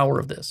real power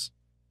of this.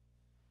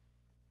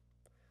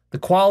 The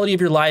quality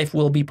of your life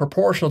will be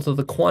proportional to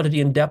the quantity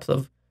and depth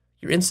of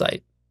your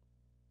insight.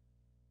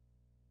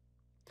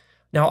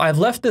 Now, I've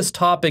left this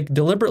topic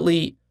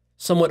deliberately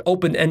somewhat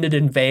open-ended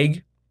and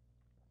vague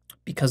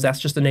because that's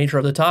just the nature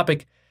of the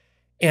topic.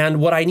 And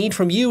what I need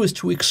from you is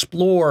to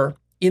explore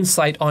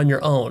insight on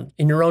your own,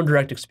 in your own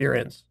direct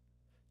experience.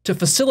 To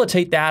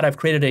facilitate that, I've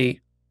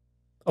created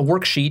a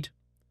worksheet.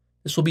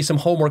 This will be some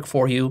homework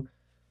for you.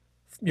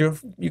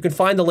 You can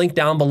find the link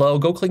down below.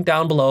 Go click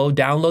down below,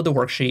 download the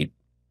worksheet,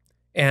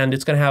 and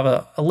it's going to have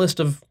a list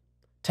of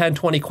 10,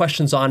 20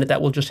 questions on it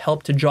that will just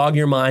help to jog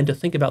your mind to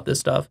think about this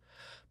stuff.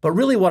 But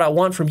really what I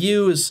want from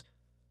you is,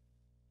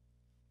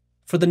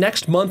 for the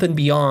next month and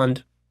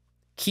beyond,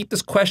 keep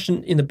this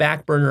question in the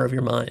back burner of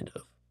your mind.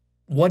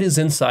 What is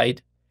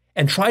insight?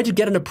 And try to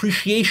get an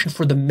appreciation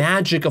for the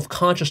magic of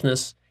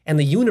consciousness and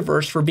the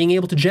universe for being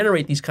able to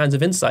generate these kinds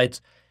of insights.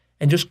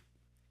 And just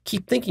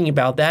keep thinking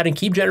about that and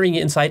keep generating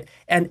insight.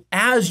 And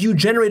as you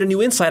generate a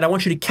new insight, I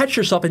want you to catch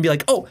yourself and be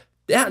like, oh,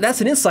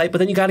 that's an insight. But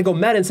then you got to go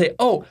meta and say,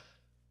 oh,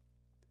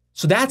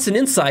 so that's an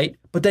insight.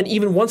 But then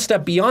even one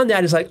step beyond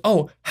that is like,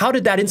 oh, how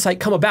did that insight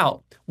come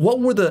about? What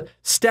were the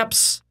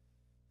steps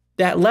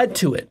that led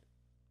to it?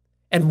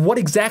 And what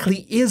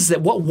exactly is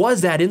that? What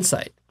was that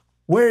insight?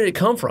 Where did it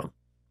come from?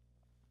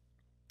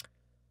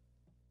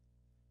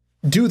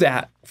 Do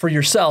that for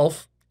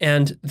yourself,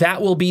 and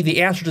that will be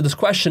the answer to this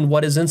question,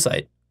 what is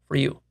insight for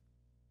you?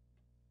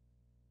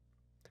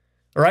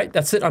 All right,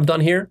 that's it. I'm done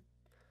here.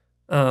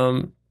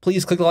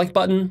 Please click the like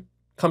button.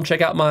 Come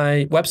check out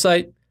my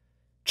website.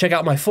 Check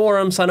out my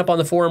forum. Sign up on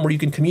the forum where you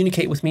can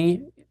communicate with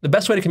me. The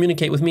best way to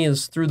communicate with me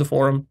is through the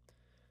forum.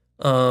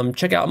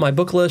 Check out my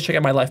book list. Check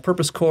out my life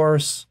purpose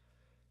course.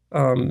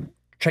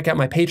 Check out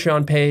my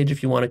Patreon page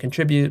if you want to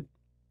contribute.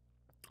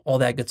 All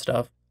that good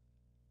stuff.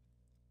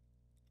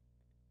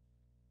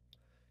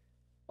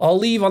 I'll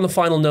leave on the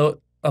final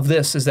note of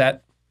this is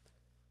that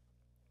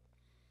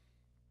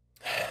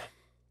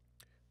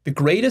the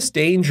greatest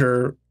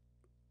danger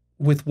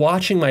with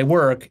watching my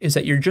work is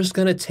that you're just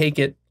going to take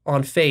it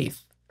on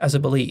faith as a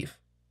belief.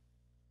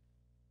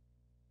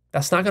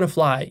 That's not going to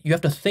fly. You have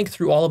to think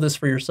through all of this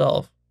for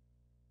yourself.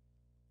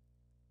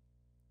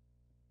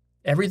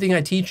 Everything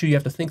I teach you, you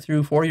have to think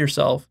through for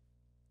yourself.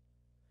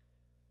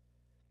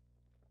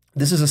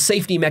 This is a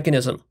safety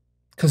mechanism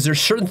because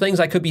there's certain things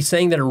I could be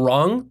saying that are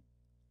wrong.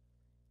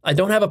 I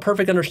don't have a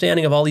perfect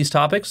understanding of all these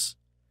topics.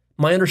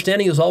 My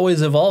understanding is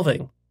always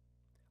evolving.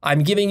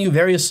 I'm giving you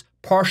various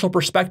partial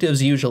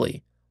perspectives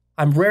usually.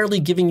 I'm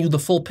rarely giving you the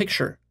full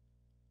picture.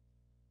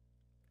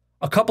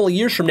 A couple of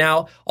years from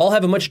now, I'll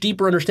have a much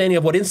deeper understanding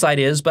of what insight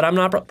is, but I'm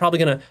not probably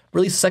going to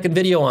release a second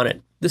video on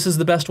it. This is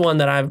the best one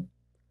that I've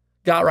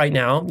got right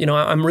now. You know,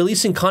 I'm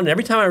releasing content.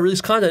 Every time I release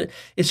content,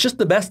 it's just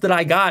the best that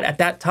I got at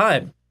that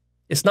time.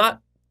 It's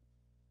not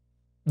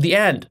the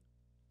end.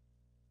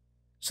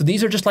 So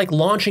these are just like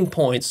launching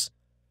points.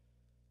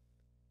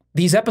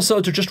 These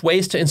episodes are just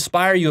ways to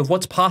inspire you of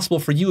what's possible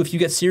for you if you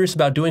get serious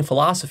about doing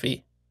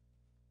philosophy.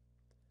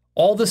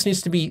 All this needs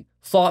to be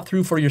thought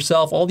through for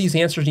yourself. All these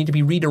answers need to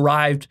be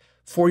re-derived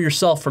for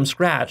yourself from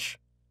scratch.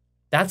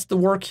 That's the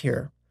work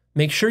here.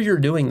 Make sure you're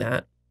doing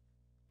that.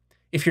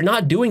 If you're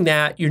not doing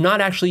that, you're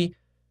not actually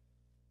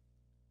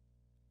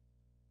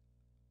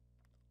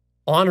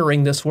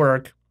honoring this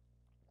work.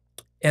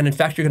 And in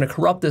fact, you're going to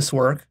corrupt this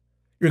work.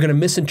 You're going to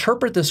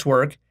misinterpret this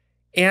work,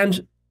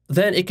 and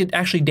then it could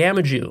actually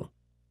damage you.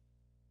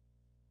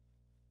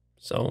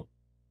 So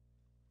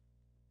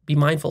be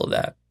mindful of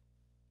that.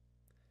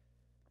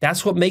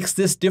 That's what makes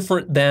this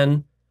different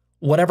than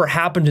whatever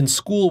happened in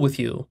school with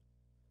you.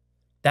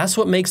 That's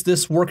what makes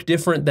this work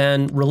different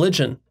than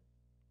religion.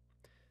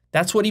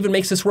 That's what even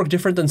makes this work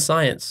different than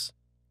science.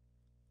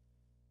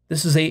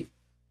 This is a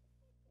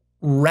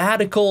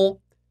radical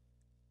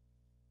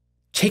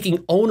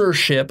taking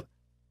ownership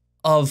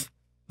of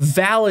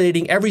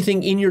validating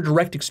everything in your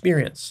direct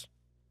experience.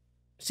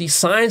 See,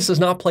 science does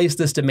not place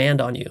this demand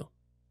on you.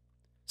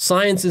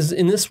 Science is,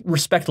 in this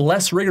respect,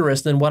 less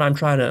rigorous than what I'm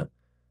trying to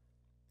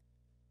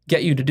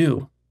get you to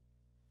do.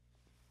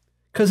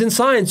 Because in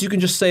science, you can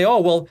just say, oh,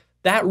 well,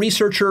 that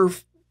researcher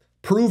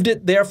proved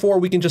it, therefore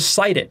we can just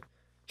cite it.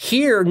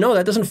 Here, no,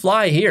 that doesn't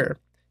fly here.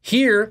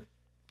 Here,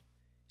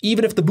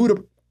 even if the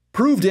Buddha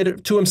proved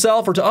it to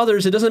himself or to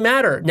others, it doesn't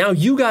matter. Now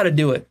you got to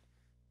do it.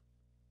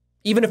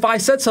 Even if I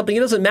said something,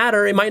 it doesn't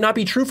matter. It might not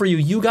be true for you.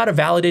 You got to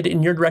validate it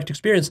in your direct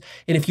experience.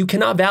 And if you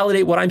cannot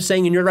validate what I'm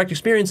saying in your direct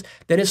experience,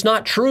 then it's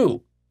not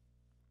true.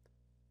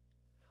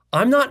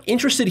 I'm not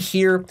interested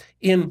here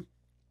in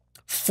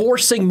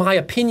forcing my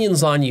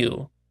opinions on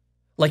you.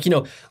 Like,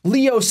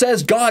 Leo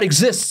says God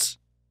exists.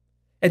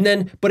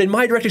 But in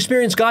my direct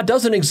experience, God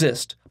doesn't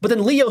exist. But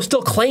then Leo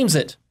still claims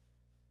it.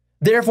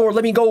 Therefore,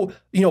 let me go,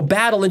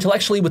 battle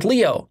intellectually with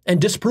Leo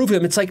and disprove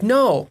him. It's like,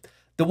 no.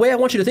 The way I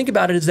want you to think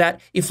about it is that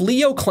if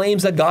Leo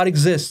claims that God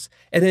exists,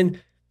 and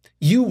then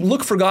you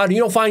look for God and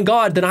you don't find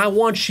God, then I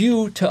want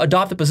you to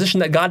adopt the position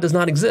that God does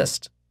not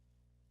exist.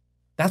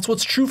 That's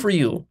what's true for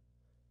you.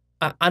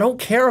 I don't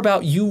care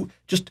about you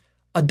just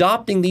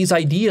adopting these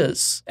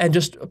ideas and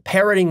just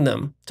parroting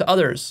them to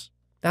others.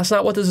 That's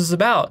not what this is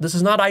about. This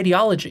is not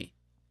ideology.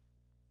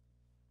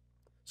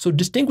 So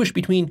distinguish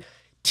between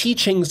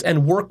teachings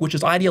and work which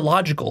is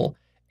ideological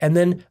and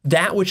then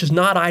that which is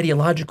not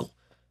ideological.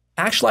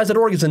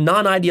 Actualized.org is a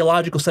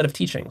non-ideological set of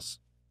teachings.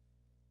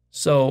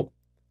 So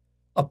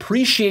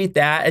appreciate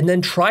that and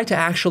then try to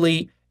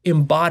actually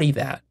embody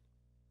that.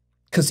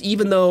 Because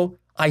even though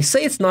I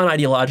say it's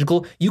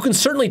non-ideological, you can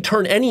certainly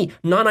turn any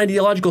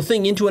non-ideological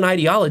thing into an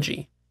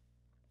ideology.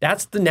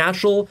 That's the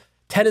natural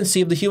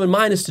tendency of the human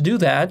mind, is to do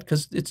that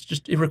because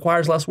it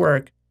requires less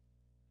work.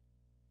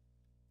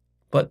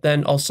 But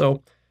then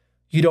also,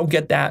 you don't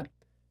get that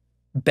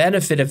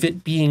benefit of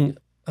it being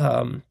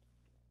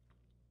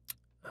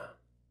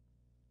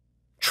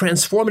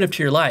transformative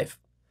to your life.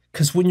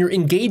 Because when you're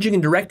engaging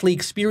and directly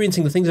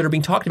experiencing the things that are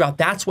being talked about,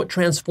 that's what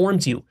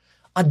transforms you.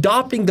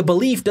 Adopting the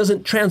belief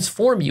doesn't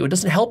transform you. It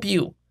doesn't help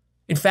you.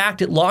 In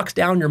fact, it locks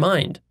down your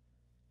mind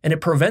and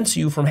it prevents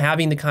you from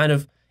having the kind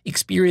of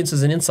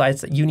experiences and insights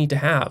that you need to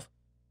have.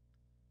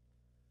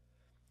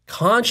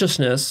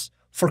 Consciousness,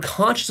 for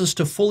consciousness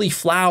to fully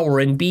flower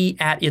and be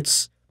at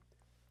its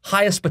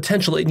highest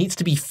potential, it needs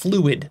to be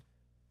fluid,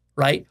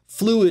 right?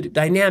 Fluid,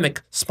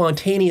 dynamic,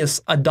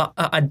 spontaneous,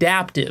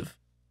 adaptive,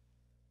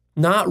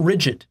 not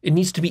rigid. It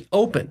needs to be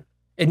open.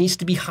 It needs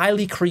to be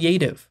highly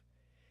creative.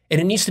 And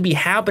it needs to be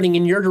happening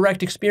in your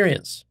direct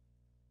experience.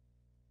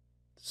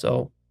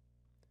 So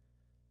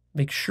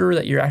make sure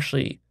that you're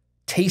actually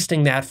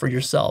tasting that for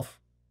yourself.